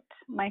about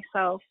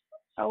myself,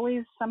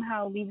 always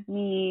somehow leaves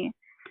me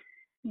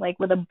like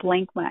with a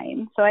blank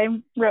mind. So I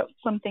wrote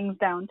some things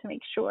down to make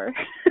sure.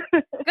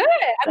 Good.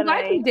 I'm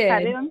glad you did.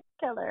 Had it on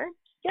together.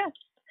 Yes.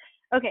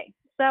 Okay.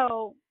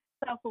 So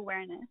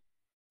self-awareness.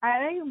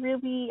 I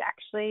really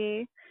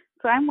actually,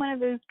 so I'm one of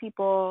those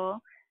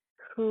people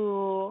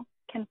who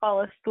can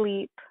fall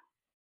asleep,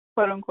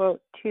 quote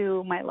unquote,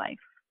 to my life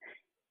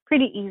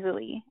pretty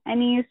easily.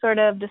 Any sort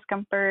of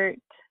discomfort,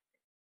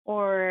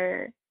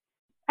 or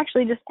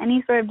actually just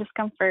any sort of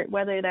discomfort,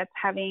 whether that's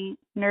having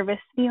nervous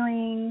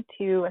feeling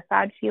to a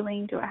sad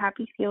feeling to a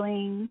happy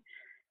feeling,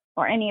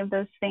 or any of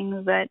those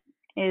things that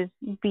is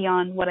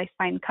beyond what I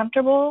find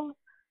comfortable,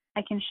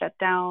 I can shut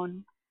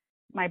down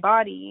my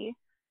body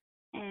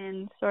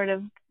and sort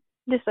of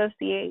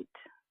dissociate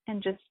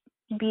and just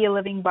be a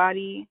living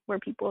body where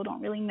people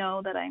don't really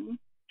know that I'm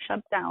shut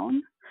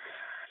down.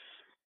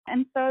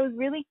 And so I was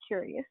really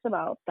curious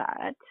about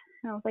that.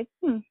 And I was like,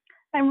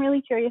 I'm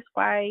really curious,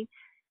 why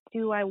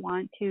do I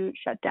want to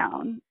shut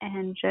down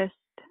and just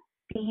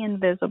be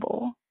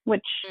invisible?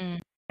 Which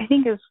I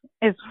think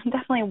is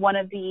definitely one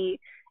of the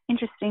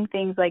interesting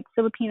things. Like,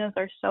 Filipinos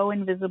are so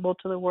invisible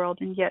to the world,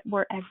 and yet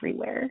we're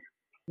everywhere.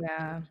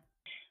 Yeah.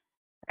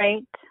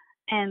 Right?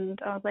 And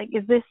I was like,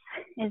 is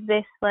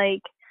this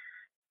like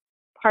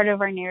part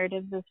of our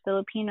narratives as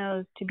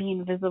Filipinos to be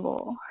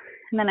invisible?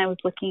 And then I was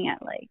looking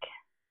at like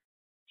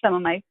some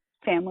of my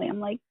family. I'm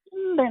like,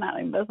 they're not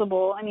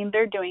invisible. I mean,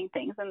 they're doing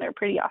things and they're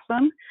pretty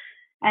awesome.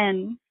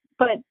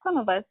 But some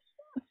of us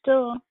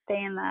still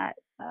stay in that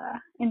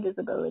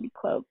invisibility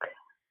cloak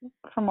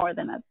for more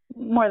than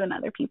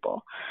other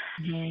people.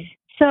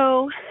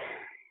 So,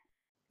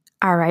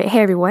 all right. Hey,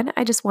 everyone.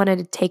 I just wanted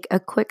to take a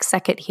quick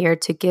second here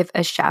to give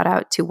a shout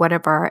out to one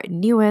of our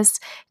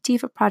newest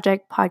Diva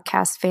Project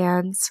podcast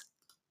fans,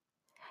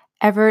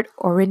 Everett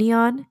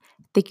Orinion.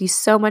 Thank you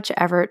so much,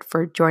 Everett,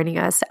 for joining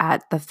us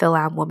at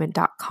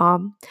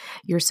thephilamwoman.com.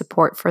 Your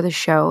support for the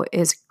show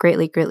is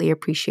greatly, greatly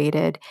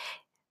appreciated.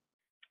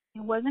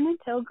 It wasn't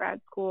until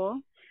grad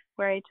school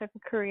where I took a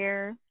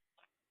career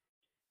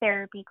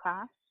therapy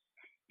class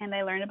and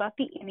I learned about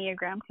the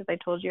Enneagram, because I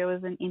told you I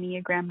was an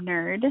Enneagram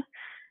nerd.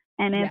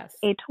 And it's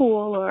a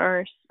tool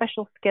or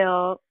special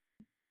skill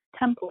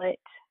template,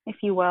 if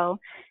you will,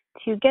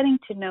 to getting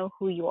to know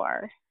who you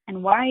are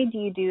and why do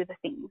you do the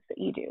things that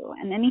you do.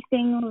 And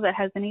anything that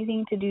has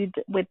anything to do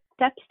with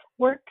depth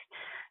work,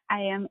 I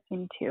am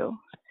into.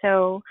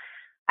 So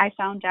I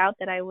found out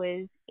that I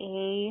was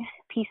a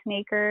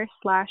peacemaker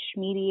 /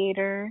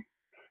 mediator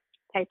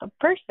type of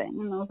person.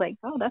 And I was like,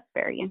 oh, that's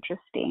very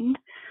interesting.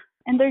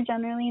 And they're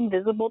generally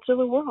invisible to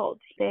the world.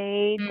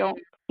 They don't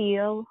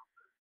feel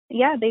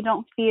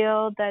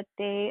that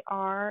they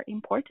are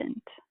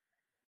important,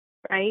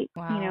 right?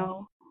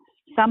 Wow.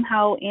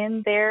 Somehow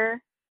in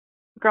their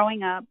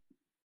growing up,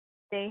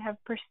 they have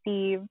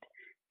perceived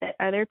that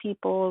other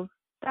people's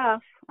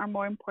stuff are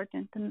more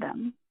important than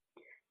them.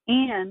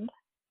 And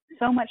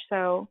so much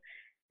so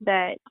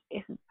that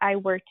if I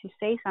were to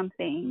say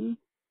something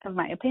of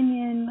my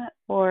opinion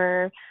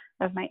or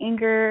of my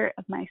anger,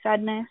 of my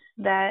sadness,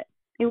 that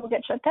it will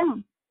get shut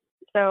down.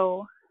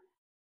 So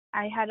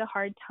I had a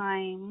hard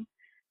time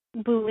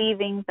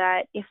believing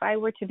that if I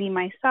were to be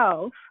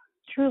myself,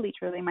 truly,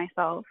 truly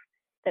myself,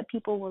 that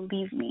people will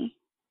leave me.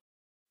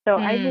 So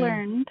I've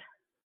learned,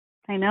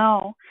 I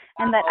know,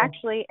 and that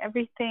actually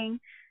everything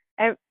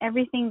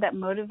that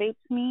motivates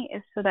me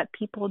is so that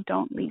people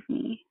don't leave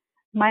me.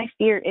 My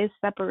fear is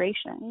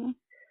separation.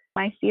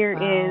 My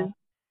fear is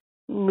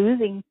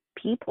losing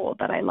people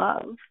that I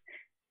love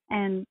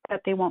and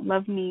that they won't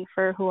love me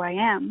for who I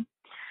am,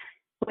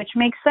 which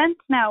makes sense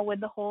now with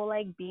the whole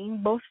like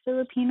being both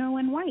Filipino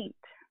and white,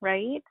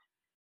 right?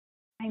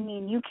 I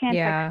mean, you can't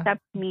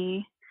accept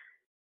me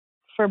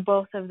for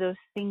both of those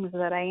things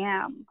that I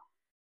am.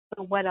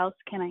 So what else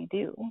can I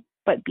do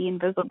but be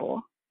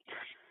invisible?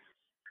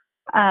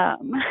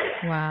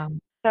 Wow.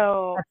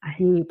 So that's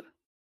deep.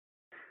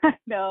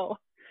 No,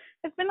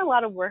 it's been a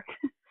lot of work.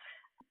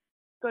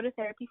 Go to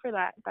therapy for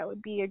that. That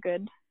would be a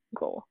good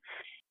goal.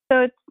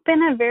 So it's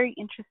been a very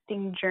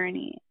interesting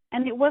journey.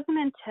 And it wasn't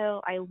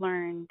until I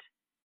learned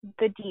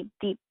the deep,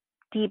 deep,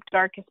 deep,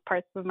 darkest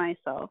parts of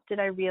myself did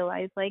I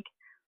realize, like,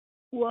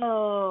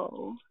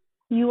 whoa,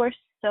 you are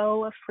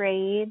so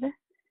afraid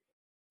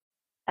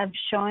of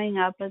showing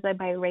up as a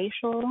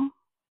biracial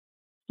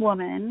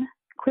woman,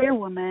 queer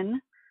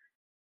woman,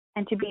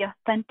 and to be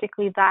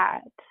authentically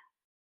that.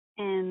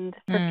 And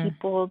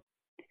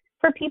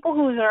for people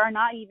who are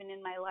not even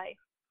in my life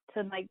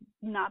to like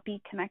not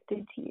be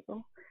connected to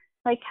you.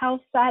 Like, how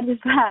sad is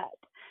that?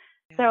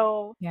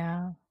 So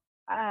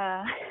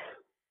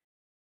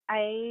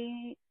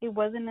it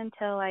wasn't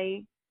until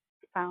I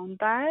found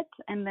that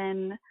and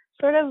then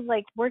sort of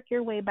like work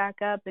your way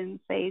back up and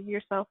say to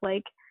yourself,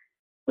 like,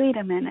 wait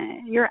a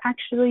minute, you're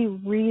actually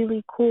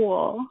really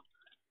cool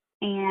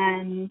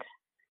and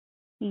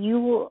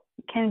you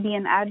can be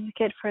an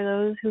advocate for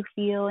those who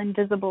feel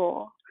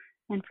invisible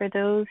and for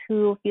those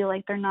who feel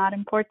like they're not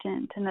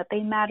important and that they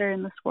matter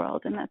in this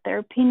world and that their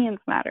opinions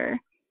matter.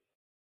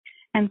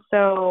 And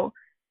so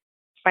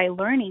by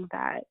learning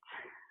that,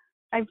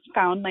 I've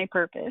found my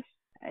purpose.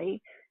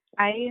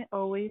 I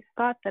always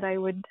thought that I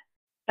would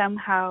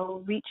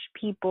somehow reach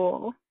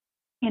people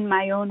in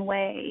my own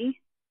way,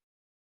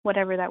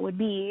 whatever that would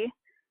be,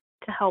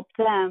 to help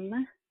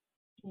them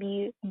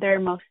be their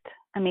most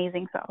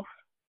amazing self,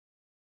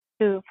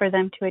 for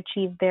them to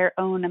achieve their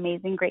own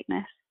amazing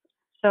greatness.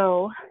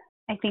 So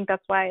I think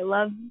that's why I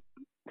love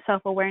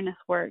self-awareness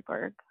work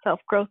or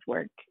self-growth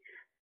work,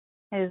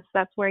 is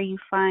that's where you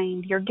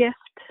find your gift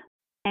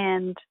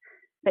and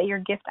that your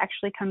gift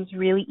actually comes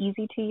really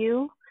easy to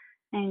you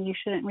and you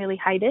shouldn't really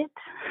hide it.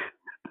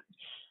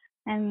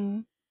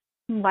 And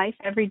life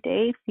every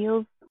day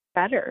feels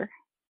better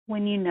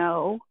when you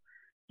know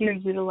you're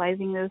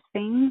utilizing those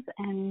things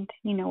and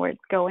you know where it's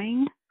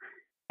going.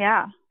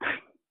 Yeah.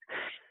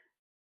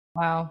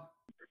 Wow.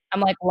 I'm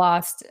like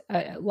lost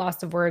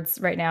of words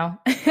right now.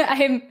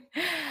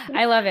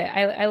 I love it.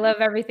 I love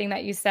everything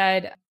that you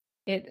said.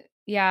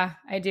 Yeah,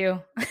 I do.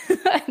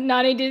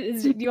 Nani,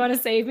 do you want to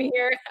save me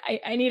here?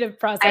 I need to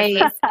process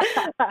this.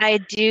 I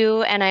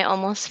do, and I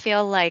almost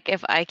feel like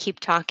if I keep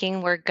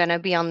talking, we're gonna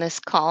be on this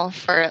call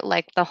for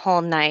like the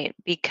whole night,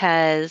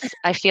 because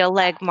I feel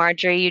like,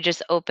 Marjory, you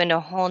just opened a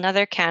whole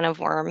nother can of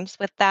worms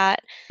with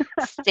that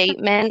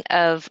statement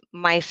of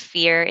my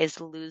fear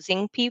is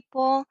losing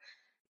people.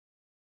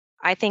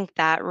 I think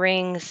that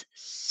rings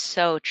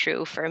so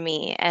true for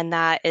me, and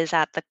that is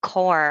at the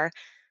core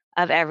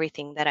of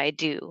everything that I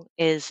do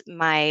is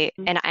I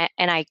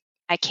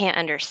can't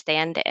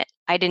understand it.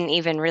 I didn't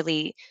even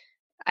really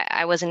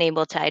I wasn't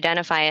able to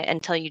identify it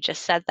until you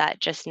just said that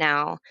just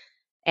now,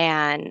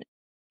 and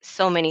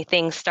so many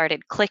things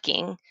started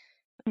clicking.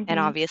 And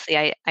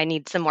obviously I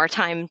need some more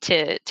time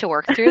to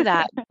work through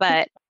that,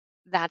 but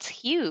that's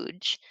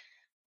huge.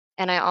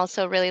 And I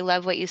also really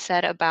love what you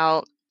said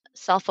about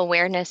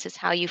self-awareness is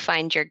how you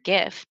find your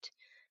gift.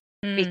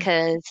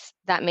 because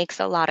that makes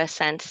a lot of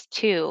sense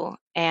too.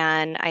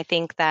 And I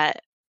think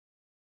that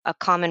a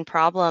common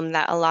problem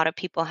that a lot of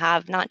people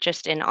have, not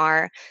just in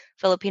our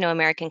Filipino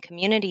American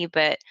community,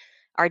 but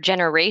our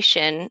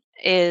generation,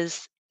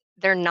 is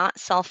they're not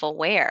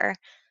self-aware.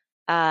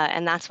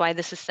 And that's why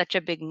this is such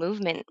a big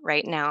movement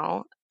right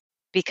now,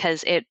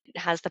 because it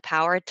has the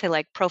power to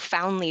like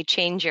profoundly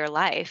change your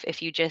life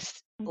if you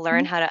just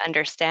learn how to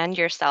understand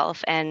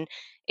yourself. And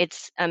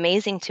it's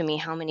amazing to me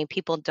how many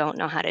people don't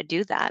know how to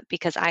do that,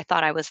 because I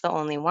thought I was the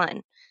only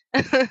one.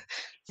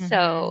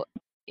 So,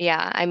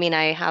 yeah, I mean,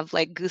 I have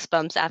like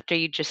goosebumps after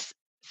you just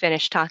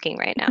finished talking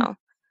right now.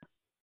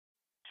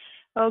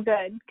 Oh,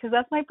 good, because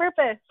that's my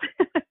purpose.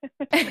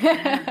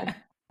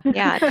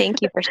 Yeah,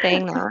 thank you for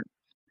saying that.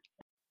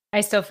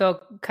 I still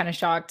feel kind of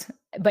shocked,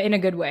 but in a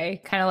good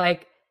way, kind of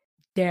like,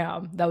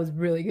 damn, that was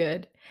really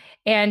good.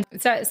 And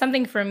so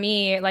something for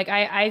me, like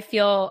I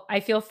feel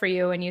for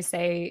you when you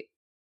say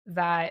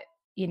that,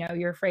 you know,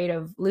 you're afraid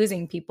of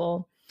losing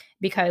people,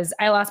 because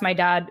I lost my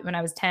dad when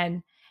I was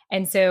 10.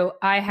 And so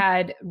I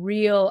had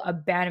real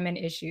abandonment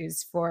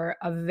issues for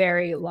a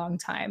very long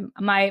time.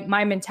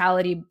 My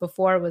mentality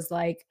before was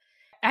like,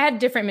 I had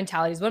different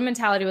mentalities. One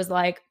mentality was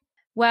like,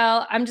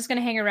 well, I'm just going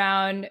to hang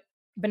around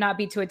but not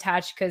be too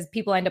attached because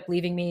people end up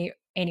leaving me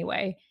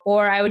anyway.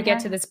 Or I would get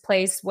to this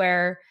place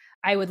where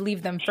I would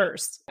leave them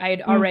first.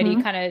 I'd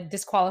already kind of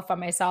disqualify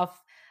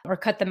myself or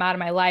cut them out of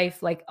my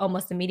life like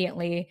almost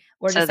immediately,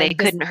 or so just they like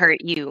couldn't hurt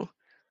you.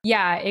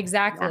 Yeah,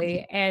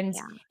 exactly. And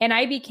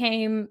I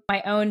became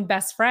my own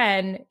best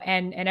friend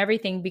and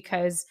everything,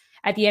 because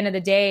at the end of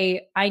the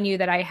day, I knew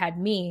that I had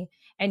me.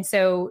 And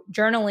so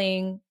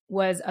journaling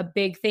was a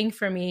big thing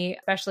for me,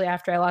 especially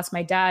after I lost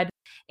my dad.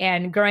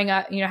 And growing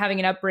up, you know, having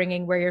an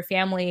upbringing where your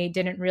family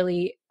didn't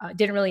really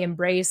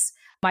embrace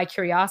my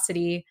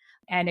curiosity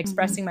and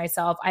expressing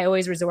myself, I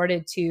always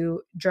resorted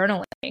to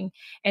journaling.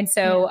 And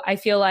so I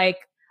feel like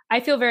I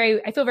feel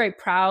very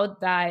proud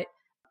that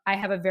I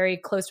have a very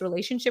close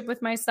relationship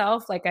with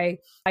myself. Like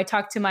I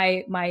talk to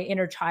my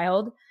inner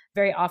child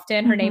very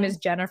often. Her name is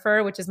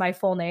Jennifer, which is my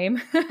full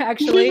name,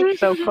 actually.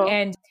 So cool.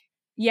 And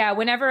yeah,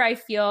 whenever I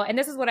feel, and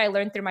this is what I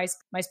learned through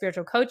my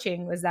spiritual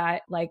coaching, was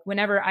that like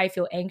whenever I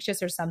feel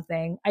anxious or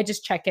something, I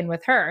just check in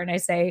with her and I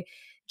say,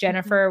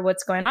 Jennifer,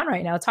 what's going on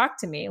right now? Talk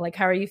to me. Like,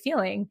 how are you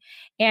feeling?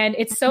 And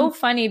it's so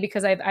funny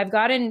because I've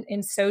gotten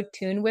in so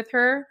tuned with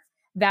her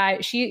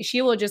that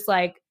she will just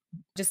like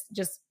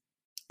just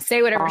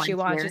say whatever she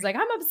wants. She's like,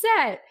 I'm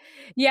upset.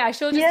 Yeah,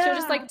 she'll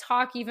just like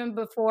talk even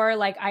before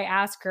like I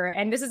ask her.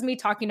 And this is me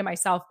talking to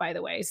myself, by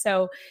the way.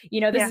 So, you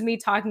know, this is me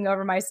talking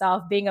over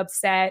myself, being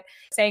upset,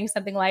 saying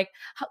something like,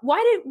 why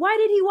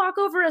did he walk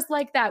over us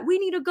like that? We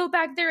need to go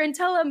back there and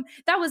tell him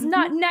that was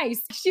not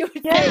nice. She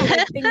would say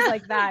like, things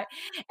like that.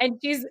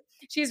 And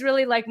she's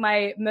really like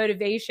my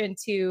motivation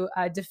to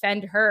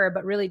defend her,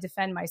 but really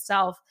defend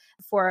myself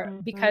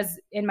because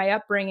in my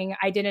upbringing,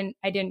 I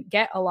didn't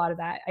get a lot of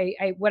that.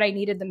 I what I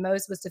needed the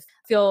most was to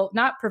feel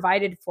not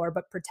provided for,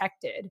 but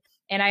protected.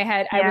 And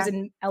I was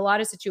in a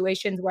lot of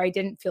situations where I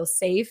didn't feel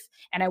safe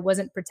and I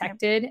wasn't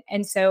protected.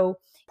 And so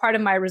part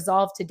of my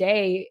resolve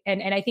today,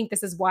 and I think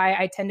this is why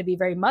I tend to be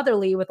very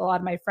motherly with a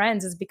lot of my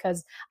friends, is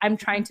because I'm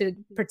trying to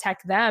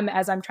protect them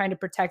as I'm trying to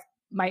protect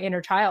my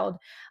inner child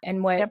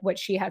and what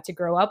she had to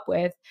grow up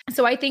with.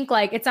 So I think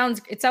like it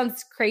sounds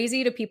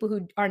crazy to people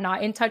who are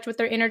not in touch with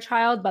their inner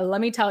child, but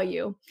let me tell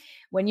you,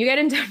 when you get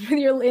in touch with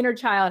your inner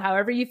child,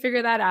 however you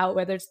figure that out,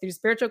 whether it's through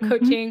spiritual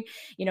coaching,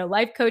 you know,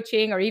 life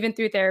coaching, or even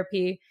through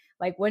therapy,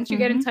 like once you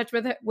get in touch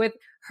with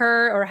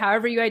her, or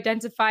however you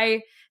identify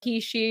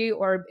he, she,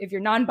 or if you're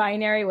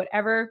non-binary,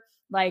 whatever,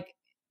 like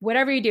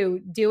whatever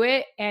you do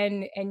it.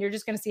 And you're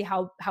just going to see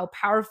how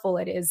powerful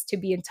it is to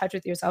be in touch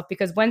with yourself.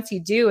 Because once you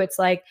do, it's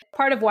like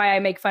part of why I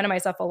make fun of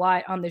myself a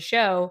lot on the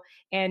show.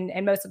 And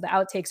most of the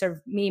outtakes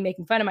are me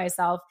making fun of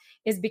myself,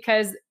 is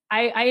because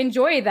I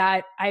enjoy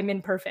that I'm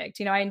imperfect.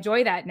 You know, I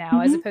enjoy that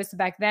now, as opposed to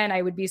back then,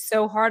 I would be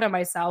so hard on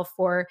myself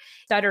for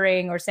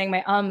stuttering or saying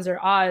my ums or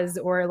ahs,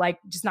 or like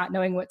just not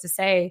knowing what to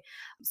say.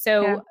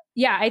 So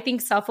yeah, I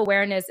think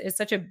self-awareness is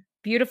such a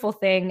beautiful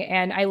thing.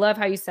 And I love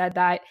how you said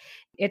that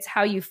it's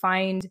how you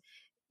find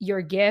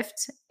your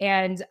gift.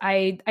 And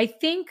I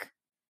think,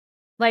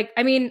 like,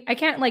 I mean, I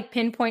can't like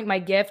pinpoint my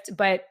gift,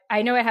 but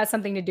I know it has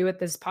something to do with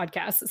this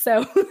podcast.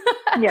 So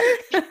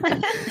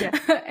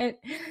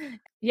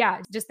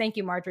just thank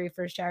you, Marjory,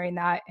 for sharing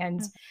that.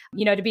 And,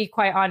 you know, to be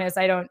quite honest,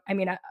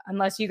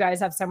 unless you guys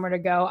have somewhere to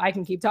go, I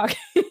can keep talking.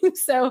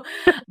 So,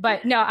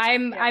 but no,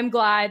 I'm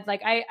glad.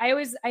 Like I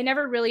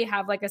never really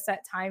have like a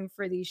set time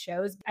for these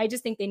shows. I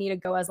just think they need to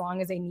go as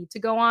long as they need to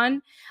go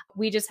on.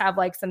 We just have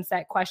like some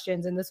set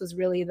questions. And this was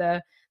really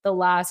the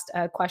last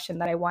question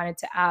that I wanted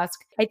to ask.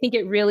 I think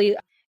it really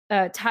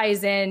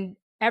ties in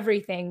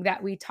everything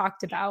that we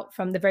talked about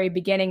from the very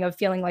beginning of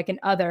feeling like an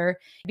other,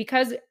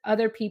 because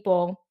other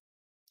people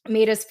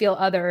made us feel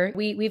other.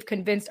 We've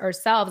convinced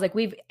ourselves, like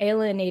we've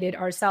alienated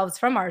ourselves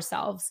from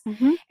ourselves.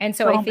 And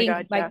so I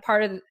think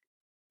part of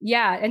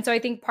and so I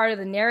think part of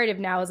the narrative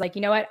now is like,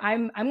 you know what,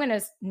 I'm going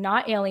to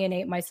not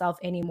alienate myself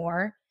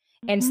anymore.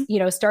 and,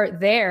 start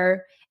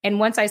there. And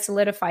once I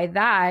solidify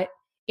that,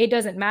 it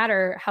doesn't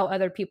matter how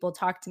other people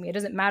talk to me. It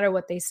doesn't matter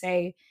what they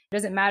say. It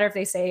doesn't matter if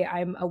they say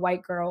I'm a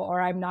white girl or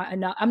I'm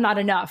not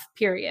enough,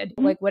 period.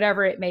 Like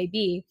whatever it may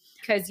be,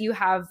 because you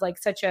have like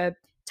such a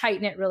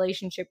tight-knit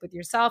relationship with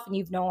yourself and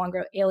you've no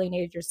longer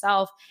alienated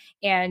yourself.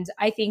 And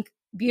I think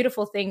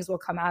beautiful things will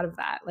come out of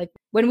that. Like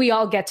when we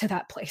all get to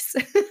that place.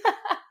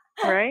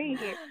 Right.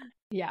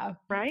 Yeah.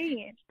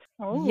 Right.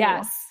 Oh.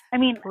 Yes. I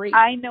mean,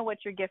 I know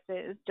what your gift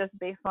is just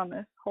based on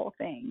this whole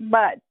thing,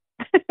 but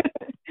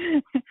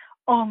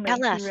oh, makes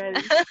you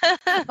ready.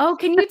 Oh,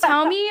 can you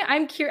tell me?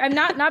 I'm curious. I'm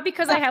not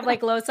because I have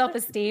like low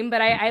self-esteem,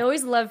 but I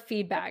always love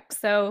feedback.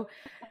 So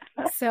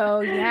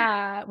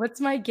yeah, what's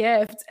my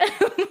gift?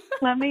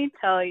 Let me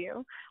tell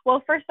you.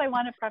 Well, first I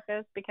want to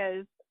preface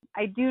because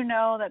I do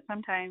know that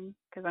sometimes,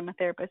 because I'm a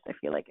therapist, I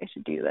feel like I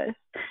should do this.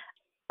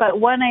 But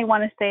one, I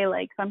want to say,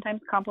 like, sometimes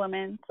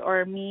compliments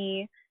or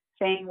me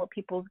saying what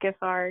people's gifts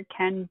are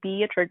can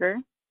be a trigger.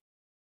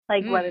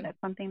 Like, whether that's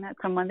something that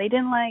someone they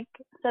didn't like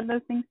said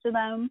those things to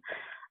them.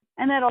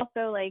 And that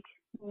also, like,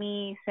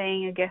 me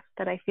saying a gift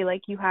that I feel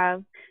like you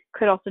have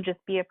could also just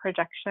be a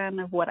projection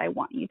of what I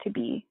want you to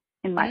be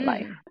in my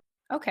life.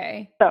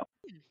 Okay. So,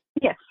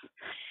 yes.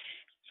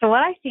 So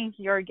what I think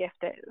your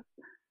gift is,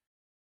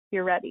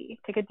 you're ready.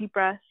 Take a deep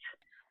breath.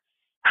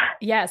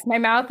 Yes, my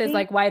mouth is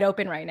like wide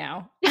open right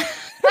now. Okay,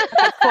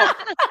 cool.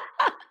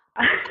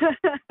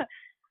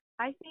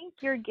 I think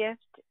your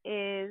gift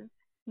is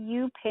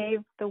you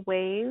paved the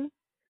way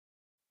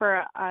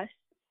for us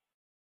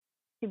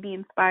to be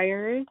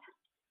inspired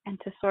and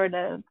to sort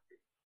of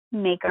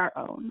make our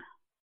own.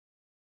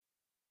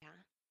 Yeah.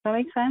 Does that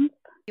make sense?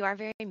 You are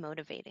very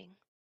motivating.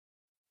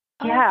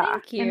 Oh, yeah.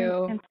 Thank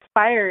you. And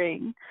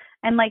inspiring.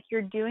 And like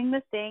you're doing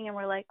the thing and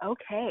we're like,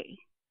 okay.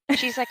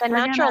 She's like a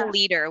natural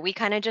leader. We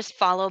kind of just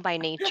follow by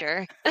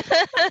nature.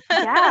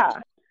 Yeah.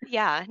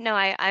 Yeah. No,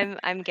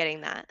 I'm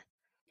getting that.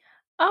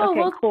 Oh, okay,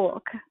 well,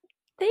 cool.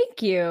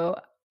 Thank you.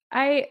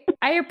 I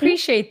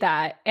appreciate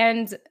that.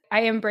 And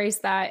I embrace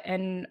that.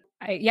 And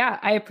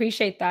I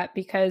appreciate that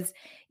because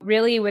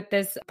really with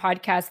this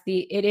podcast,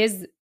 it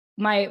is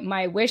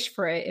my wish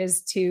for it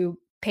is to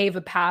pave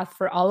a path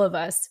for all of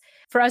us,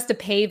 for us to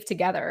pave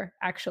together,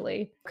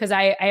 actually, because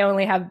I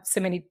only have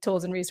so many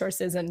tools and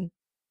resources and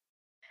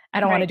I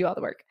don't want to do all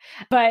the work.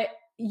 But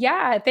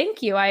yeah,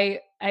 thank you.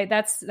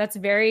 That's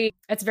very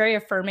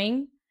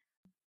affirming.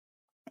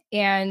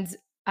 And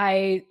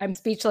I'm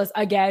speechless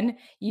again.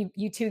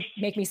 You two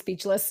make me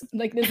speechless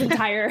like this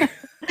entire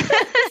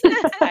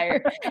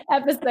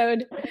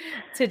episode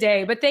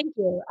today. But thank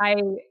you.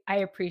 I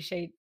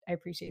appreciate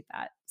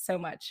that so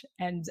much.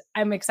 And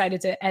I'm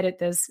excited to edit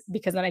this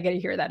because then I get to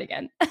hear that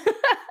again.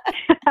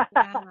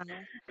 Yeah.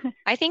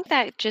 I think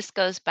that just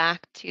goes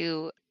back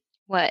to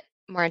what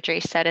Marjory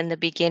said in the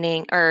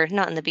beginning, or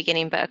not in the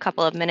beginning, but a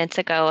couple of minutes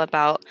ago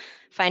about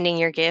finding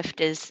your gift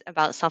is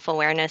about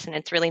self-awareness and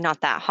it's really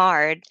not that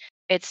hard.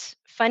 It's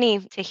funny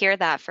to hear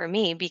that for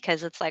me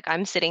because it's like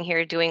I'm sitting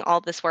here doing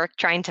all this work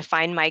trying to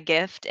find my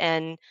gift,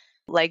 and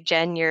like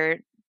Jen, you're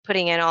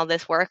putting in all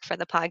this work for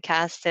the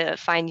podcast to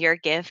find your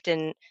gift,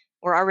 and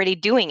we're already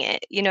doing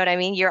it. You know what I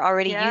mean? You're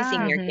already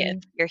using your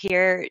gift. You're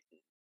here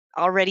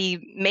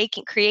already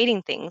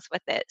creating things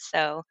with it.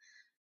 So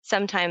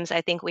sometimes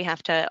I think we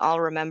have to all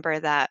remember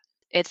that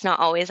it's not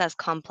always as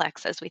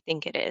complex as we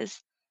think it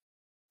is.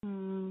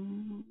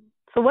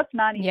 So what's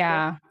Nani's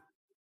gift?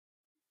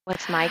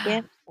 What's my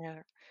gift?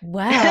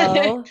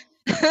 Well,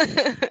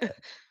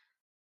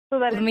 so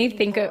let me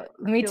think. Let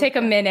me take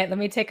a minute. Let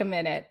me take a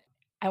minute.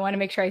 I want to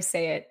make sure I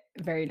say it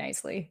very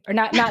nicely, or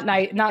not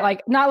nice, not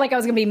like I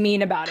was gonna be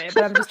mean about it,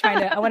 but I'm just trying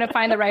to. I want to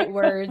find the right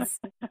words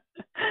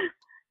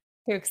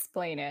to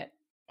explain it.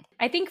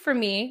 I think for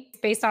me,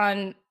 based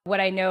on what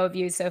I know of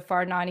you so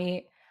far,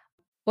 Nani,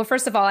 well,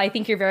 first of all, I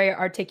think you're very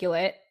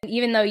articulate.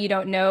 Even though you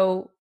don't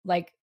know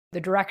like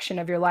the direction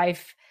of your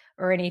life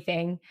or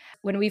anything,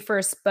 when we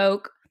first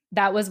spoke,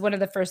 that was one of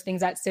the first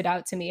things that stood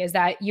out to me is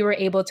that you were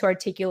able to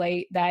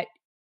articulate that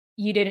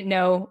you didn't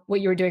know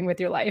what you were doing with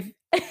your life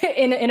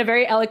in a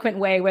very eloquent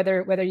way,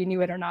 whether you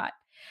knew it or not.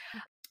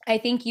 I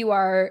think you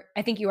are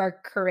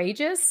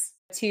courageous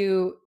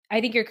I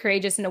think you're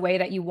courageous in a way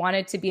that you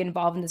wanted to be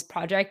involved in this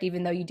project,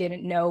 even though you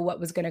didn't know what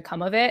was going to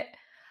come of it.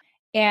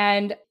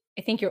 And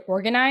I think you're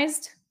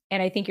organized,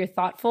 and I think you're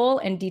thoughtful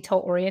and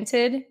detail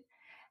oriented.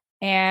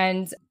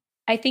 And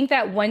I think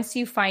that once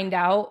you find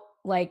out,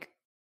 like,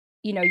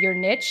 your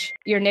niche,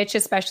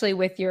 especially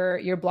with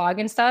your blog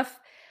and stuff,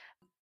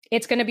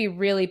 it's going to be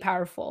really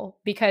powerful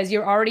because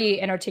you're already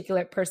an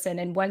articulate person.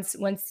 And once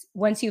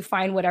you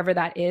find whatever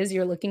that is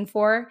you're looking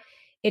for,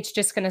 it's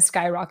just going to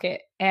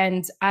skyrocket.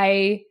 And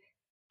I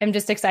am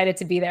just excited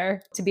to be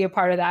there, to be a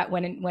part of that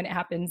when it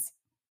happens.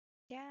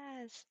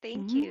 Yes.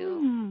 Thank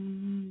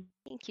you.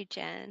 Thank you,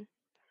 Jen.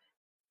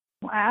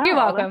 Wow. You're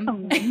welcome.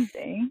 That's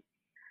amazing.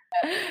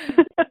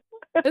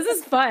 This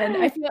is fun.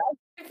 I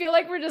feel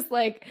like we're just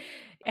like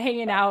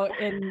hanging out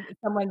in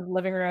someone's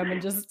living room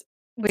and just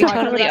we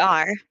totally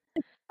are.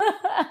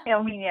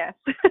 I mean, yes.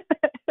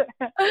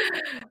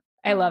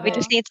 I love We it.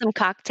 just need some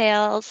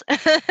cocktails.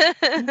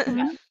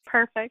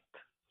 Perfect.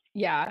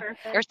 Yeah.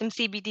 Perfect. Or some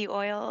CBD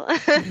oil.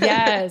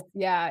 Yes,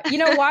 yeah. You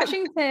know,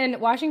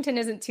 Washington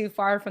isn't too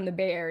far from the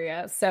Bay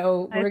Area,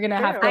 so we're That's gonna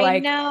have to true. I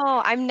like,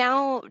 know. I'm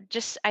now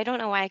just, I don't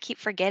know why I keep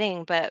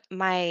forgetting, but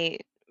my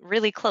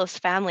really close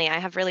family, I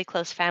have really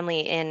close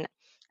family in,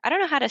 I don't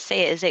know how to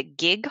say it. Is it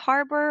Gig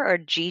Harbor or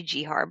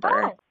Gigi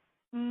Harbor?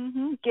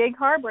 Oh. Gig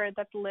Harbor.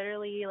 That's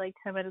literally like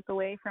 10 minutes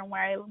away from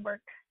where I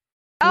work.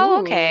 Oh,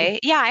 ooh, okay.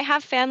 Yeah, I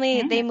have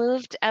family. They Yeah.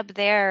 moved up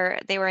there.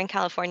 They were in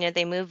California.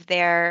 They moved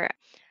there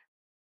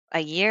a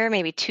year,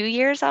 maybe 2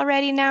 years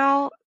already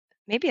now.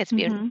 Maybe it's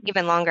been Mhm.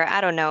 even longer. I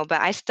don't know, but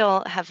I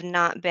still have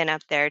not been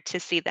up there to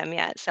see them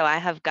yet. So I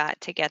have got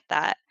to get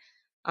that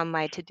on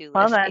my to-do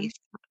Well list then,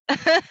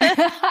 ASAP.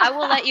 I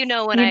will let you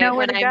know you know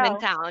where when to I'm in go.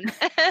 town.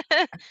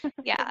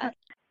 Yeah. you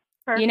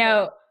Perfect.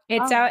 know,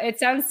 Oh. it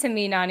sounds to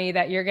me, Nani,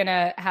 that you're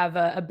gonna have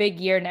a big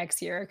year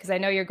next year because I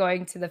know you're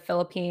going to the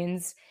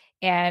Philippines,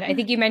 and I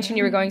think you mentioned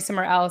you were going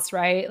somewhere else,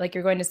 right? Like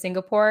you're going to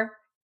Singapore.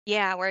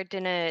 Yeah, we're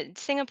in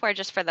Singapore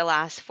just for the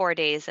last 4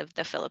 days of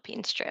the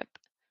Philippines trip.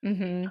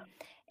 Mm-hmm. Oh,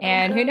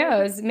 And who good.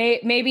 knows?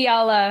 Maybe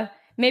I'll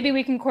maybe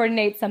we can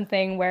coordinate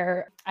something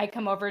where I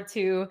come over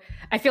to.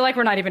 I feel like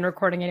we're not even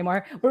recording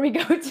anymore. Where we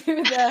go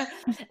to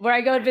where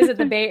I go visit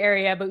the Bay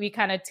Area, but we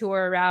kind of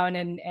tour around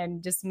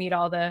and just meet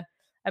all the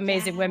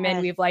amazing women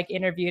Yes. we've like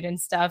interviewed and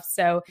stuff.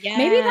 So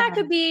maybe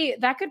Yeah.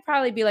 that could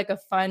probably be like a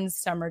fun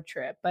summer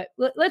trip. But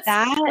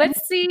That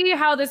let's see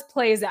how this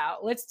plays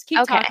out. Let's keep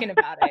okay. talking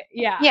about it.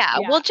 Yeah, Yeah,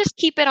 yeah. we'll just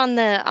keep it on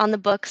the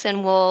books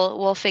and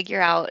we'll figure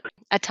out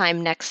a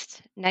time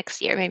next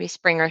year, maybe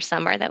spring or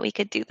summer that we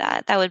could do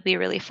that. That would be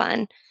really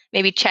fun.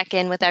 Maybe check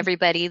in with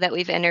everybody that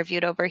we've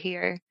interviewed over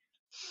here.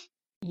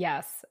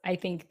 Yes, I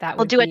think that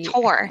We'll would do a be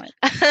tour.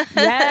 excellent.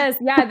 Yes,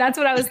 yeah, that's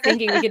what I was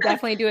thinking. We could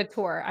definitely do a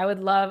tour. I would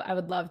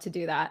love to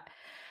do that.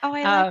 Oh,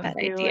 I like that Um,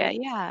 Do idea. it.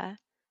 Yeah.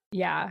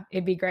 yeah,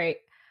 it'd be great.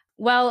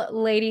 Well,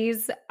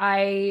 ladies,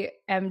 I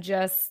am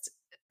just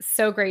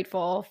so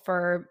grateful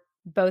for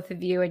both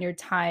of you and your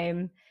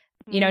time.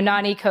 You know, Mm.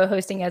 Nani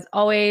co-hosting as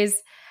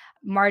always.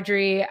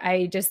 Marjorie,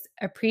 I just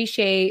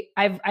appreciate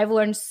I've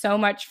learned so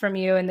much from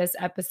you in this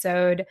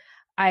episode.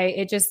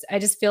 I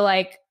just feel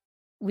like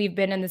we've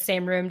been in the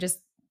same room just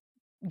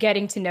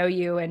getting to know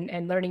you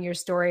and learning your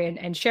story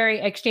and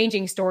sharing,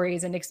 exchanging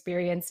stories and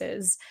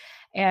experiences.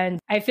 And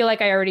I feel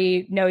like I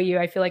already know you.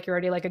 I feel like you're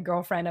already like a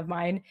girlfriend of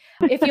mine.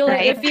 Right? If you'll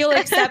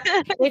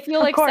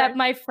Of course. accept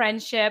my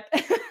friendship.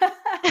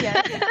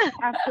 Yes,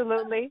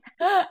 absolutely.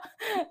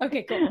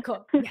 Okay,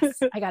 cool. Yes,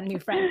 I got a new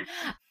friend.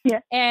 Yeah.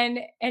 And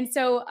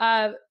so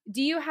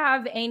do you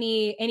have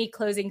any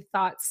closing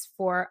thoughts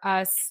for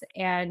us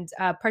and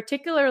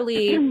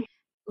particularly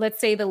let's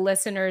say the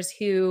listeners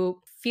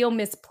who feel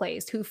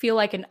misplaced, who feel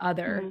like an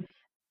other? Mm.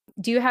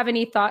 Do you have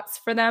any thoughts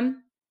for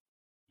them?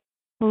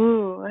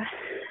 Ooh,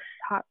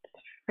 thoughts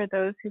for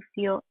those who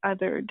feel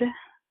othered.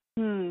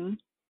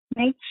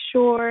 Make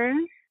sure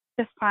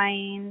to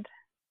find,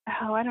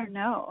 oh, I don't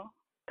know.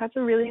 That's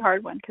a really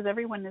hard one because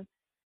everyone is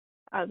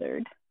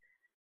othered.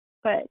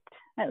 But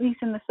at least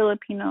in the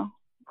Filipino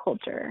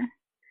culture,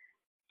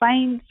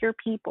 find your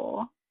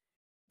people.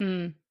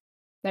 There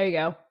you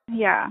go.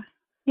 Yeah.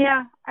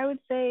 Yeah, I would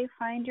say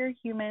find your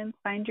humans,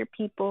 find your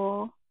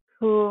people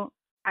who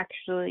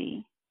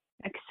actually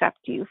accept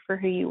you for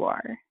who you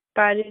are.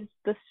 That is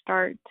the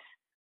start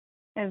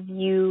of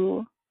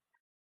you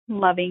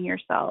loving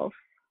yourself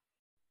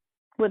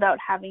without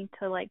having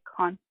to like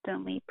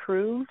constantly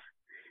prove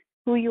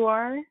who you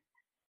are.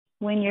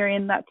 When you're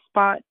in that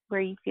spot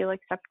where you feel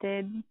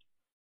accepted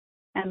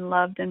and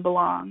loved and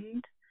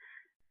belonged,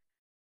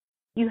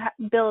 you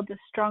build a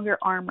stronger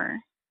armor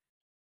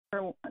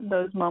for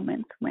those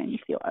moments when you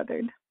feel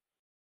othered.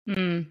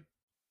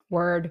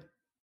 Word.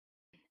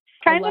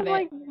 I Kind love of it.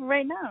 like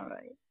right now,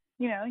 right?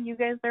 You know, you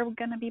guys are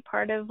going to be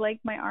part of like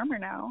my armor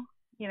now,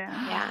 you know?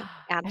 Yeah,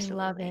 I love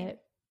absolutely. it.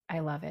 I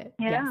love it.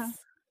 Yeah.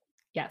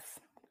 Yes.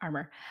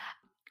 Armor.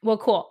 Well,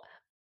 cool.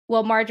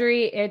 Well,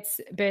 Marjorie, it's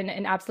been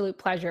an absolute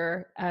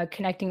pleasure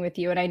connecting with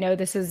you. And I know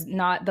this is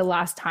not the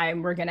last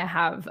time we're going to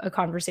have a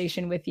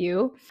conversation with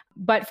you.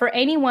 But for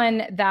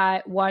anyone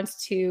that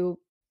wants to,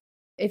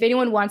 if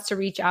anyone wants to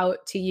reach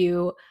out to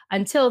you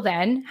until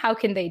then, how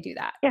can they do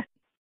that? Yeah.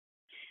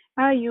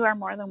 You are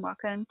more than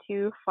welcome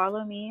to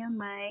follow me on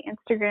my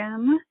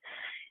Instagram,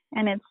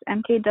 and it's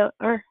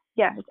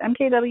it's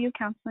MKW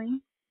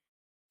Counseling,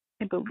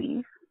 I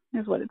believe,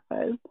 is what it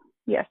says.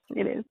 Yes,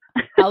 it is.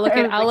 I'll look I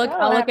it. was like,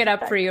 I'll I look have it to up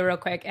for check. you real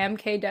quick.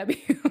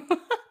 MKW.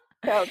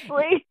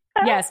 Counseling.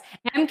 Yes,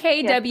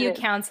 MKW Yes, it is.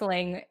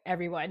 Counseling.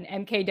 Everyone,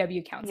 MKW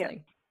Yes.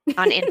 Counseling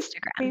On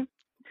Instagram.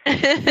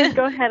 Please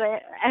go ahead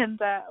and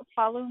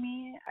follow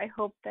me. I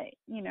hope that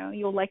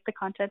you'll like the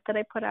content that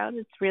I put out.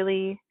 It's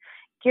really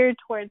geared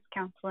towards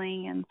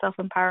counseling and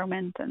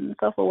self-empowerment and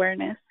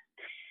self-awareness.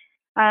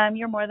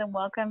 You're more than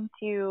welcome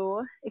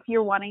to, if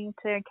you're wanting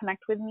to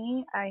connect with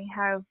me, I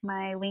have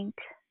my link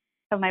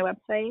of my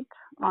website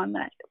on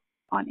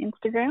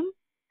Instagram,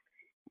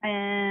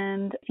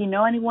 And if you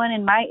know anyone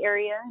in my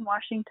area in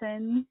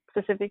Washington,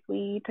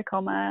 specifically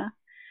Tacoma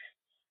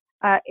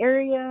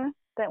area,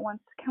 that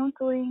wants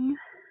counseling,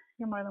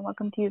 you're more than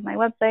welcome to use my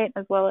website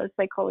as well as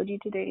Psychology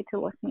Today to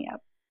look me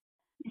up.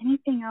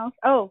 Anything else?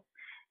 Oh,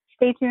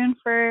 stay tuned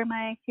for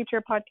my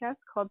future podcast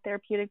called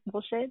Therapeutic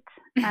Bullshit.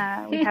 We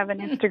have an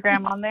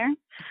Instagram on there.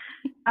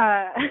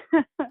 I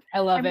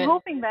love it. I'm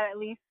hoping that at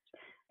least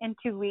in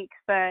 2 weeks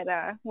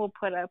that we'll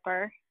put up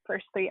our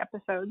first 3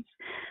 episodes.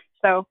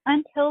 So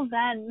until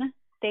then,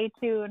 stay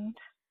tuned.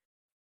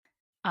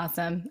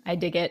 Awesome. I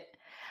dig it.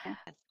 Yes,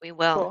 we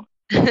will.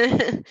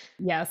 Cool.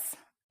 Yes,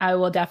 I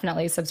will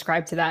definitely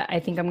subscribe to that. I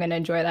think I'm going to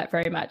enjoy that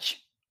very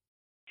much.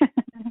 All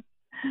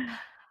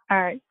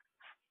right.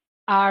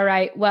 All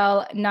right.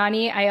 Well,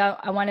 Nani,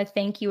 I want to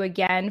thank you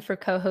again for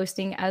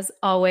co-hosting as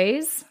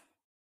always.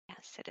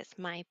 Yes, it is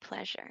my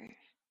pleasure.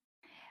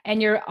 And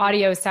your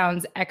audio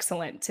sounds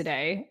excellent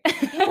today.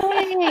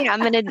 Yay!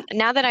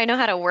 Now that I know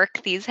how to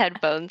work these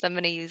headphones, I'm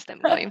gonna use them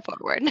going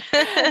forward.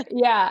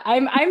 Yeah,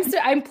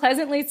 I'm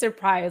pleasantly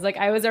surprised. Like,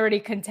 I was already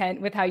content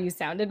with how you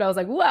sounded, but I was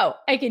like, whoa,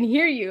 I can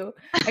hear you.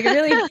 I can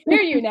really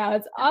hear you now.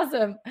 It's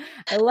awesome.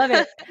 I love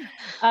it.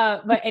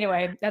 But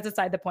anyway, that's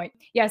aside the point.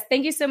 Yes,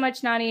 thank you so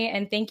much, Nani,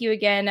 and thank you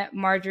again,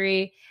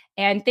 Marjory.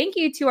 And thank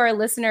you to our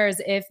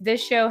listeners. If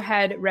this show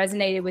had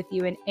resonated with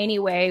you in any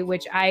way,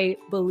 which I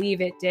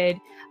believe it did,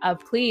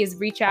 please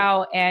reach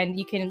out and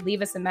you can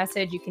leave us a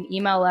message. You can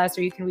email us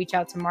or you can reach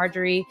out to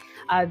Marjory.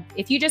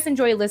 If you just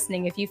enjoy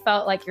listening, if you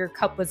felt like your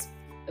cup was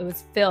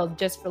filled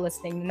just for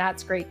listening, then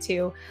that's great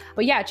too.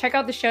 But yeah, check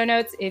out the show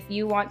notes if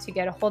you want to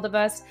get a hold of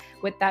us.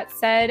 With that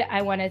said,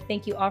 I want to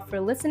thank you all for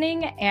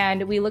listening,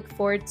 and we look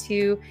forward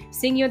to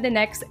seeing you in the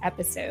next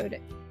episode.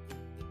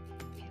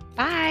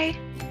 Bye.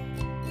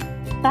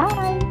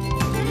 Bye.